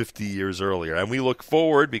moments of 50 years earlier. And we look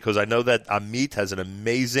forward, because I know that AMIT has an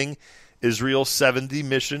amazing Israel 70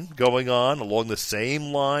 mission going on along the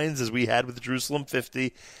same lines as we had with Jerusalem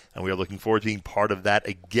 50, and we are looking forward to being part of that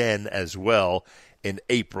again as well in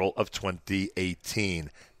April of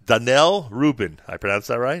 2018. Danelle Rubin, I pronounced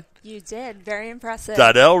that right? You did. Very impressive.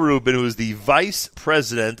 Danelle Rubin, who is the Vice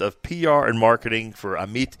President of PR and Marketing for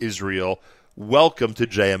AMIT Israel. Welcome to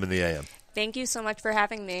JM in the AM. Thank you so much for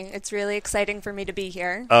having me. It's really exciting for me to be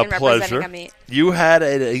here A and pleasure. representing AMIT. You had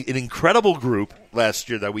an incredible group last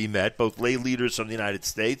year that we met, both lay leaders from the United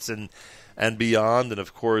States and beyond, and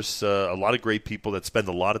of course a lot of great people that spend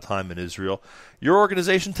a lot of time in Israel. Your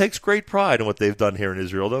organization takes great pride in what they've done here in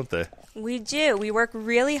Israel, don't they? We do. We work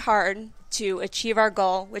really hard to achieve our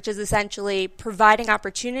goal, which is essentially providing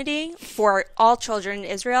opportunity for all children in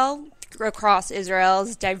Israel across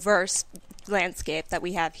Israel's diverse landscape that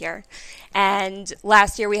we have here. And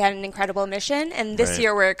last year we had an incredible mission, and this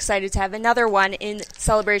year we're excited to have another one in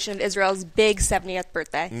celebration of Israel's big 70th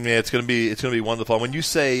birthday. Yeah, it's going to be wonderful. When you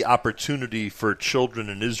say opportunity for children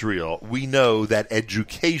in Israel, we know that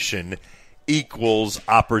education equals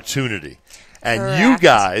opportunity. And Correct. you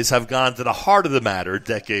guys have gone to the heart of the matter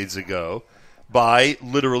decades ago by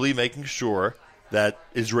literally making sure that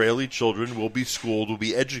Israeli children will be schooled, will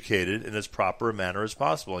be educated in as proper a manner as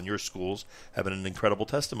possible. And your schools have been an incredible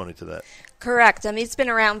testimony to that. Correct. I mean, it's been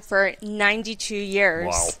around for 92 years.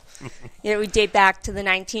 Wow. We date back to the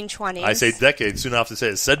 1920s. I say decades, soon I have to say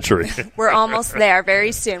a century. We're almost there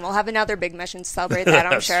very soon. We'll have another big mission to celebrate that,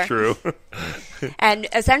 I'm sure. That's true. And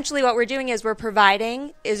essentially what we're doing is we're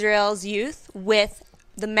providing Israel's youth with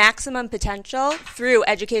the maximum potential through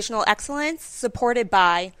educational excellence supported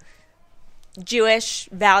by Jewish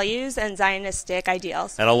values and Zionistic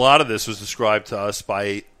ideals. And a lot of this was described to us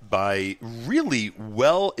by really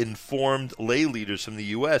well-informed lay leaders from the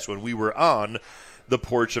U.S. when we were on the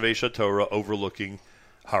porch of Eish HaTorah overlooking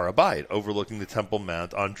Har HaBayit, overlooking the Temple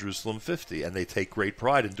Mount on Jerusalem 50. And they take great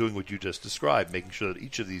pride in doing what you just described, making sure that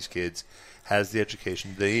each of these kids has the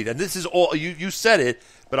education they need. And this is all, you said it,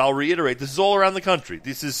 but I'll reiterate, this is all around the country.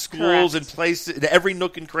 This is schools in place in every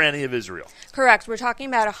nook and cranny of Israel. Correct. We're talking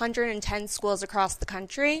about 110 schools across the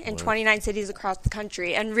country in 29 cities across the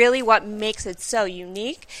country. And really what makes it so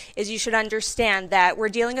unique is you should understand that we're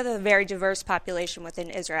dealing with a very diverse population within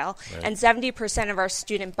Israel. Right. And 70% of our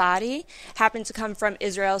student body happen to come from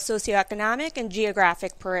Israel's socioeconomic and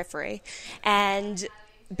geographic periphery. And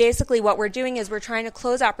basically what we're doing is we're trying to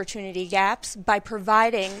close opportunity gaps by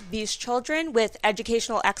providing these children with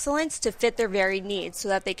educational excellence to fit their varied needs so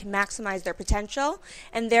that they can maximize their potential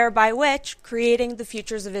and thereby which creating the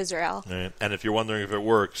futures of Israel. Right. And if you're wondering if it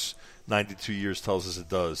works, 92 years tells us it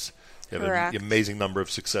does. You have Correct. an amazing number of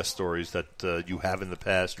success stories that you have in the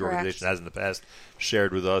past, your organization has in the past,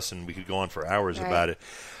 shared with us, and we could go on for hours about it.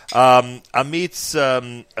 AMIT's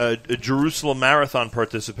Jerusalem Marathon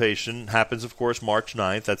participation happens, of course, March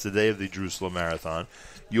 9th. That's the day of the Jerusalem Marathon.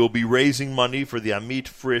 You'll be raising money for the AMIT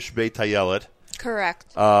Frisch Beit Hayelet. Correct.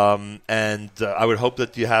 And I would hope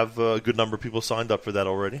that you have a good number of people signed up for that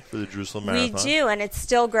already, for the Jerusalem Marathon. We do, and it's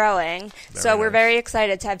still growing. We're very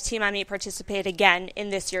excited to have Team AMIT participate again in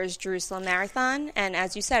this year's Jerusalem Marathon. And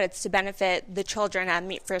as you said, it's to benefit the children at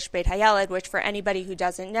AMIT Frisch Beit Hayelet, which for anybody who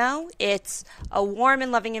doesn't know, it's a warm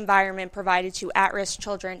and loving environment provided to at-risk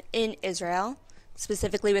children in Israel,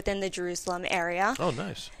 specifically within the Jerusalem area. Oh,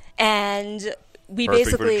 nice. And we Perfect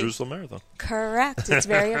basically for the Jerusalem Marathon. Correct. It's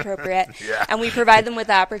very appropriate. Yeah. And we provide them with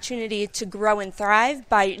the opportunity to grow and thrive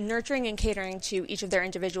by nurturing and catering to each of their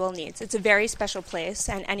individual needs. It's a very special place,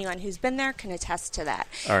 and anyone who's been there can attest to that.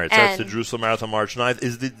 All right, so that's the Jerusalem Marathon March 9th.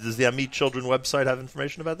 Does the AMIT Children website have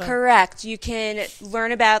information about that? Correct. You can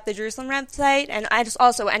learn about the Jerusalem website, and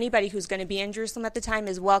also anybody who's going to be in Jerusalem at the time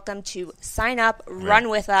is welcome to sign up, run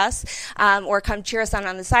with us, or come cheer us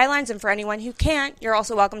on the sidelines. And for anyone who can't, you're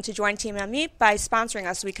also welcome to join Team AMIT by sponsoring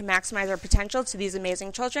us so we can maximize our potential to these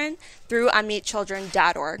amazing children through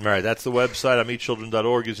amitchildren.org. All right, that's the website.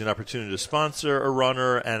 amitchildren.org gives you an opportunity to sponsor a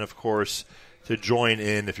runner and, of course, to join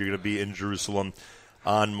in if you're going to be in Jerusalem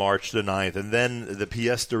on March the 9th. And then the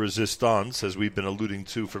pièce de résistance, as we've been alluding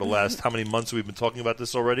to for the last how many months we've been talking about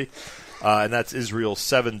this already, and that's Israel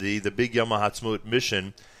 70, the big Yom HaHatzmaut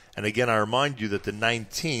mission. And again, I remind you that the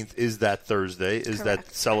 19th is that Thursday, is Correct.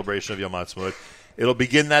 that celebration of Yom HaHatzmaut. It'll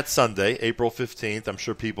begin that Sunday, April 15th. I'm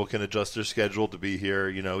sure people can adjust their schedule to be here,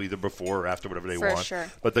 either before or after, whatever they For want.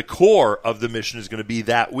 sure. But the core of the mission is going to be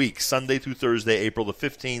that week, Sunday through Thursday, April the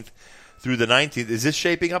 15th through the 19th. Is this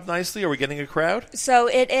shaping up nicely? Are we getting a crowd? So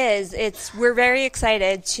it is. We're very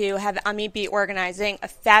excited to have AMIT be organizing a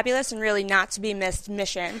fabulous and really not to be missed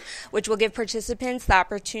mission, which will give participants the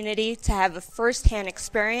opportunity to have a first-hand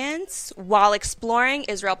experience while exploring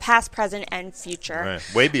Israel past, present, and future.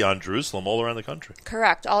 Right. Way beyond Jerusalem, all around the country.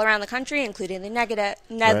 Correct. All around the country, including the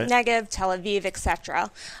Negev, Tel Aviv,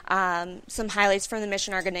 etc. Some highlights from the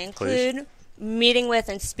mission are going to include meeting with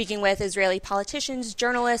and speaking with Israeli politicians,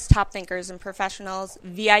 journalists, top thinkers, and professionals,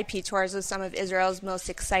 VIP tours of some of Israel's most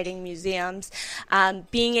exciting museums,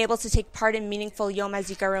 being able to take part in meaningful Yom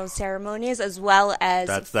HaZikaron ceremonies, as well as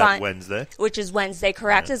That's fun, that Wednesday. which is Wednesday,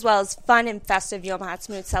 correct, Yeah. as well as fun and festive Yom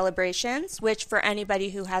HaAtzmaut celebrations, which for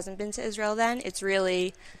anybody who hasn't been to Israel then, it's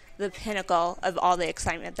really the pinnacle of all the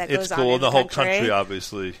excitement that goes It's on cool, in and the the whole country. country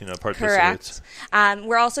obviously, participates. Correct.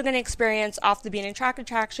 We're also going to experience off-the-beaten-track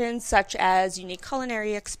attractions such as unique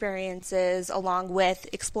culinary experiences, along with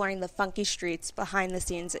exploring the funky streets behind the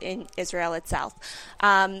scenes in Israel itself.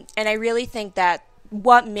 And I really think that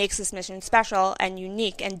what makes this mission special and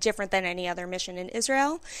unique and different than any other mission in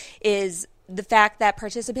Israel is the fact that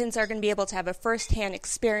participants are going to be able to have a first-hand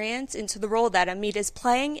experience into the role that AMIT is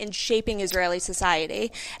playing in shaping Israeli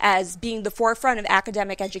society as being the forefront of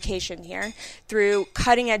academic education here through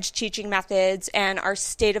cutting-edge teaching methods and our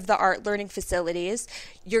state-of-the-art learning facilities.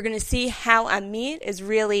 You're going to see how AMIT is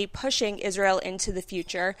really pushing Israel into the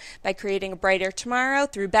future by creating a brighter tomorrow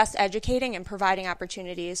through best educating and providing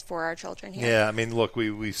opportunities for our children here. Yeah, I mean, look,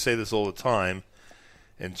 we say this all the time.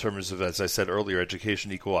 In terms of, as I said earlier,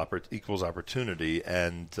 education equals opportunity,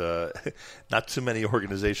 and not too many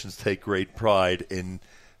organizations take great pride in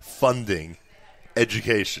funding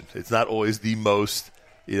education. It's not always the most,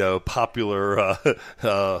 popular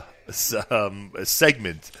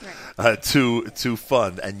segment to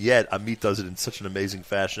fund, and yet AMIT does it in such an amazing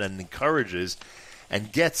fashion and encourages and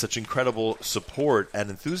gets such incredible support and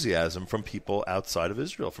enthusiasm from people outside of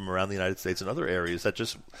Israel, from around the United States and other areas that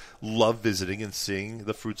just love visiting and seeing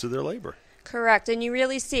the fruits of their labor. Correct. And you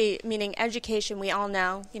really see, meaning education, we all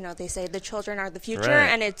know, they say the children are the future, Right.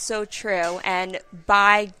 and it's so true. And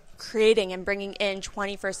by creating and bringing in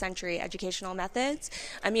 21st century educational methods,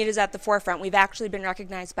 AMIT is at the forefront. We've actually been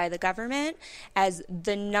recognized by the government as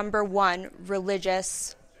the #1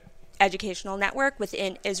 religious educational network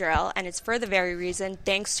within Israel, and it's for the very reason,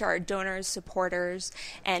 thanks to our donors, supporters,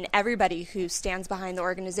 and everybody who stands behind the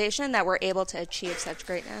organization, that we're able to achieve such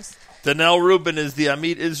greatness. Danelle Rubin is the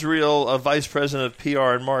AMIT Israel Vice President of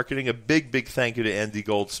PR and Marketing. A big, big thank you to Andy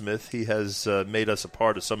Goldsmith. He has made us a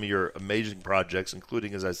part of some of your amazing projects,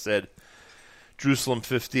 including, as I said, Jerusalem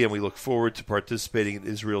 50, and we look forward to participating in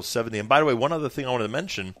Israel 70. And by the way, one other thing I wanted to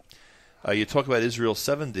mention, you talk about Israel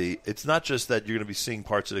 70. It's not just that you're going to be seeing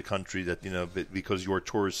parts of the country that, because your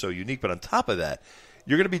tour is so unique, but on top of that,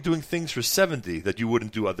 you're going to be doing things for 70 that you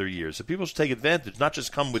wouldn't do other years. So people should take advantage, not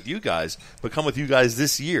just come with you guys, but come with you guys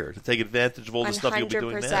this year to take advantage of all the stuff you'll be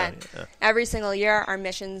doing now. 100%. Yeah. Every single year, our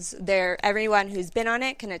missions there, everyone who's been on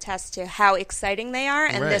it can attest to how exciting they are,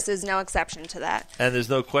 and Right. this is no exception to that. And there's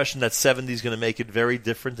no question that 70 is going to make it very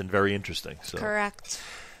different and very interesting. So. Correct.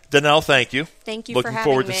 Danelle, thank you. Thank you Looking for having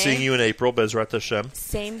forward me. to seeing you in April, Bezrat Hashem.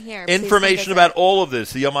 Same here. Please come Information visit. about all of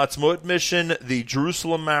this, the Yom HaAtzmaut mission, the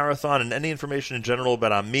Jerusalem Marathon, and any information in general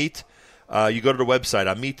about AMIT, you go to the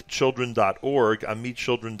website, amitchildren.org,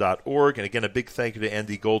 amitchildren.org. And again, a big thank you to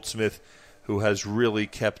Andy Goldsmith, who has really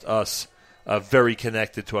kept us very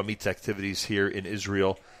connected to AMIT's activities here in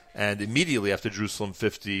Israel. And immediately after Jerusalem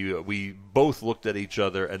 50, we both looked at each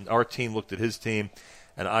other, and our team looked at his team,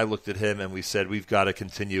 and I looked at him, and we said, we've got to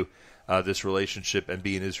continue this relationship and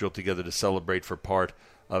be in Israel together to celebrate for part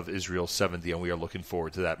of Israel 70, and we are looking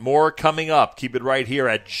forward to that. More coming up. Keep it right here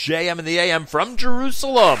at JM in the AM from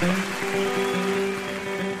Jerusalem.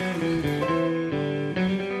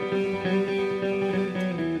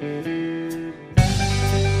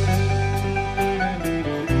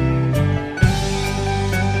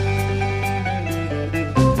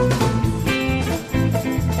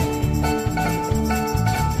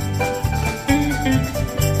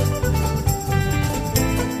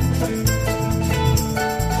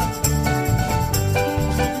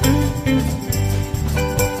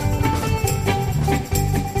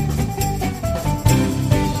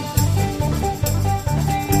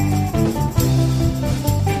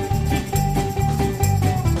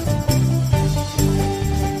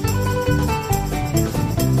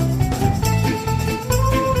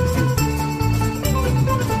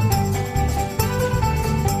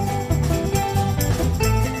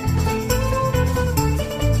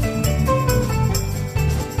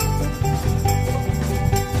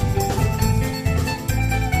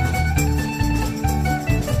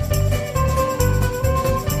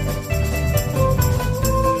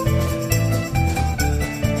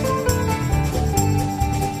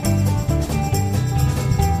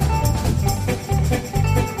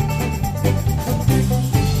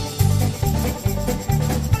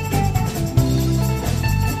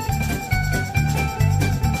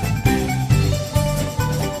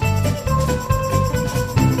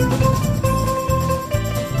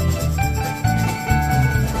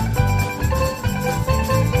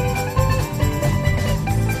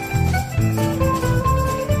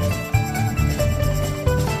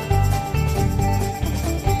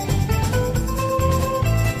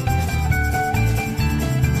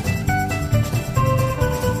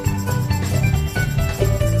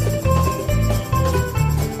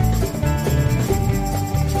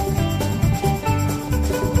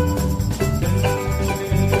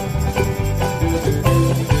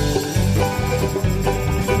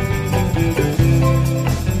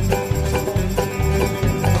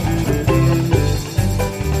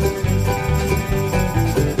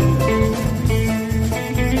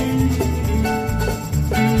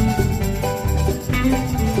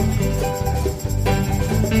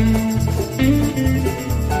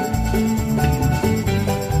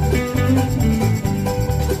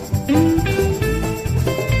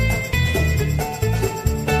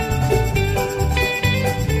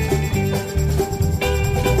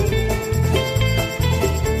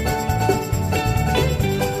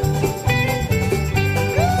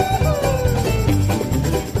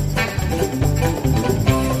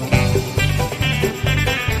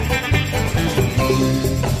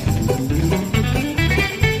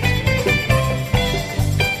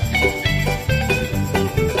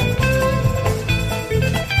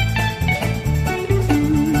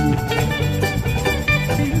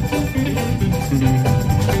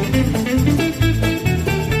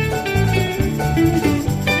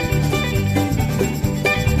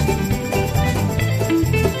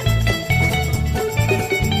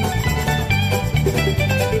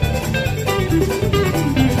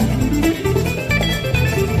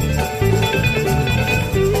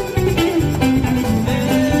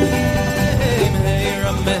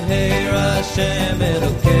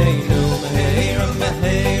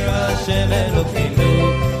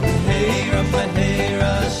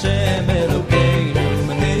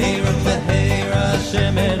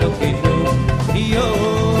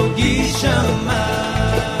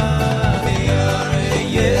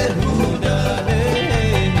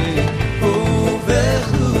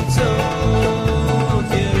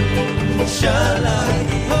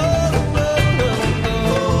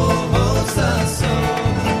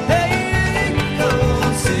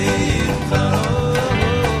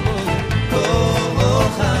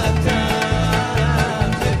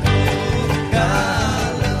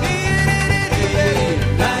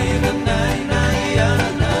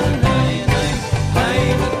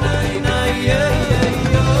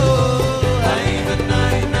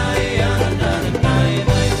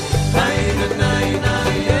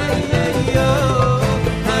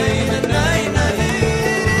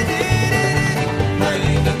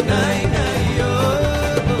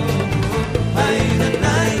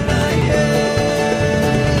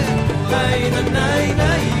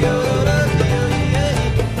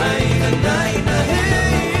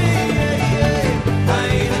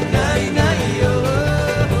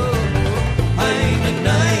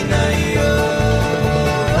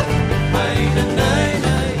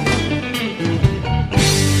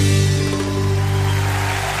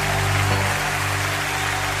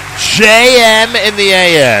 JM in the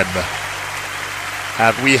AM.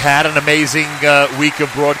 Have we had an amazing week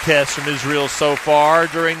of broadcasts from Israel so far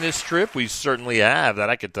during this trip? We certainly have, that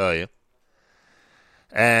I can tell you.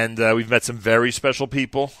 And we've met some very special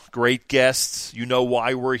people, great guests. You know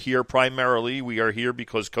why we're here primarily. We are here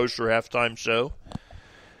because Kosher Halftime Show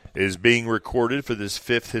is being recorded for this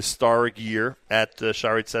 5th historic year at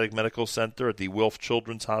Shaarei Tzedek Medical Center at the Wilf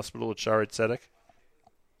Children's Hospital at Shaarei Tzedek.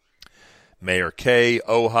 Mayor Kay,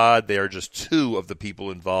 Ohad, they are just two of the people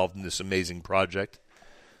involved in this amazing project.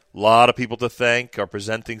 A lot of people to thank. Our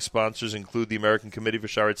presenting sponsors include the American Committee for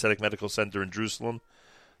Shaarei Tzedek Medical Center in Jerusalem,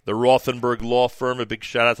 the Rothenberg Law Firm. A big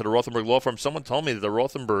shout-out to the Rothenberg Law Firm. Someone told me that the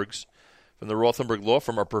Rothenbergs from the Rothenberg Law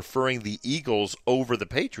Firm are preferring the Eagles over the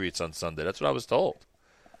Patriots on Sunday. That's what I was told.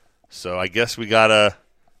 So I guess we got to,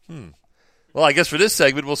 well, I guess for this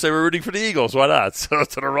segment we'll say we're rooting for the Eagles. Why not? So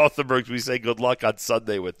to the Rothenbergs, we say good luck on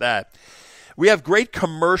Sunday with that. We have great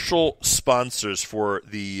commercial sponsors for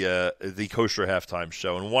the Kosher Halftime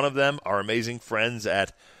Show, and one of them, our amazing friends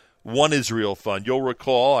at One Israel Fund. You'll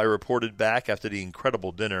recall I reported back after the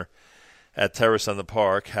incredible dinner at Terrace on the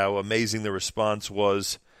Park how amazing the response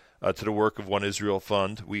was to the work of One Israel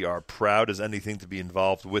Fund. We are proud as anything to be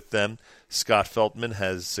involved with them. Scott Feltman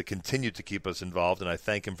has continued to keep us involved, and I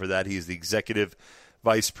thank him for that. He is the executive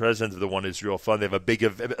vice president of the One Israel Fund. They have a big,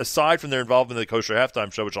 aside from their involvement in the Kosher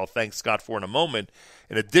Halftime Show, which I'll thank Scott for in a moment,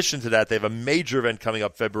 in addition to that, they have a major event coming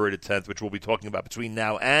up February the 10th, which we'll be talking about between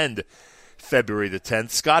now and February the 10th.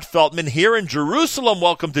 Scott Feltman here in Jerusalem.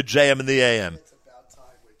 Welcome to JM in the AM. It's about time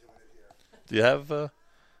we're doing it here. Do you have,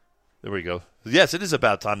 there we go. Yes, it is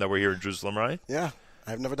about time that we're here in Jerusalem, right? Yeah,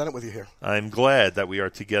 I've never done it with you here. I'm glad that we are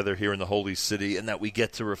together here in the Holy City and that we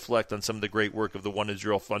get to reflect on some of the great work of the One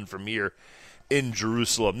Israel Fund from here in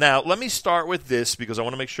Jerusalem. Now, let me start with this because I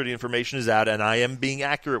want to make sure the information is out, and I am being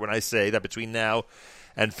accurate when I say that between now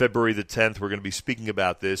and February the 10th, we're going to be speaking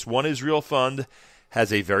about this. One Israel Fund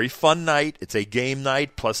has a very fun night. It's a game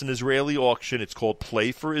night plus an Israeli auction. It's called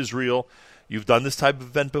Play for Israel. You've done this type of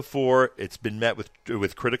event before. It's been met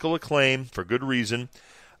with critical acclaim for good reason.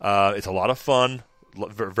 It's a lot of fun.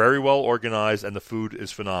 Very well organized, and the food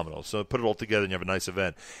is phenomenal. So put it all together and you have a nice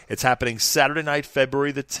event. It's happening Saturday night,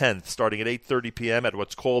 February the 10th, starting at 8:30 p.m. at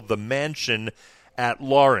what's called the Mansion at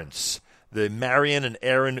Lawrence, the Marion and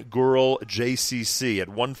Aaron Gurl JCC at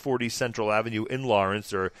 140 Central Avenue in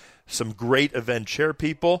Lawrence. There are some great event chair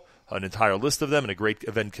people, an entire list of them, and a great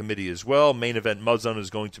event committee as well. Main Event Mazon is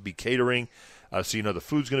going to be catering. So you know the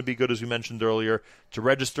food's going to be good, as we mentioned earlier. To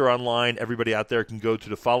register online, everybody out there can go to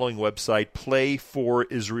the following website,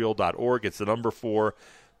 playforisrael.org. It's the number 4,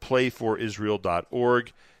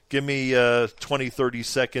 playforisrael.org. Give me 20, 30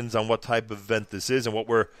 seconds on what type of event this is and what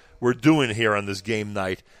we're doing here on this game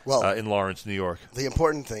night in Lawrence, New York. The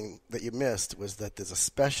important thing that you missed was that there's a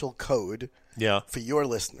special code for your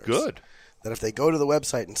listeners. Good. That if they go to the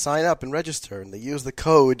website and sign up and register and they use the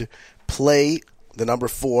code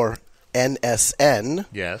PLAY4 NSN,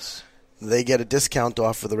 yes, they get a discount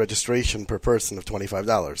off for the registration per person of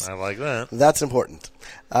 $25. I like that. That's important.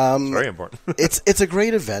 It's very important. It's a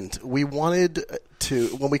great event. We wanted to,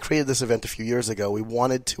 when we created this event a few years ago, we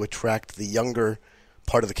wanted to attract the younger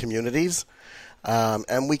part of the communities.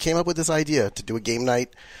 And we came up with this idea to do a game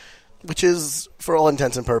night, which is, for all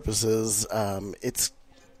intents and purposes, it's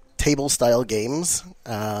table-style games.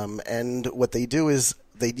 And what they do is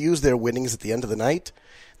they use their winnings at the end of the night.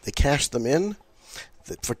 They cash them in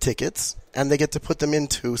for tickets, and they get to put them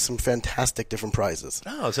into some fantastic different prizes.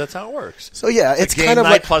 Oh, so that's how it works. So yeah, it's game kind of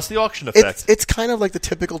night like plus the auction effect. It's kind of like the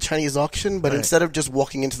typical Chinese auction, but instead of just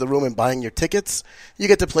walking into the room and buying your tickets, you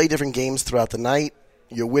get to play different games throughout the night.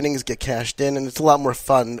 Your winnings get cashed in, and it's a lot more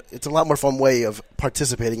fun. It's a lot more fun way of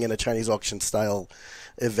participating in a Chinese auction style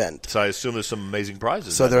event. So I assume there's some amazing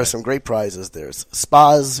prizes. So there are some great prizes. There's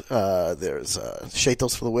spas, there's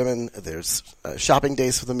shaitos for the women, there's shopping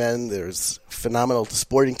days for the men, there's phenomenal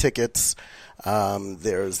sporting tickets,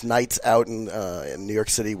 there's nights out in New York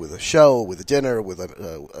City with a show, with a dinner, with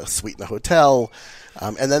a suite in a hotel,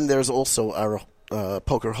 and then there's also our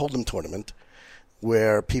poker hold'em tournament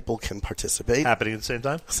where people can participate. Happening at the same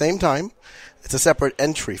time? Same time. It's a separate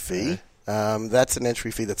entry fee. That's an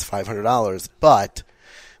entry fee that's $500, but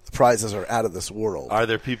the prizes are out of this world. Are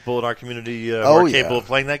there people in our community who are capable of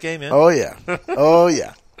playing that game? Yeah? Oh, yeah. Oh,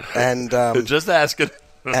 yeah. And just asking.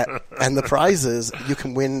 And the prizes, you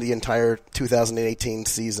can win the entire 2018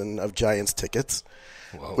 season of Giants tickets,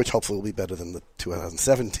 which hopefully will be better than the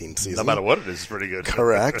 2017 season. No matter what it is, it's pretty good.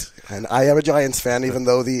 Correct. And I am a Giants fan, even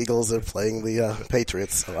though the Eagles are playing the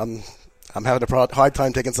Patriots. So I'm having a hard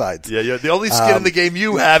time taking sides. Yeah. The only skin in the game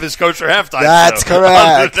you have is kosher halftime. That's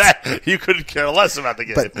correct. That, you couldn't care less about the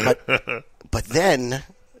game. But then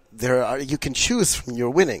you can choose from your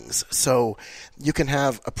winnings. So you can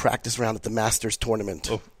have a practice round at the Masters tournament.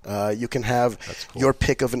 You can have your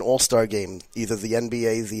pick of an all-star game, either the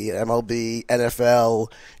NBA, the MLB,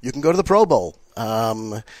 NFL. You can go to the Pro Bowl.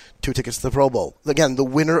 2 tickets to the Pro Bowl. Again, the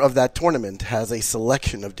winner of that tournament has a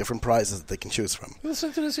selection of different prizes that they can choose from.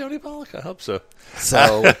 Listen to this, Yoni Pollock. I hope so.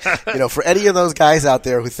 So, for any of those guys out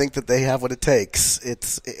there who think that they have what it takes,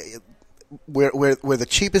 we're the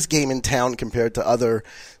cheapest game in town compared to other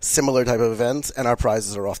similar type of events, and our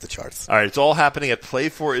prizes are off the charts. All right, it's all happening at Play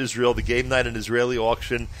for Israel, the game night and Israeli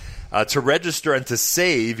auction. To register and to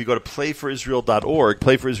save, you go to playforisrael.org.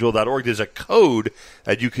 Playforisrael.org, there's a code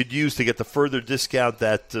that you could use to get the further discount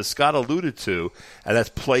that Scott alluded to, and that's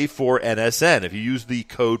Play4NSN. If you use the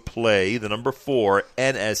code PLAY, the number 4,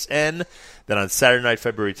 NSN, then on Saturday night,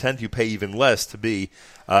 February 10th, you pay even less to be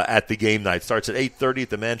at the game night. Starts at 8:30 at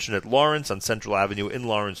the Mansion at Lawrence on Central Avenue in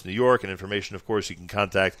Lawrence, New York. And information, of course, you can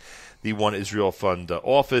contact the One Israel Fund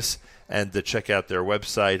office and check out their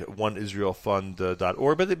website,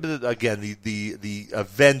 oneisraelfund.org. But again, the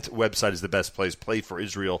event website is the best place.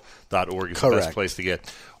 Playforisrael.org is Correct. the best place to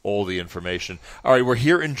get all the information. All right, we're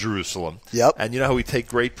here in Jerusalem. Yep. And you know how we take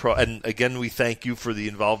great and again, we thank you for the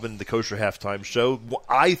involvement in the Kosher Halftime Show.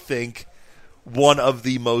 I think one of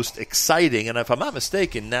the most exciting, and if I'm not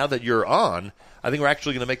mistaken, now that you're on, I think we're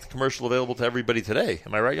actually going to make the commercial available to everybody today.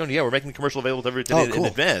 Am I right, Yoni? Yeah, we're making the commercial available to everybody today in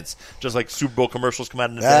advance, just like Super Bowl commercials come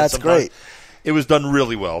out in advance. That's great. It was done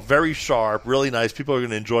really well. Very sharp, really nice. People are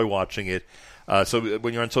going to enjoy watching it. So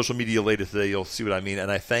when you're on social media later today, you'll see what I mean. And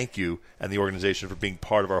I thank you and the organization for being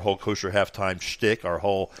part of our whole Kosher Halftime shtick, our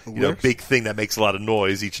whole big thing that makes a lot of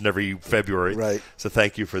noise each and every February. Right. So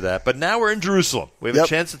thank you for that. But now we're in Jerusalem. We have a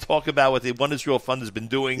chance to talk about what the One Israel Fund has been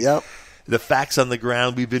doing. Yep. The facts on the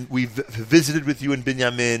ground. We've visited with you in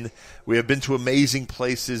Binyamin. We have been to amazing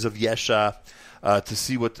places of Yesha to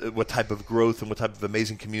see what type of growth and what type of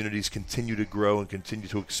amazing communities continue to grow and continue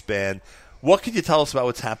to expand. What can you tell us about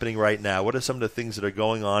what's happening right now? What are some of the things that are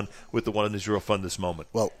going on with the One Israel Fund this moment?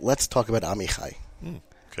 Well, let's talk about Amichai.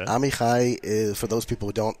 Okay. Amichai is, for those people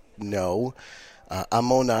who don't know,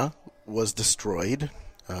 Amona was destroyed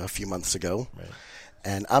a few months ago. Right.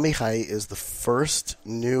 And Amichai is the first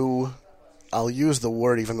new, I'll use the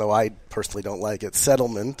word even though I personally don't like it,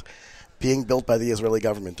 settlement being built by the Israeli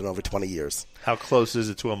government in over 20 years. How close is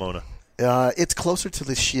it to Amona? It's closer to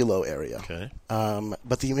the Shiloh area. Okay.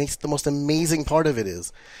 But the most amazing part of it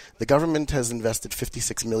is the government has invested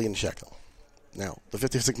 56 million shekel. Now, the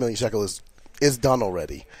 56 million shekel is done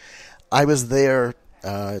already. I was there,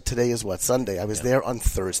 today is what, Sunday. I was there on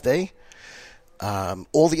Thursday.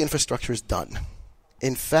 All the infrastructure is done.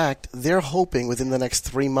 In fact, they're hoping within the next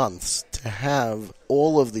 3 months to have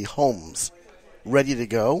all of the homes ready to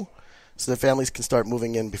go so the families can start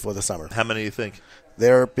moving in before the summer. How many do you think?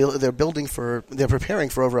 They're preparing for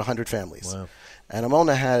over 100 families. Wow. And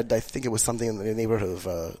Amona had, I think it was something in the neighborhood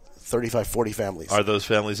of 35, 40 families. Are those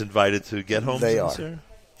families invited to get homes? They in are. this area?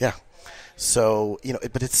 Yeah. So,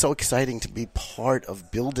 but it's so exciting to be part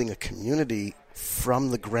of building a community from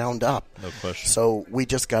the ground up. No question. So we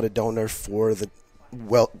just got a donor for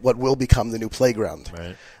what will become the new playground.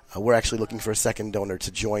 Right. We're actually looking for a second donor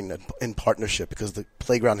to join in partnership because the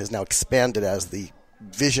playground has now expanded as the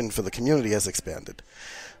vision for the community has expanded.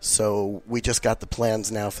 So we just got the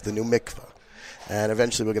plans now for the new mikveh. And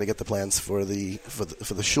eventually we're going to get the plans for the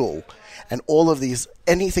shul. And all of these,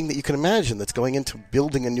 anything that you can imagine that's going into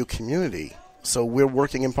building a new community. So we're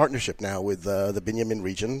working in partnership now with the Binyamin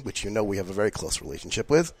region, which we have a very close relationship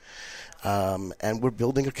with. And we're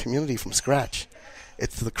building a community from scratch.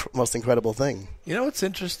 It's the most incredible thing. You know what's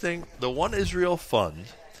interesting? The One Israel Fund,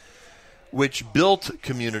 which built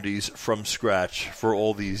communities from scratch for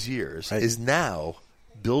all these years, is now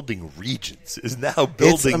building regions, is now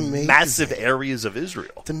building massive areas of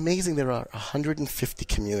Israel. It's amazing. There are 150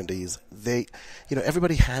 communities.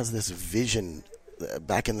 Everybody has this vision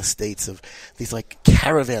back in the States of these like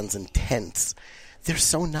caravans and tents. They're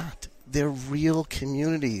so not. They're real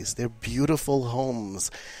communities. They're beautiful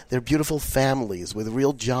homes. They're beautiful families with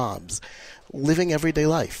real jobs, living everyday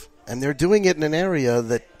life. And they're doing it in an area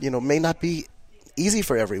that, may not be easy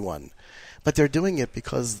for everyone. But they're doing it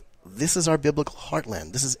because this is our biblical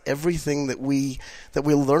heartland. This is everything that we're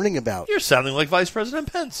learning about. You're sounding like Vice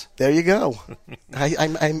President Pence. There you go. I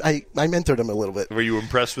mentored him a little bit. Were you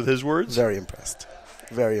impressed with his words? Very impressed.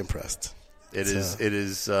 Very impressed. It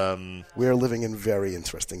is. We're living in very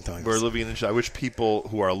interesting times. We're living in. I wish people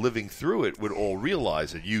who are living through it would all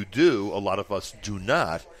realize it. You do. A lot of us do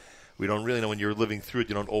not. We don't really know when you're living through it.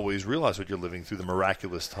 You don't always realize what you're living through, the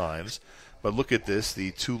miraculous times. But look at this.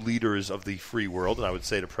 The two leaders of the free world, and I would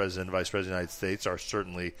say the President and Vice President of the United States, are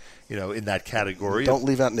certainly, in that category. Don't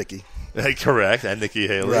leave out Nikki. Correct, and Nikki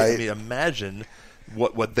Haley. Right. I mean, imagine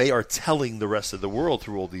what they are telling the rest of the world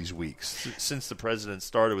through all these weeks. Since the President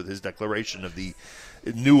started with his declaration of the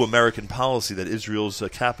new American policy that Israel's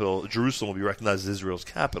capital, Jerusalem, will be recognized as Israel's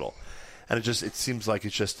capital. And it seems like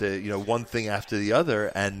it's just one thing after the other.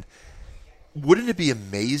 And wouldn't it be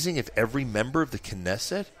amazing if every member of the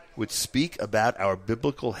Knesset would speak about our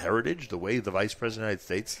biblical heritage the way the Vice President of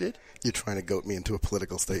the United States did? You're trying to goat me into a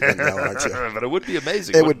political statement now, aren't you? But it would be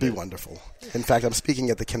amazing. It would be wonderful. In fact, I'm speaking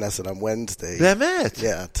at the Knesset on Wednesday. AMIT.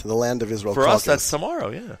 Yeah, to the land of Israel. For us, that's tomorrow,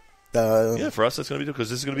 yeah. For us, that's going to be because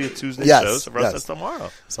this is going to be a Tuesday show. So for us, that's tomorrow.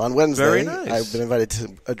 So on Wednesday, very nice. I've been invited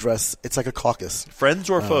to address. It's like a caucus. Friends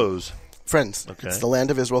or foes? Friends. Okay. It's the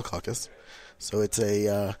land of Israel caucus. So it's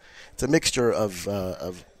a mixture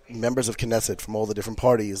of members of Knesset from all the different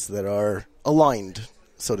parties that are aligned,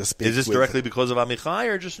 so to speak. Is this directly because of Amichai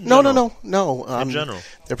or just in No. in general?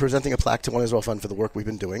 They're presenting a plaque to One Israel Fund for the work we've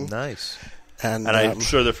been doing. Nice. And I'm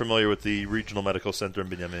sure they're familiar with the Regional Medical Center in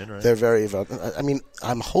Binyamin, right? They're very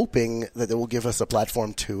I'm hoping that they will give us a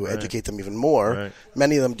platform to educate them even more. Right.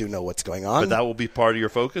 Many of them do know what's going on. But that will be part of your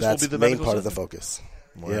focus? That's will be the main medical part center? of the focus.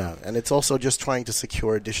 Wow. Yeah, and it's also just trying to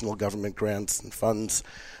secure additional government grants and funds,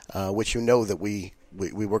 which that we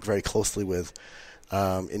work very closely with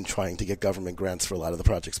in trying to get government grants for a lot of the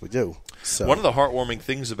projects we do. So one of the heartwarming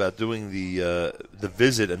things about doing the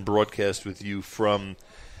visit and broadcast with you from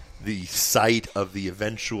the site of the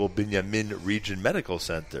eventual Binyamin Region Medical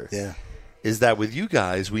Center is that with you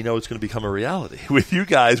guys, we know it's going to become a reality. With you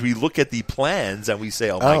guys, we look at the plans and we say,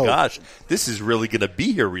 oh my gosh, this is really going to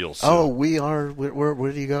be here real soon. Oh, we are.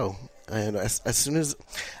 Where do you go? And as soon as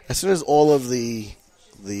all of the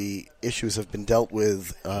issues have been dealt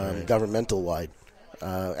with governmental wide,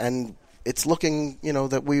 and it's looking,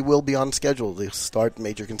 that we will be on schedule to start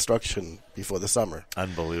major construction before the summer.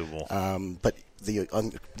 Unbelievable. But the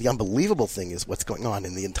unbelievable thing is what's going on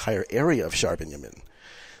in the entire area of Shar Binyamin.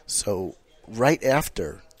 So right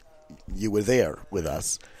after you were there with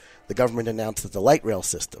us, the government announced that the light rail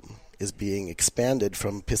system is being expanded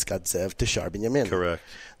from Piskat Zev to Shar Binyamin. Correct.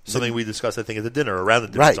 Something we discussed, I think, at the dinner, around the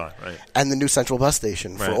dinner time. Right. And the new central bus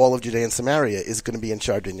station for all of Judea and Samaria is going to be in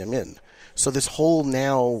Shar Binyamin. So this whole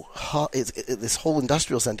this whole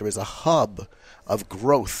industrial center is a hub of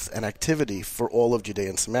growth and activity for all of Judea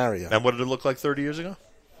and Samaria. And what did it look like 30 years ago?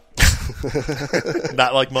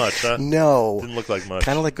 Not like much, huh? No. Didn't look like much.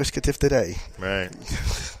 Kind of like Gush Katif today. Right.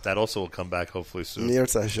 That also will come back hopefully soon.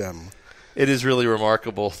 Mirz Hashem. It is really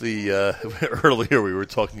remarkable. Earlier we were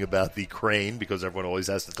talking about the crane because everyone always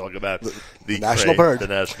has to talk about the national crane, bird. the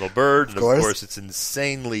national bird, and of course it's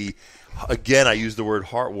insanely. Again, I use the word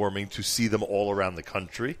heartwarming to see them all around the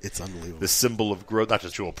country. It's unbelievable. The symbol of growth, not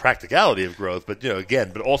just real practicality of growth, but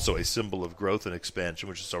but also a symbol of growth and expansion,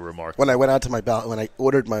 which is so remarkable. When I went out to when I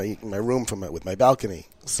ordered my room with my balcony,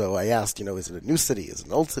 so I asked, is it a new city? Is it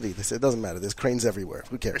an old city? They said it doesn't matter. There's cranes everywhere.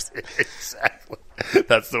 Who cares? Exactly.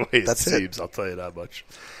 That's the way it seems. I'll tell you that much.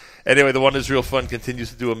 Anyway, the One Israel Fund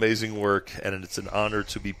continues to do amazing work, and it's an honor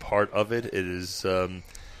to be part of it. It is.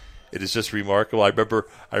 It is just remarkable. I remember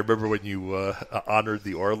when you honored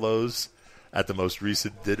the Orlos at the most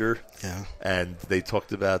recent dinner, and they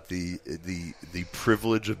talked about the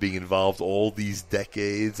privilege of being involved all these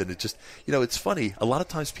decades, and it just it's funny. A lot of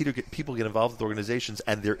times people get involved with organizations,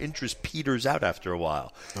 and their interest peters out after a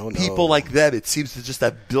while. Oh, no. People like them, it seems to just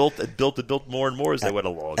have built more and more as they went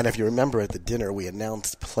along. And if you remember at the dinner, we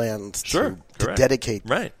announced plans to Correct. dedicate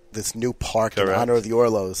this new park in honor of the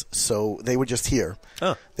Orlos. So they were just here.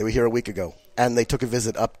 Oh. They were here a week ago, and they took a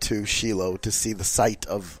visit up to Shiloh to see the site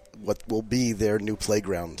of what will be their new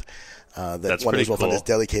playground that One Israel Fund is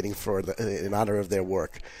dedicating in honor of their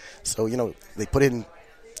work. So they put in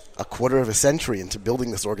a quarter of a century into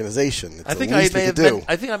building this organization. It's I think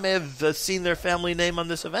I may have seen their family name on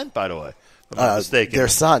this event, by the way. If I'm not mistaken. Their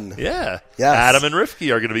son. Yeah. Yes. Adam and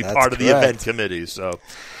Rivki are going to be part of the event committee. So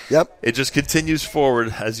it just continues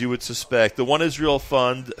forward, as you would suspect. The One Israel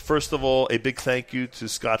Fund, first of all, a big thank you to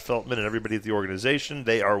Scott Feltman and everybody at the organization.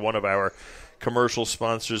 They are one of our commercial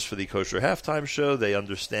sponsors for the Kosher Halftime Show. They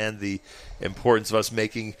understand the importance of us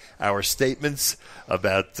making our statements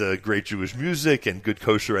about great Jewish music and good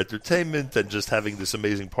kosher entertainment and just having this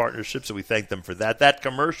amazing partnership, so we thank them for that. That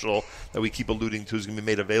commercial that we keep alluding to is going to be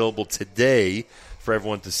made available today for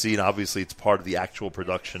everyone to see, and obviously it's part of the actual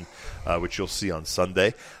production, which you'll see on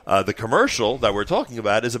Sunday. The commercial that we're talking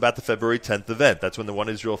about is about the February 10th event. That's when the One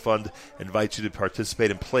Israel Fund invites you to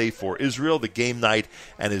participate and play for Israel, the game night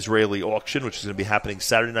and Israeli auction, which is going to be happening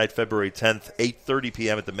Saturday night, February 10th, 8:30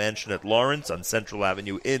 p.m. at the Mansion at Lawrence on Central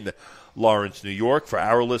Avenue in Lawrence, New York. For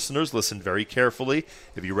our listeners, listen very carefully.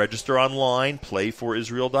 If you register online,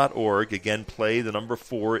 playforisrael.org. Again, play the number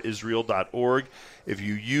 4israel.org. If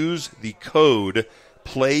you use the code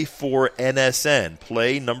PLAY4NSN,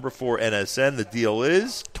 play number 4NSN, the deal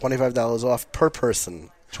is $25 off per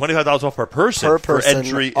person. $25 off per person for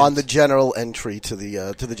entry on the general entry to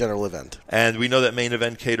the general event. And we know that main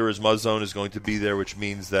event caterers Muzzone is going to be there, which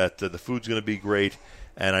means that the food's going to be great.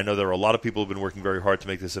 And I know there are a lot of people who have been working very hard to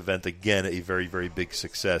make this event, again, a very, very big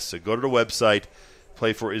success. So go to the website,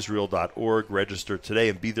 playforisrael.org, register today,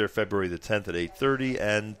 and be there February the 10th at 8:30.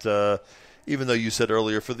 And even though you said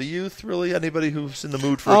earlier for the youth, really anybody who's in the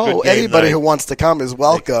mood for a good game anybody night, who wants to come is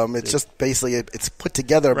welcome. It's just basically it's put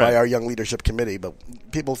together by our young leadership committee, but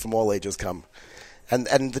people from all ages come. And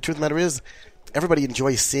the truth of the matter is, everybody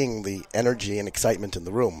enjoys seeing the energy and excitement in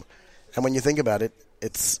the room. And when you think about it,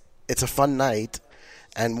 it's a fun night.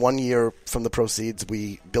 And one year from the proceeds,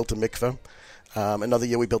 we built a mikveh. Another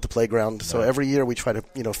year, we built a playground. So every year, we try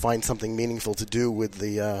to find something meaningful to do with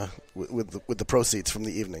the proceeds from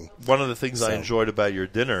the evening. One of the things I enjoyed about your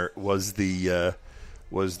dinner was the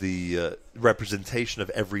representation of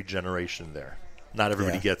every generation there. Not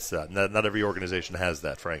everybody gets that. Not every organization has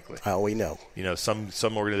that, frankly. We know.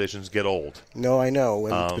 Some organizations get old. No, I know.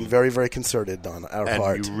 And it's been very, very concerted on our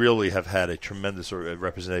part. And you really have had a tremendous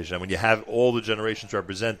representation. And when you have all the generations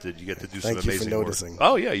represented, you get to do some amazing work. Thank you for noticing.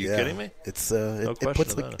 Oh, yeah. Are you kidding me?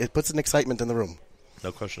 It puts an excitement in the room.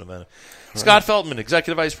 No question about it. Scott Feltman,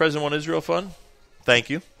 Executive Vice President, One Israel Fund. Thank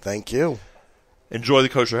you. Thank you. Enjoy the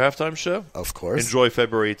Kosher Halftime Show. Of course. Enjoy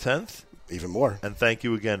February 10th. Even more. And thank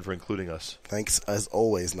you again for including us. Thanks, as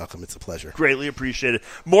always, Nachum. It's a pleasure. Greatly appreciated.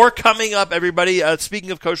 More coming up, everybody.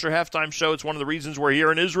 Speaking of Kosher Halftime Show, it's one of the reasons we're here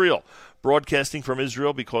in Israel, broadcasting from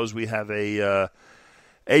Israel, because we have a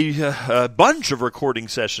bunch of recording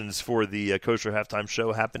sessions for the Kosher Halftime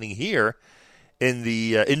Show happening here in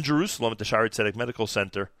Jerusalem at the Shaare Tzedek Medical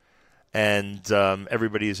Center. And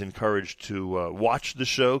everybody is encouraged to watch the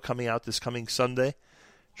show coming out this coming Sunday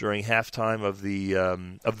during halftime of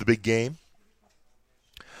the big game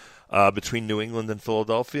between New England and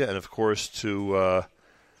Philadelphia, and of course to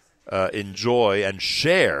enjoy and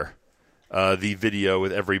share the video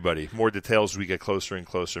with everybody. More details as we get closer and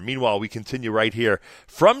closer. Meanwhile, we continue right here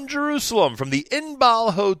from Jerusalem, from the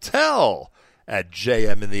Inbal Hotel at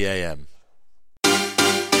JM in the AM.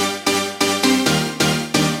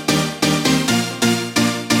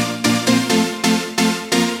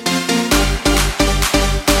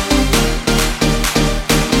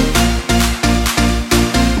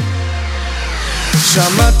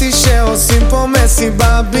 שמעתי שעושים פה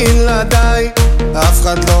מסיבה בלעדיי, אף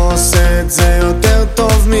אחד לא עושה את זה יותר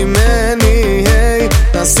טוב ממני. היי,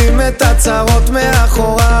 נשים את הצרות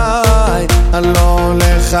מאחוריי, אני לא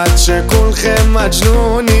הולך עד שכולכם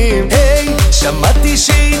מג'נונים. היי, שמעתי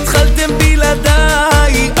שהתחלתם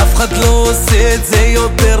בלעדיי, אף אחד לא עושה את זה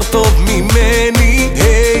יותר טוב ממני.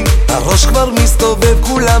 היי, הראש כבר מסתובב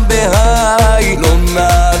כולם בהיי, לא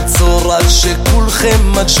נעצור עד שכולכם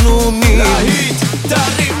מג'נונים. להיט,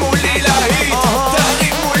 תרימו לי להיט,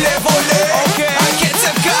 תרימו לב עולה,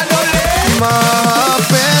 הקצב כאן עולה.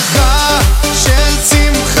 מהפכה של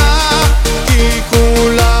שמחה, כי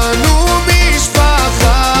כולנו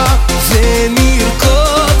משפחה,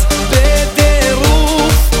 ונרקוד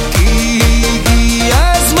בטירוף, כי הגיע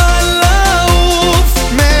הזמן לעוף.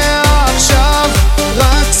 מעכשיו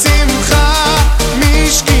רק שמחה,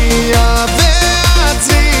 משקיעה ועד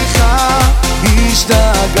צריכה.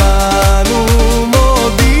 השתגענו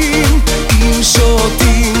מודים, אם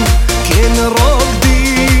שותים כן רוקדים.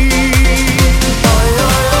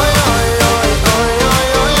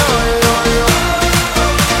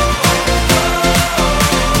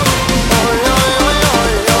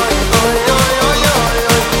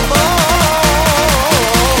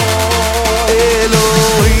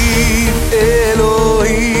 אלוהים,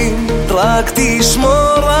 אלוהים, רק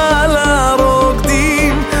תשמור על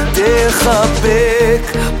הרוקדים,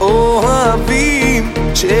 תחבק אוהבים,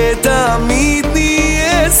 שתמיד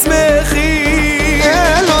נהיה שמחים.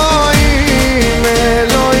 אלוהים,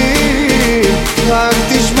 אלוהים, רק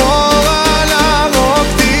תשמור על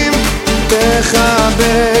הרוקדים,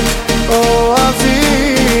 תחבק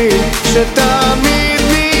אוהבים, שתמיד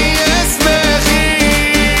נהיה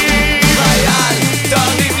שמחים. חייל,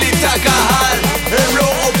 תרים לי את הקהל, הם לא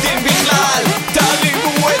רוקדים בכלל,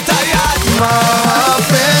 תרימו את היד.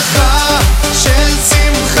 מהפכה של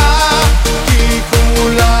שמחה, כי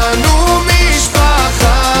כולנו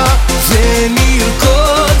משפחה,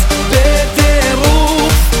 ונרקוד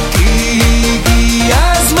בטירוף, כי הגיע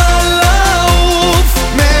הזמן לעוף.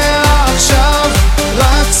 מעכשיו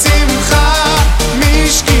רק שמחה,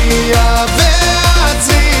 משקיעה ועד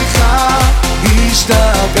צריכה.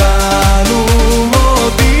 השתגענו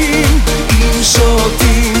מודים, אם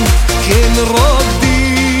שותים כן רוקדים.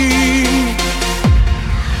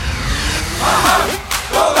 העם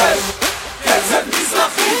דורש קצב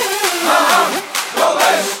מזרחי, העם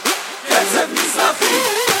דורש קצב מזרחי,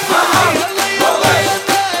 העם דורש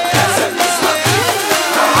קצב מזרחי,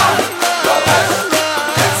 העם דורש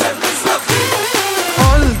קצב מזרחי.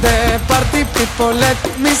 All the party people, let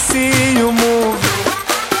me see you move.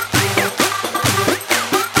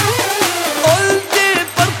 All the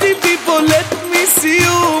party people, let me see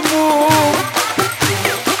you move.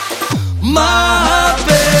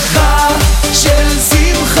 מהפכה של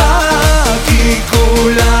שמחה, כי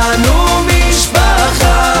כולנו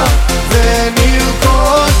משפחה,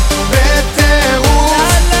 ונרקוד בטירוף,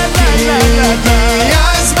 כי הגיע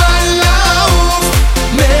הזמן לעוף.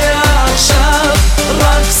 מעכשיו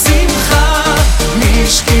רק שמחה,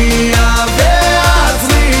 משקיעה ועד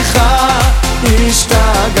צריכה.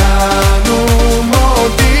 השתגענו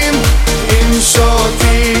מודים, אם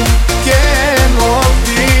שותים כן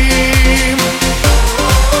רוקדים.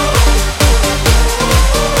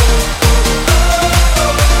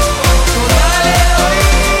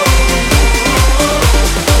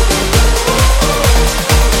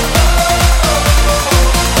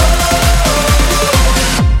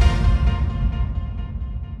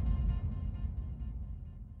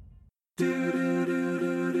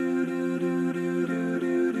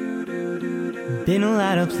 Been a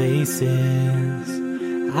lot of places,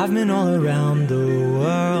 I've been all around the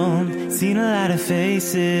world, seen a lot of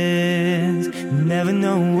faces, never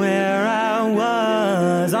know where I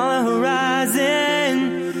was on the horizon.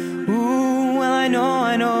 Ooh, well I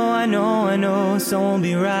know, someone will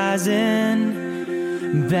be rising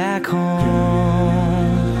back home.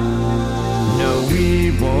 No, we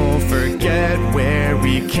won't forget where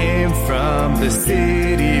we came from. The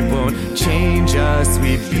city won't change us.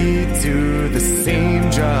 We beat to the same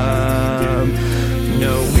drum.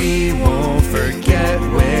 No, we won't forget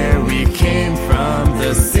where we came from.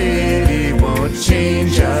 The city won't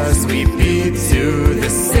change us. We beat to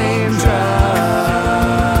the same drum.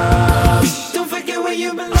 Don't forget where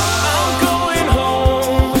you belong. I'm going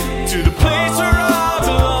home to the place where I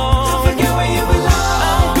belong. Don't forget where you belong.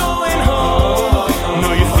 I'm going home. No,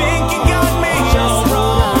 you think you got me all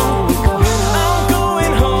wrong. I'm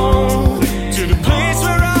going home to the place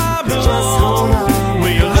where I belong,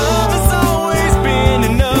 where your love has always been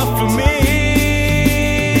enough.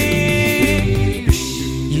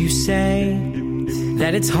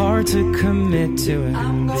 it's hard to commit to it.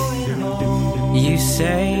 You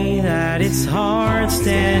say that it's hard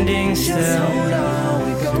standing still.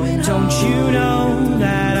 Don't you know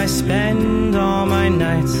that I spend all my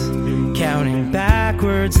nights counting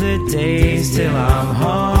backwards the days till I'm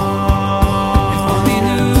home? If only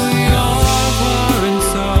New York weren't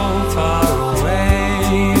so far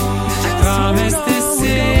away. I promise this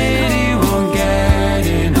city won't get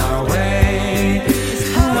in our way.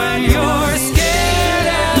 When you're scared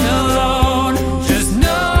and alone, just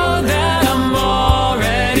know that I'm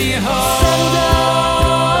already home. Someday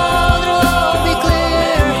it'll all be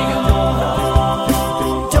clear.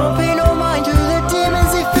 Don't pay no mind to the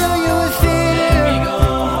demons, they fill you with fear.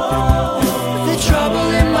 The trouble,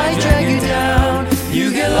 it might drag you down. You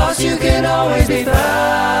get lost, you can always be found.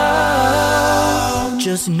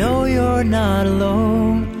 Just know you're not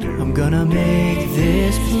alone. I'm gonna make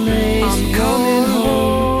this place. I'm coming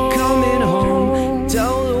home, coming home.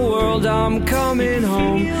 Tell the world I'm coming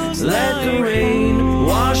home. Let the rain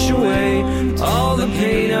wash away all the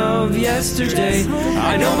pain of yesterday.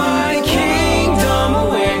 I know my kingdom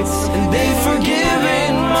awaits, and they've forgiven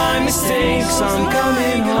my mistakes. I'm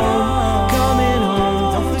coming home, coming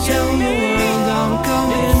home. Tell the world I'm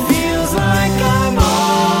coming. It feels like I'm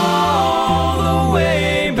all the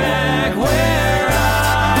way back where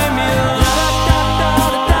I belong.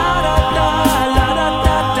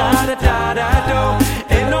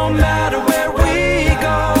 And no matter where we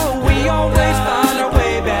go, we always find our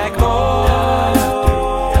way back home.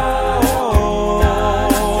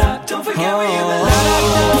 Don't forget where you belong.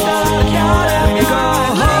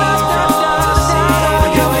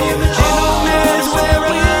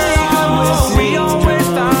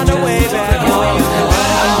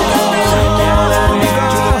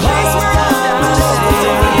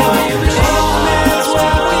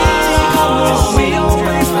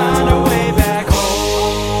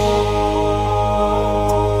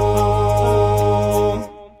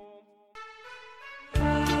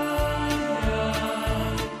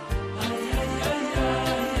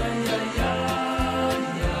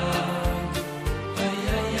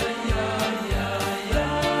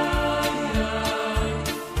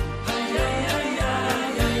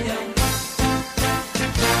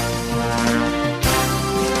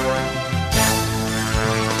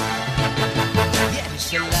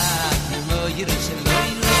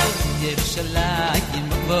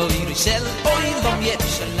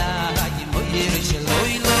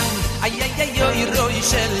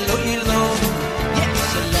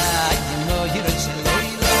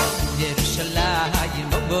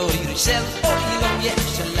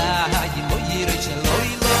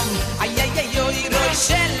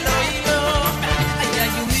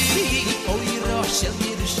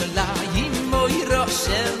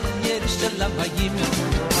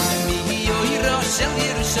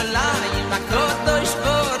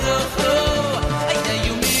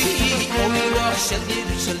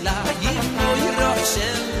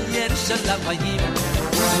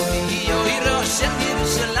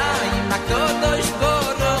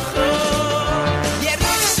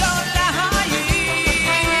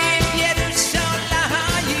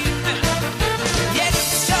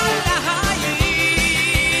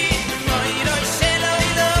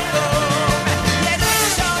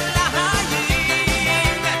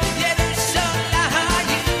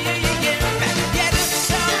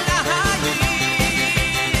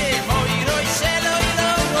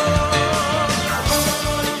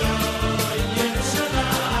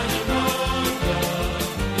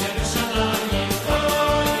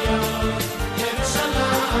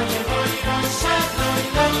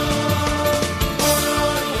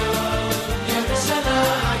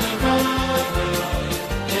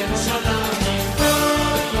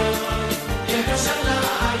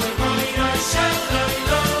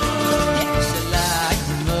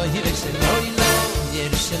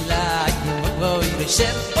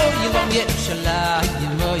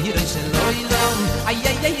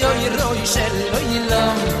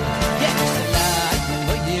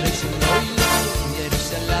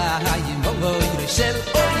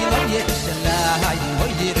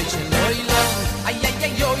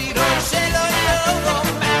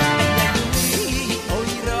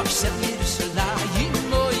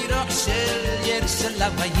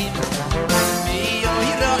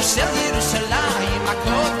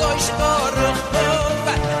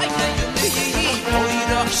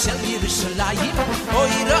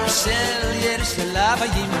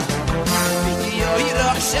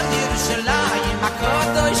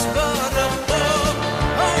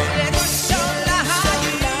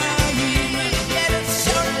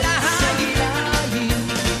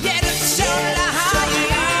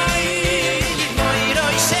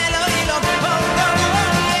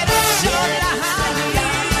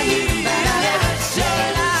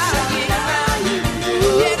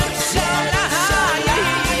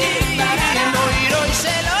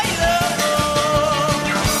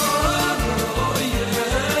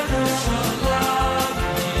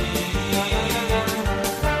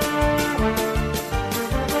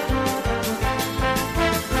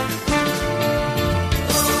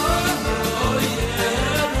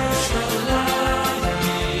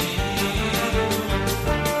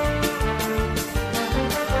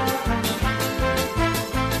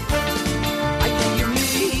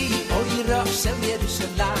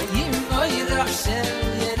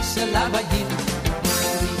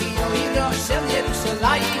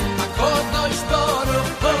 Yerushalayim, HaKadosh Baruch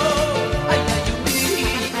Hu.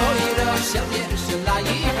 Oira shel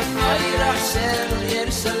Yerushalayim, oira shel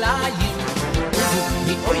Yerushalayim.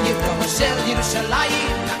 Oira shel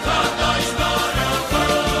Yerushalayim, HaKadosh Baruch Hu.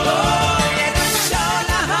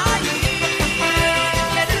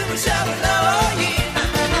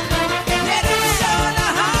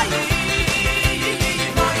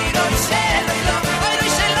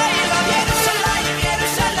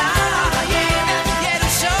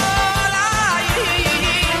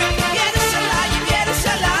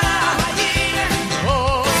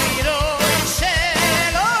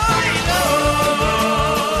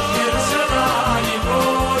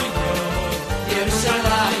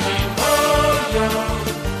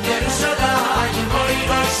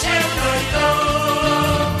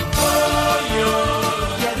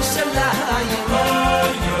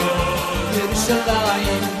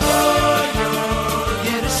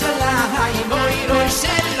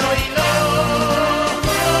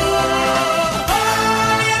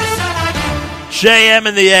 JM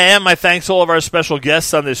in the AM. My thanks to all of our special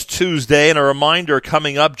guests on this Tuesday. And a reminder,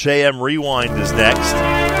 coming up, JM Rewind is next.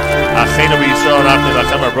 Our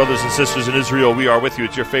brothers and sisters in Israel, we are with you.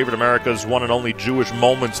 It's your favorite America's one and only Jewish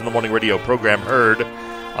Moments in the Morning radio program, heard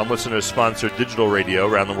on listeners-sponsored digital radio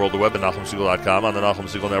around the world, the web at NachumSegal.com, on the Nachum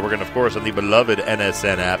Segal Network, and, of course, on the beloved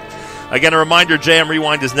NSN app. Again, a reminder, JM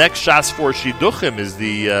Rewind is next. Shas for Shidduchim is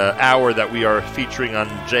the hour that we are featuring on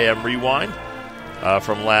JM Rewind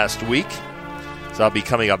from last week. So I'll be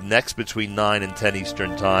coming up next between 9 and 10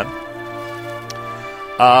 Eastern Time.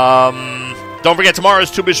 Don't forget, tomorrow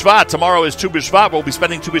is Tu B'Shvat. Tomorrow is Tu B'Shvat. We'll be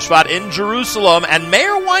spending Tu B'Shvat in Jerusalem. And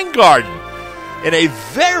Mayor Weingarten, in a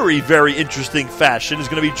very, very interesting fashion, is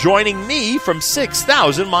going to be joining me from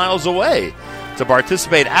 6,000 miles away to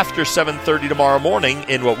participate after 7:30 tomorrow morning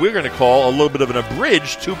in what we're going to call a little bit of an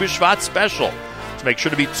abridged Tu B'Shvat special. So make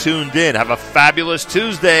sure to be tuned in. Have a fabulous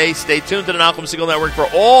Tuesday. Stay tuned to the Nachum Segal Network for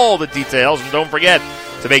all the details. And don't forget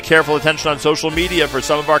to pay careful attention on social media for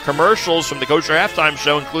some of our commercials from the Kosher Halftime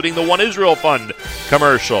Show, including the One Israel Fund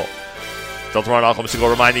commercial. Till tomorrow, Nachum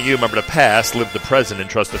Segal reminding you, remember the past, live the present, and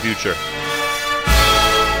trust the future.